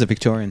club. Yeah, there's a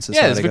Victorian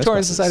Society. Yeah, it's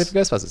Victorian Ghostbusters. Society for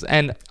Ghostbusters.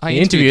 And I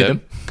You interviewed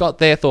interviewed them, got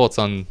their thoughts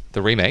on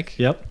the remake,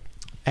 Yep.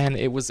 and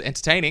it was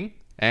entertaining.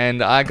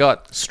 And I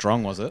got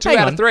Strong, was it? 2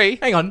 out of 3.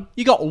 Hang on,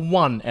 you got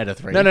 1 out of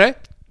 3. No.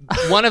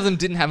 One of them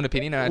didn't have an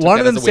opinion. And I took One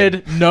that of them as a win.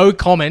 said no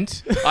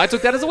comment. I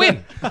took that as a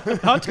win. I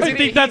don't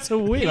think that's a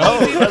win.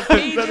 That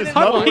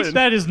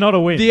That is not a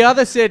win. The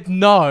other said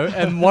no,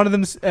 and one of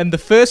them, and the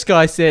first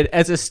guy said,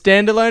 as a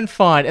standalone,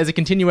 fine. As a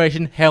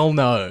continuation, hell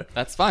no.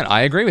 That's fine.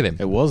 I agree with him.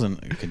 It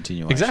wasn't a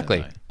continuation.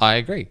 Exactly. though. I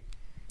agree.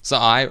 So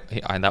I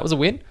that was a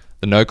win.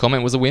 The no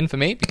comment was a win for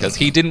me because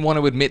he didn't want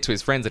to admit to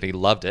his friends that he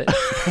loved it.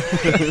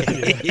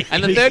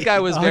 And the third guy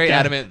was very Okay.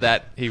 adamant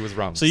that he was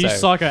wrong. So you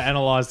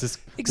psychoanalyzed this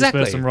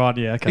Exactly. person, right?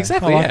 Yeah, okay.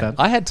 Exactly. I like Yeah. that.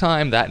 I had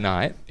time that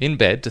night in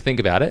bed to think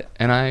about it,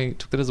 and I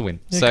took it as a win.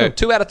 Yeah, so cool.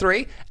 2 out of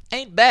 3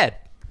 ain't bad.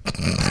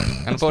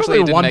 Unfortunately,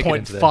 Probably it didn't make it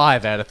into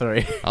 1.5 out of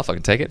 3. I'll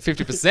fucking take it.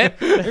 50%.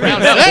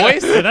 Round up,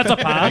 boys. Yeah, that's a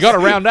pass. You got to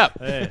round up.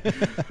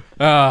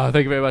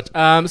 Thank you very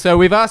much. So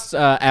we've asked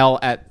Al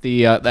at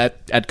the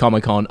at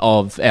Comic-Con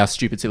of our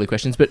stupid, silly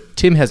questions, but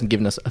Tim hasn't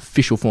given us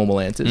official formal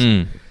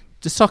answers.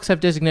 Does socks have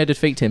designated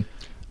feet, Tim?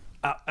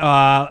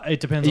 It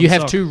depends on You the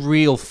have sock. 2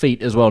 real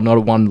feet as well, not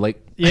a one like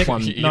Yeah.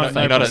 one. You're No, not, no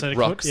you're not prosthetic a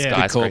rock foot. Yeah.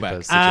 skyscraper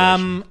Good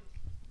situation.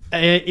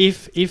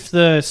 If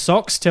the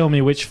socks tell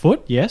me which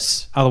foot,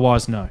 yes.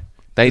 Otherwise, no.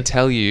 They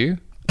tell you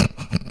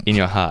in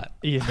your heart.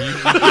 Yeah.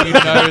 You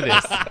know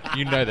this.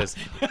 You know this.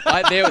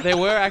 There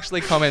were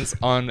actually comments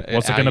on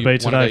What's it our- gonna be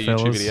one of our today,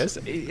 YouTube fellas?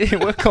 videos. There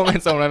were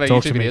comments on one of our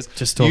Talk YouTube to me. videos.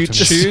 Just talk you to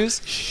me.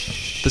 choose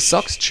the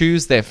socks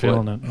choose their foot.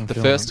 Feeling it. I'm The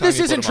feeling first it. time This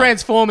you isn't put them on.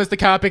 Transformers. The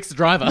car picks the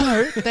driver.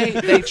 No,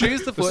 they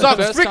choose the foot. Socks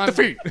first frick time, the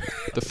feet.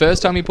 The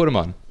first time you put them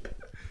on,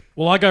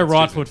 Well, I go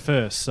right foot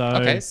first, so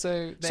Okay,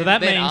 so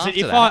that then means that after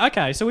if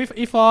that-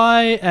 if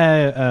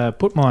I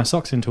put my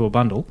socks into a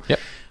bundle, Yep.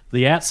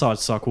 the outside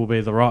sock will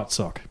be the right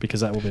sock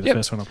because that will be the Yep.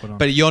 first one I put on.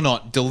 But you're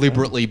not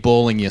deliberately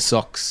balling your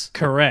socks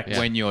Correct.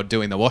 when you're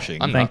doing the washing.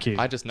 Thank you.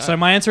 I just know. So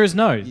my answer is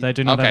no. They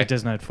do not Okay. have a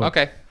designated foot.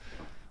 Okay.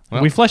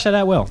 Well, we flesh that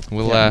out well.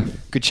 We'll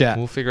Good chat.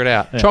 we'll figure it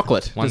out. Yeah.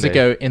 Chocolate. One Does day. it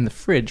go in the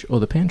fridge or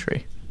the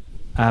pantry?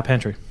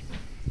 Pantry.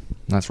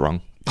 That's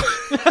wrong.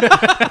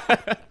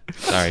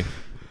 Sorry.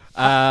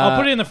 I'll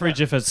put it in the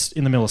fridge if it's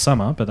in the middle of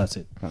summer, but that's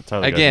it. That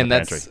totally Again, goes in the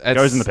that's pantry.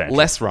 Goes in the pantry.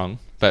 less wrong,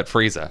 but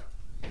freezer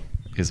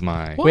is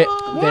my.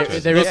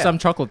 There is some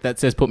chocolate that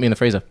says "put me in the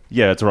freezer"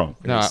 Yeah, it's wrong.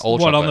 No, all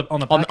What chocolate. on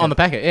the packet? on the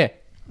packet. Yeah.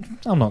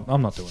 I'm not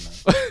doing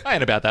that. I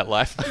ain't about that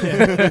life.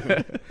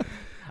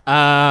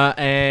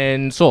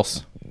 And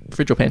sauce,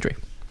 fridge or pantry?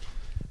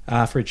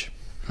 Fridge.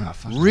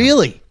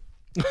 Really?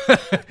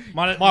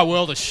 My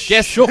world is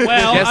Guess, well,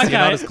 guess okay. you're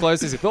not as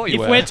close as you thought you If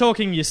were. we're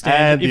talking your And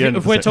standard, the end if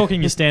of the we're set.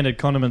 talking your standard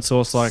condiment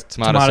sauce like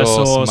tomato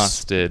sauce,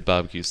 mustard,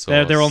 barbecue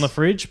sauce. they're on the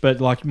fridge,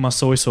 but like my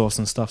soy sauce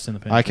and stuff's in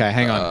the pantry. Okay,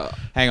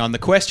 hang on. The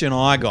question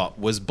I got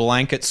was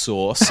blanket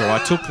sauce, so I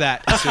took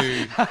that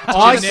to.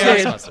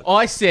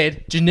 I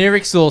said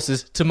generic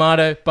sauces: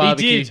 tomato,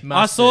 barbecue, He did.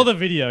 mustard. I saw the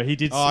video. He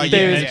did. Oh, he yeah,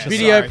 did There's mention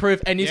video sorry.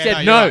 proof, and you Yeah, said no,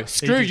 you're no. right.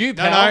 Screw He did. you,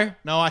 No, pal.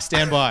 no, I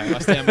stand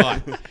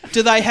by.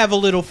 Do they have a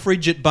little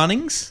fridge at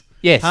Bunnings?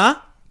 Yes. Huh?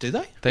 Do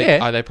they?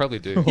 Yeah. They probably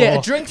do. Yeah,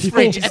 a drinks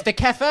fridge at the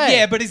cafe.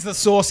 Yeah, but is the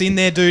sauce in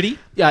there, duty?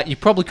 Yeah, you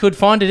probably could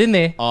find it in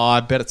there. Oh,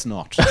 I bet it's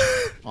not.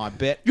 I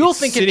bet You're it's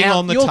thinking sitting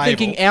on the you're table.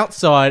 thinking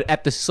outside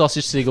at the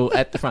sausage sigil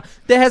at the front.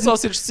 There has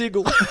Sausage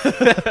sigil.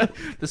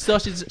 the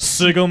sausage.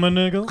 Siggle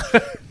maniggle.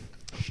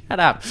 Shut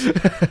up.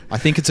 I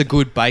think it's a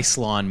good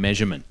baseline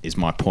measurement. Is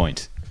my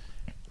point.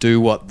 Do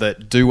what the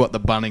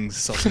Bunnings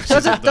sausage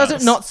Does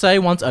it not say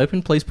once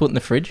open, please put in the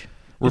fridge?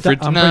 I'm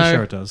pretty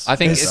sure it does. I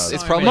think There's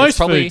it's so probably many. it's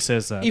probably Most food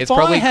says that. It's If I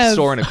probably have-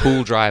 store in a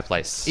cool, dry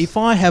place. If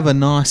I have a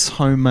nice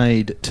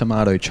homemade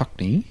tomato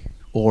chutney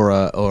or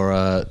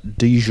a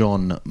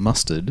Dijon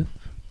mustard,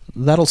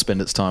 that'll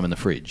spend its time in the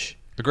fridge.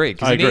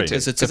 Agreed. I agree.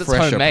 Because it's a Because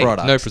fresher homemade,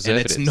 product. no and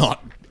preservatives. it's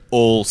not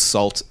all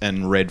salt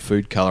and red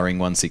food colouring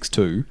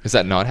 162. Is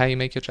that not how you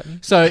make your chutney?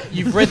 So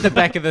you've read the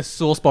back of the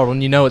sauce bottle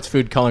and you know it's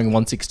food colouring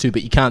 162,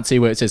 but you can't see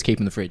where it says keep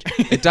in the fridge.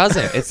 It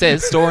doesn't. It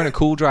says store in a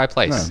cool, dry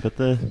place. No, but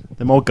they're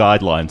more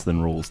guidelines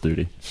than rules,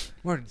 duty.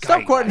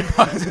 Stop quoting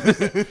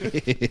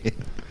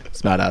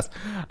Smart ass.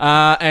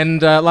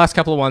 And last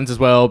couple of ones as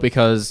well,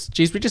 because,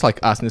 geez, we just like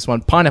asking this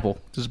one. Pineapple.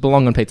 Does it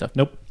belong on pizza?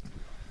 Nope.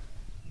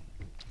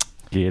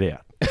 Get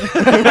out.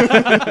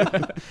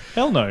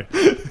 Hell no.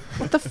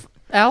 What the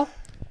Al?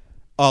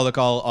 Oh, look,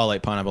 I'll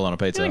eat pineapple on a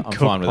pizza. I'm cook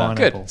fine with that.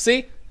 pineapple. Good.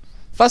 See?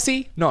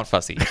 Fussy, not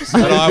fussy.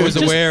 But I was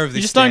aware of this.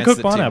 you just don't stance cook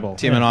that pineapple.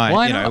 Tim and I,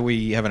 Why you know, not?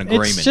 we have an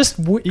agreement.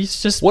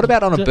 It's just. What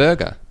about on a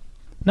burger?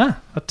 Nah,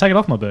 I'll take it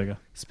off my burger.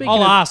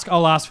 I'll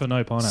ask for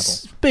no pineapple.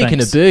 Speaking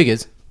Thanks. of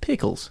burgers,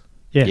 pickles.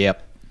 Yeah.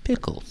 Yep.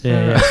 Pickles.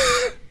 Yeah.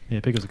 Yeah,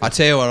 pickles are good. I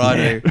tell you what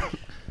I do.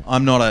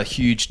 I'm not a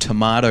huge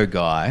tomato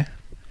guy.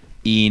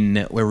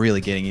 We're really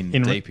getting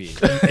in deep here.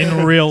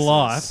 In real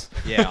life.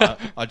 Yeah,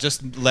 I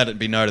just let it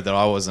be noted that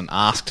I wasn't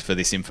asked for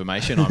this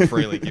information. I'm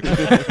freely giving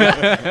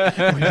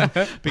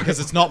it because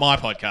it's not my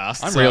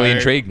podcast. I'm so really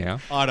intrigued now.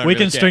 I don't We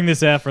really can care. string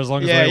this out for as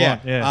long as we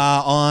want.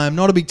 Yeah. I'm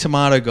not a big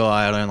tomato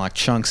guy. I don't like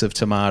chunks of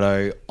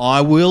tomato.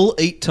 I will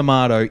eat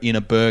tomato in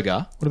a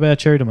burger. What about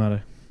cherry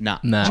tomato? Nah.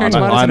 Nah. Cherry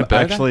tomatoes in I'm a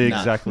burger? actually Nah.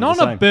 exactly Not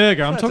the on same. a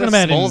burger. I'm talking That's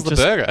about small in as the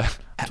just, burger. talking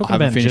I haven't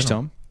about in finished,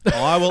 general. Tom.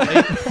 I will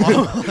eat.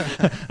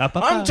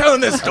 I'm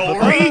telling this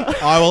story.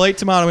 I will eat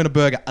tomato in a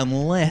burger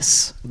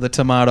unless the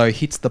tomato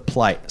hits the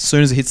plate. As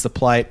soon as it hits the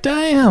plate,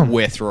 Damn.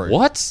 we're through.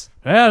 What?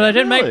 Yeah, they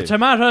didn't Really? make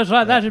tomatoes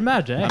like that in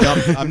my day.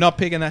 I'm not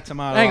picking that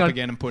tomato Hang up on.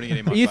 again and putting it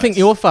in my You face. think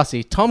you're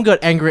fussy. Tom got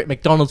angry at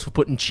McDonald's for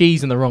putting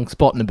cheese in the wrong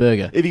spot in a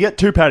burger. If you get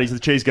two patties, the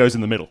cheese goes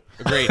in the middle.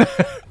 Agreed.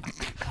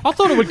 I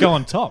thought it would go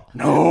on top.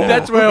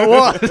 That's where it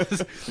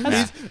was.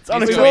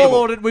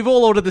 unexplainable. We've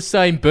all ordered the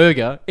same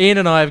burger. Ian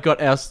and I have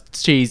got our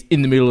cheese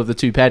in the middle of the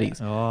two patties.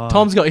 Oh.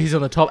 Tom's got his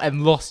on the top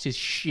and lost his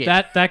shit.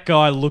 That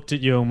guy looked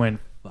at you and went,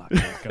 "Fuck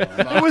that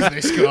guy." Who is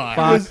this guy?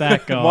 Fuck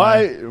that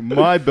guy.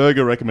 My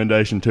burger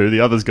recommendation too. The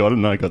others got it,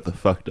 and I got the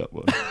fucked up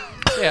one.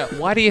 Yeah,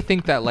 why do you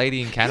think that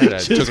lady in Canada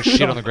took a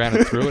shit on the ground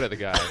and threw it at the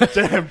guy?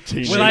 Damn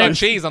teenagers. She got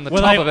cheese on the were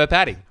top they- of her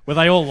patty. Were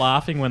they all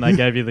laughing when they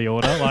gave you the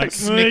order? Like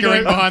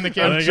Snickering behind the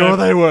counter. I'm Sure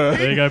they were.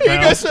 There you go,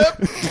 pal.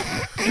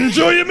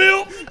 Enjoy your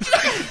meal.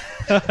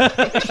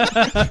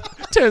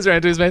 Turns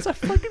around to his mates. I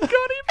fucking got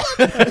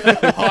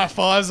him. High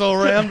fives all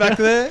around back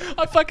there.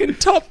 I fucking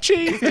top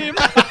cheesed him.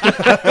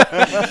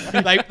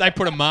 They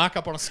put a mark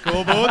up on a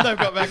scoreboard they've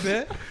got back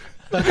there.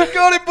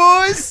 Got it,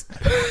 boys.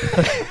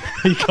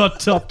 He got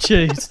top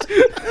cheesed.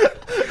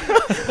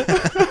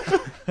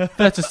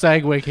 That's a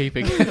saying we're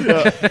keeping.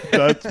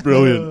 That's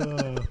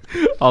brilliant.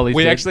 Ollie's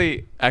We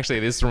dead. actually,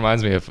 this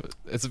reminds me of.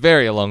 It's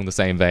very along the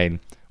same vein.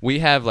 We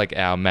have like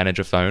our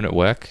manager phone at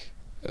work,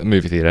 a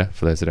movie theater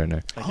for those who don't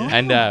know,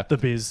 and The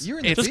biz. You're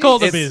in the Just biz. call it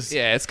the it's- biz.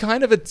 Yeah, it's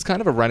kind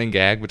of a running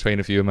gag between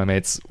a few of my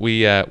mates.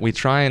 We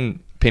try and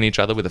pin each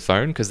other with a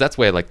phone, because that's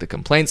where like the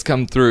complaints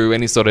come through,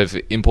 any sort of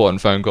important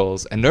phone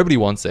calls, and nobody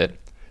wants it.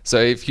 So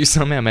if you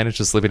somehow manage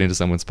to slip it into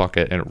someone's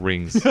pocket and it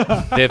rings,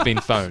 they've been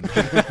phoned.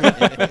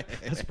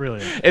 That's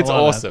brilliant. It's I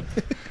like awesome.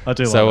 that. I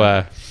do. So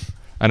like that.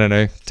 I don't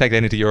know, take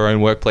that into your own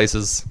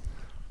workplaces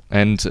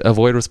and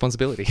avoid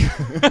responsibility.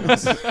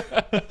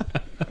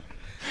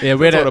 Yeah,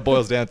 that's what it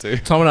boils down to.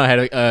 Tom and I had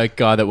a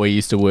guy that we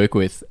used to work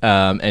with,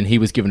 and he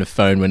was given a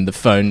phone when the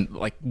phone,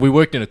 like, we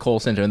worked in a call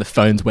center and the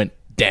phones went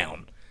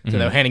down. So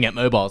they were handing out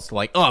mobiles,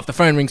 like, oh, if the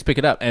phone rings, pick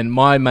it up. And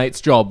my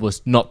mate's job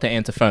was not to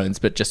answer phones,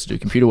 but just to do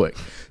computer work.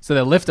 So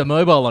they left a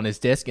mobile on his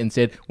desk and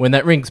said, when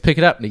that rings, pick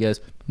it up. And he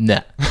goes, nah.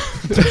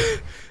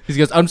 He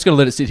goes, I'm just going to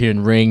let it sit here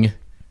and ring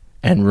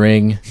and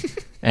ring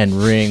and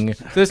ring.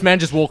 So this man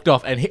just walked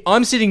off, and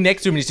I'm sitting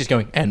next to him, and he's just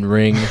going, and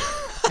ring.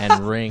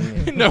 And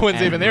ring. No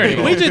one's even there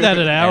anymore. We do that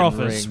at our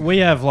office. We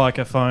have like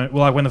a phone.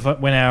 Well, like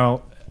when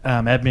our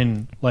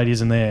admin lady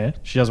isn't there,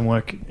 she doesn't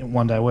work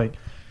 1 day a week.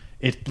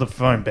 The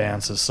phone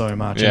bounces so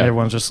much, and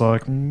everyone's just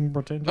like,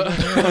 pretend.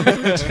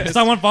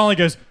 Someone finally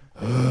goes,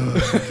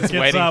 just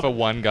waiting for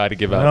one guy to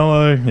give up.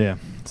 Hello, yeah,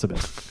 it's the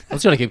best. I'm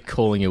just gonna keep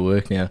calling your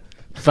work now.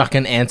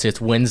 Fucking answer!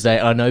 It's Wednesday.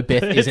 I know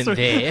Beth isn't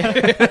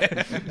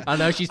there. I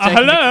know she's taking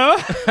hello.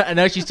 I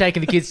know she's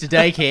taking the kids to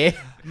daycare.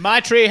 My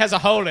tree has a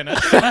hole in it.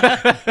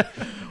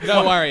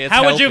 Don't worry, it's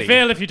How healthy. would you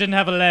feel if you didn't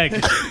have a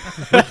leg?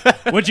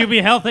 Would you be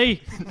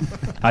healthy?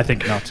 I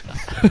think not.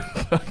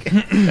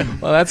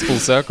 Well, that's full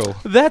circle.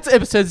 That's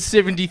episode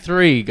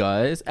 73,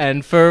 guys.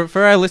 And for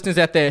our listeners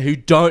out there who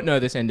don't know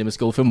this Endemic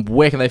School film,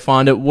 where can they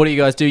find it? What do you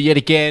guys do yet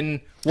again?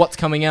 What's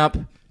coming up?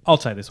 I'll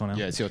take this one out.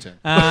 Yeah, it's your turn.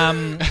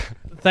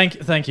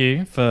 Thank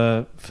you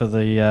for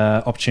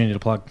the opportunity to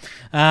plug.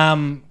 We're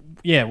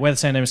the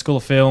Sandemon School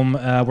of Film.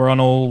 We're on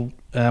all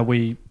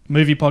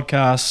movie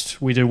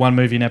podcast. We do one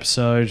movie an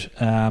episode,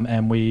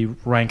 and we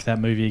rank that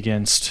movie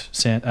against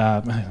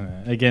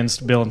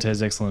Bill and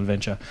Ted's Excellent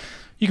Adventure.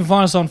 You can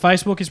find us on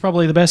Facebook. It's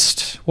probably the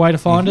best way to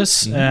find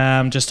us.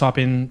 Just type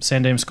in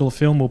Sandemon School of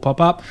Film, we'll pop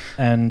up.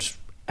 And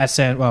at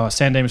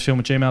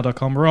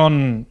sandemonsfilm@gmail.com. We're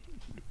on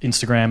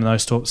Instagram and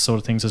those sort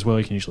of things as well.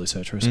 You can usually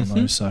search for us on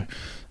those. So,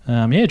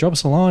 drop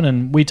us a line,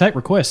 and we take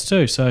requests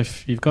too. So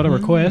if you've got a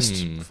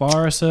request,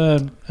 fire us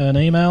an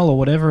email or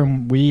whatever,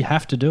 and we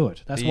have to do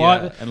it. That's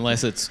why.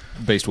 Unless it's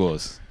Beast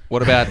Wars.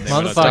 What about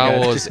Star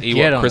Wars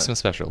Ewok Christmas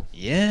special?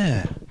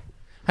 Yeah.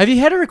 Have you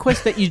had a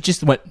request that you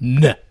just went,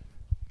 nah?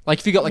 Like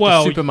if you got like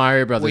a Super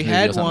Mario Brothers movie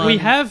or something. We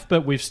have,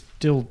 but we've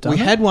still done We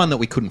had one that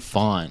we couldn't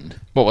find.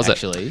 What was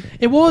it?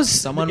 It was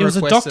Someone it was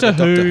a requested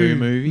Doctor a Who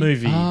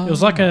movie. It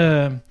was like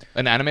an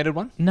animated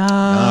one? No,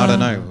 I don't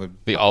know.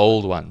 The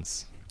old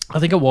ones. I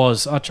think it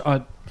was.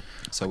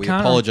 So we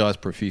apologise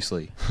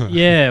profusely.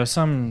 Yeah, it was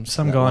some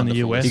guy in the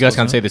US. You guys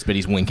can't see this, but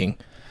he's winking.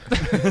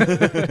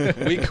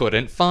 We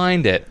couldn't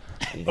find it.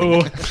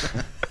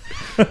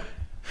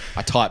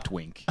 I typed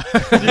wink.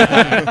 Did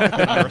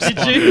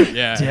you?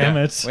 Yeah. Damn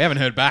it. We haven't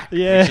heard back,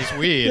 Yeah. which is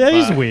weird. Yeah, it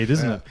is weird,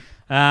 isn't it?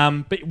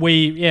 But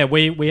we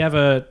have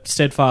a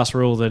steadfast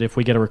rule that if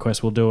we get a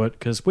request, we'll do it,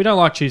 because we don't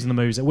like choosing the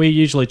movies. We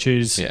usually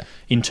choose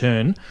in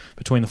turn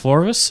between the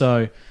four of us,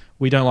 so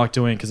we don't like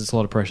doing it because it's a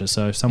lot of pressure.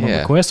 So if someone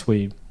requests,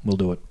 we'll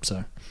do it.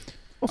 So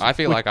I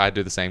feel like I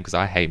do the same because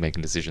I hate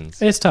making decisions.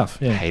 It's tough.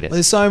 Yeah. I hate it. Well,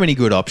 there's so many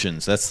good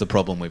options. That's the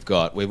problem we've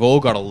got. We've all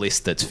got a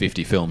list that's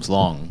 50 films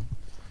long.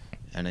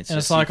 And it's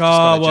like, should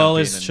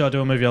I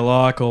do a movie I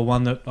like, or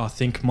one that I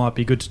think might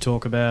be good to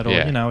talk about, or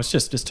it's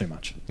just too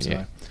much.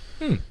 So.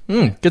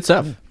 Good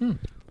stuff.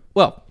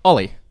 Well,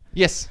 Ollie.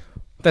 Yes.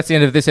 That's the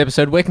end of this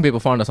episode. Where can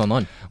people find us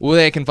online? Well,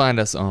 they can find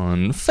us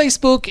on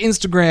Facebook,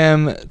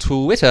 Instagram,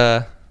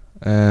 Twitter,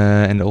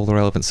 and all the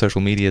relevant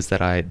social medias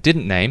that I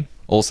didn't name.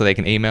 Also, they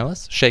can email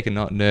us,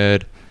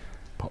 shakeandnotnerdpod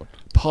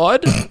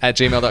at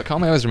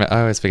gmail.com. I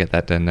always forget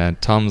that,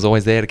 and Tom's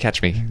always there to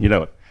catch me. You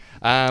know it.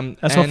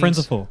 That's what friends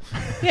are for.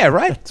 Yeah,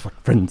 right? That's what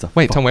friends are for.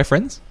 Wait, Tom, we're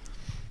friends?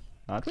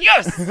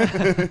 Yes!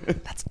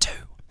 That's two.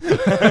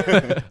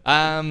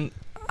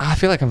 I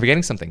feel like I'm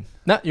forgetting something.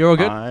 No, you're all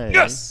good.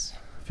 Yes!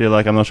 Feel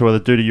like I'm not sure whether,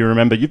 Duty, you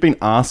remember, you've been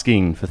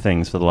asking for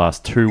things for the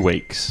last 2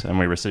 weeks, and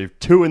we received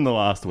 2 in the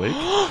last week.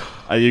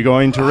 Are you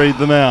going to read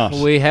them out?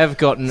 We have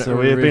gotten So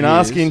we have been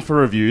asking for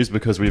reviews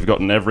because we've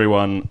gotten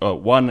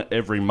one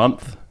every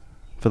month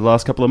for the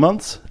last couple of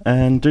months,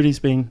 and Duty's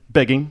been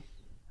begging.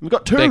 We've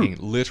got 2. Begging,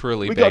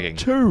 literally we begging.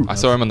 Got 2. I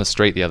saw him on the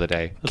street the other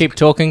day. Keep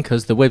talking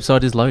because the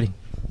website is loading.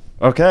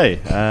 Okay.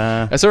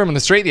 I saw him on the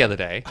street the other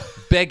day,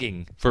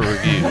 begging for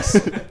reviews.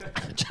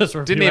 Just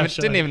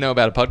didn't even know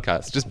about a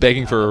podcast. Just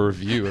begging for a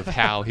review of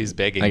how he's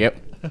begging. Okay.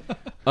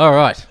 All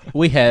right.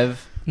 We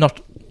have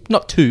not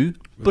 2,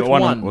 but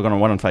one. We're going on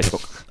one on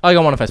Facebook. I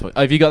got one on Facebook.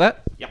 Oh, have you got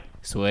that? Yep.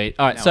 Sweet.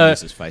 All right. No so one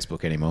uses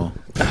Facebook anymore.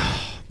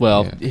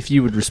 Well, if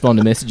you would respond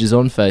to messages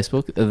on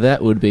Facebook,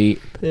 that would be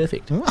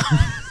perfect.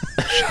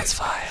 Shots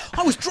fired.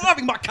 I was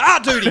driving my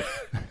car, Duty.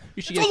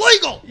 It's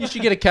illegal. You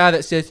should get a car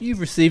that says you've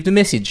received a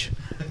message,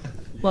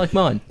 like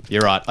mine.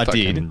 You're right. I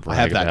Fucking did.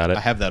 brag about it. I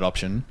have that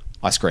option.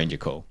 I screened your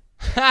call.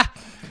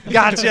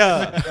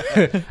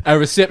 Gotcha. A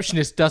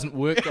receptionist doesn't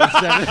work on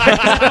Saturday.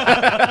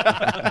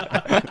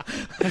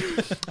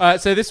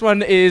 So this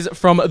one is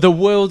from the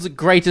world's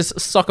greatest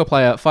soccer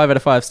player, 5 out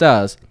of 5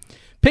 stars.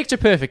 Picture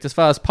perfect as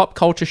far as pop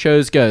culture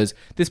shows goes.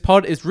 This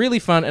pod is really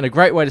fun and a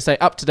great way to stay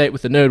up to date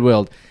with the nerd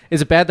world. Is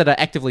it bad that I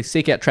actively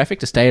seek out traffic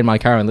to stay in my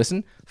car and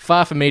listen?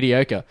 Far from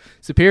mediocre.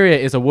 Superior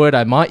is a word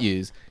I might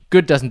use.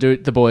 Good doesn't do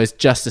the boys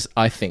justice,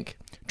 I think.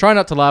 Try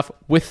not to laugh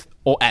with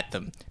or at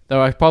them,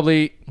 though I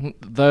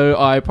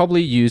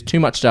probably use too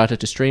much data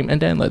to stream and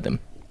download them.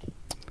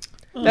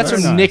 That's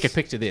from nice. Nick. A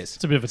picture this.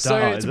 It's a bit of a So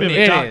dark, it's bit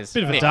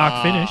of a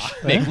dark finish.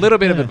 Nick, little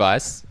bit of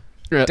advice.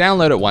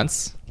 Download it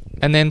once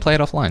and then play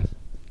it offline.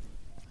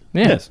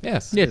 Yeah.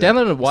 Yes. Yeah,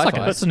 download it Wi-Fi.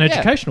 That's an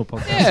educational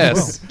podcast.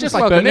 Yes. Just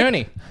like Bert and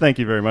Ernie. Thank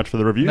you very much for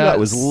the review. No, that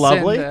was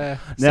lovely. send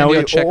Now we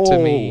your check to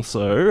me.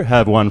 also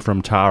have one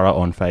from Tara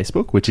on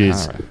Facebook, which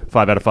is Tara.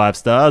 5 out of 5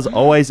 stars.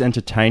 Always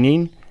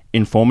entertaining,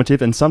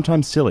 informative, and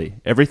sometimes silly.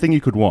 Everything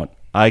you could want.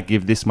 I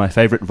give this my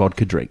favourite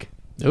vodka drink.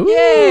 Ooh.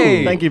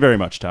 Yay! Thank you very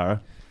much, Tara.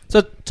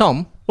 So,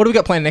 Tom, what have we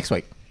got planned next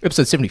week?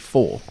 Episode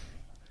 74.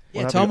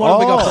 Yeah, Tom, what have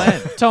we got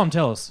planned? Tom,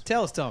 tell us.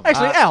 Tell us, Tom.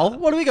 Actually, Al,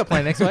 what have we got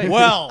planned next week?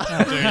 Well,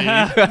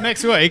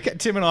 next week,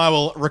 Tim and I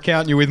will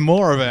recount you with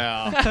more of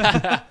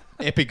our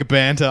epic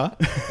banter,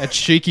 a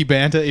cheeky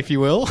banter, if you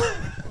will.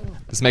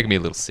 It's making me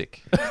a little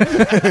sick.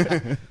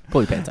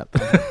 Pull your pants up.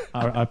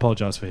 I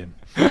apologise for him.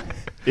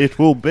 It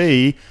will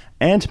be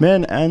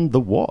Ant-Man and the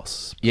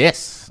Wasp.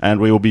 Yes. And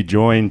we will be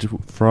joined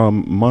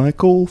from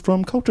Michael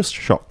from Culture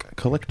Shock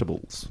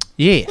Collectibles.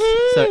 Yes.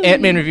 So,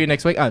 Ant-Man review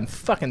next week. I'm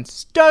fucking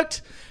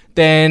stoked.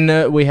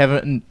 Then we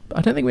haven't...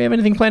 I don't think we have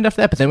anything planned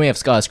after that, but then we have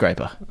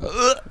Skyscraper.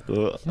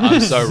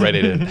 I'm so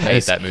ready to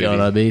hate that movie.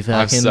 Gonna be I'm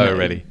fucking... so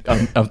ready.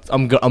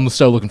 I'm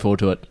so looking forward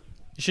to it.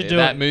 You should Yeah, do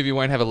that it. movie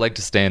won't have a leg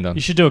to stand on.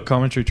 You should do a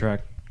commentary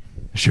track.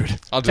 Should.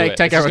 I'll do it.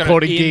 Take It's our just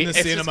recording gonna- gear. in the It's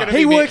just cinema. gonna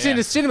be me- works in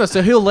the cinema,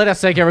 so he'll let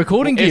us take our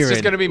recording gear It's just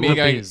in. going to be me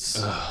going,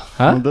 Ruppies.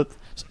 Huh?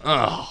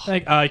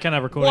 You can't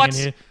have recording What? in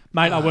here.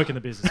 Mate, I work in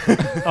the business.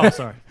 Oh,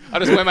 sorry. I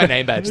just wear my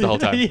name badge the whole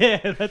time.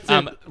 Yeah, that's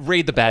it.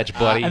 Read the badge,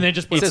 buddy. And then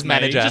just it put says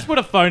manager. Just put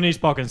a phone in his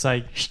pocket and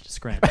say, "Shh,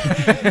 scram."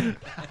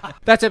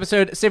 That's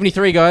episode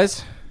 73,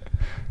 guys.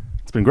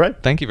 It's been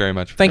great. Thank you very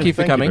much. Thank you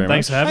for coming. very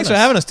Thanks much. for having Thanks us. for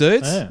having us,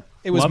 dudes. Yeah.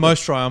 It was Loved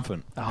most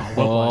triumphant. Oh,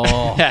 well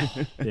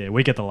played. Yeah,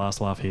 we get the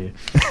last laugh here.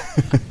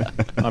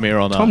 I'm here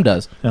all night. Tom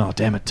does. Oh,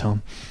 damn it,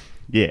 Tom.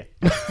 Yeah.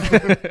 All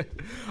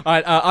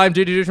right, I'm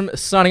Duty Dutram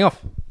signing off.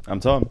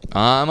 I'm Tom.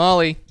 I'm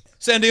Ollie.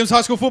 San Diego's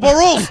high school football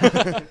rules. This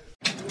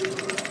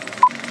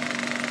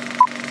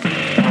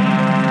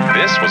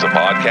was a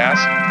podcast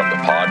from the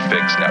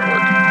Podfix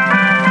Network.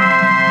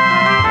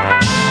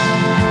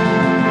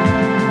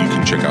 You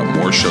can check out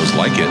more shows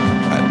like it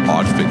at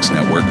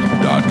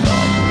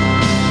podfixnetwork.com.